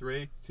 Ready?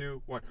 3,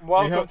 2, 1.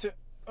 Welcome to.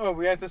 Oh,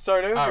 we have to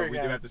start over Oh, again. we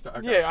do have to start.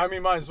 Okay. Yeah, I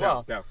mean, might as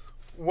well. No.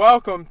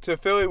 Welcome to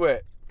Philly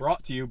Wit.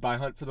 Brought to you by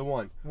Hunt for the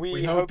One.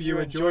 We hope you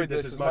enjoyed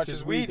this as much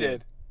as we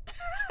did.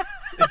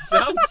 It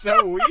sounds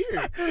so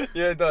weird.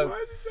 Yeah, it does. Why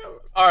is it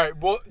so? All right,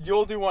 well,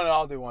 you'll do one and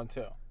I'll do one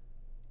too.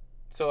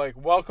 So, like,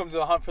 welcome to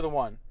the Hunt for the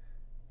One.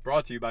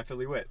 Brought to you by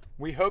Philly Wit.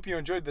 We hope you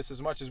enjoyed this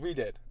as much as we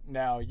did.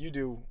 Now, you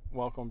do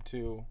welcome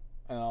to,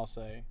 and I'll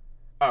say,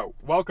 Oh,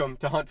 welcome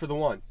to Hunt for the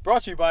One.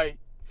 brought to you by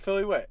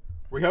Philly Wit.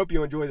 We hope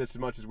you enjoy this as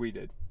much as we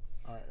did.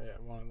 All right, yeah,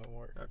 one of them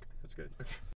work. Okay, that's good.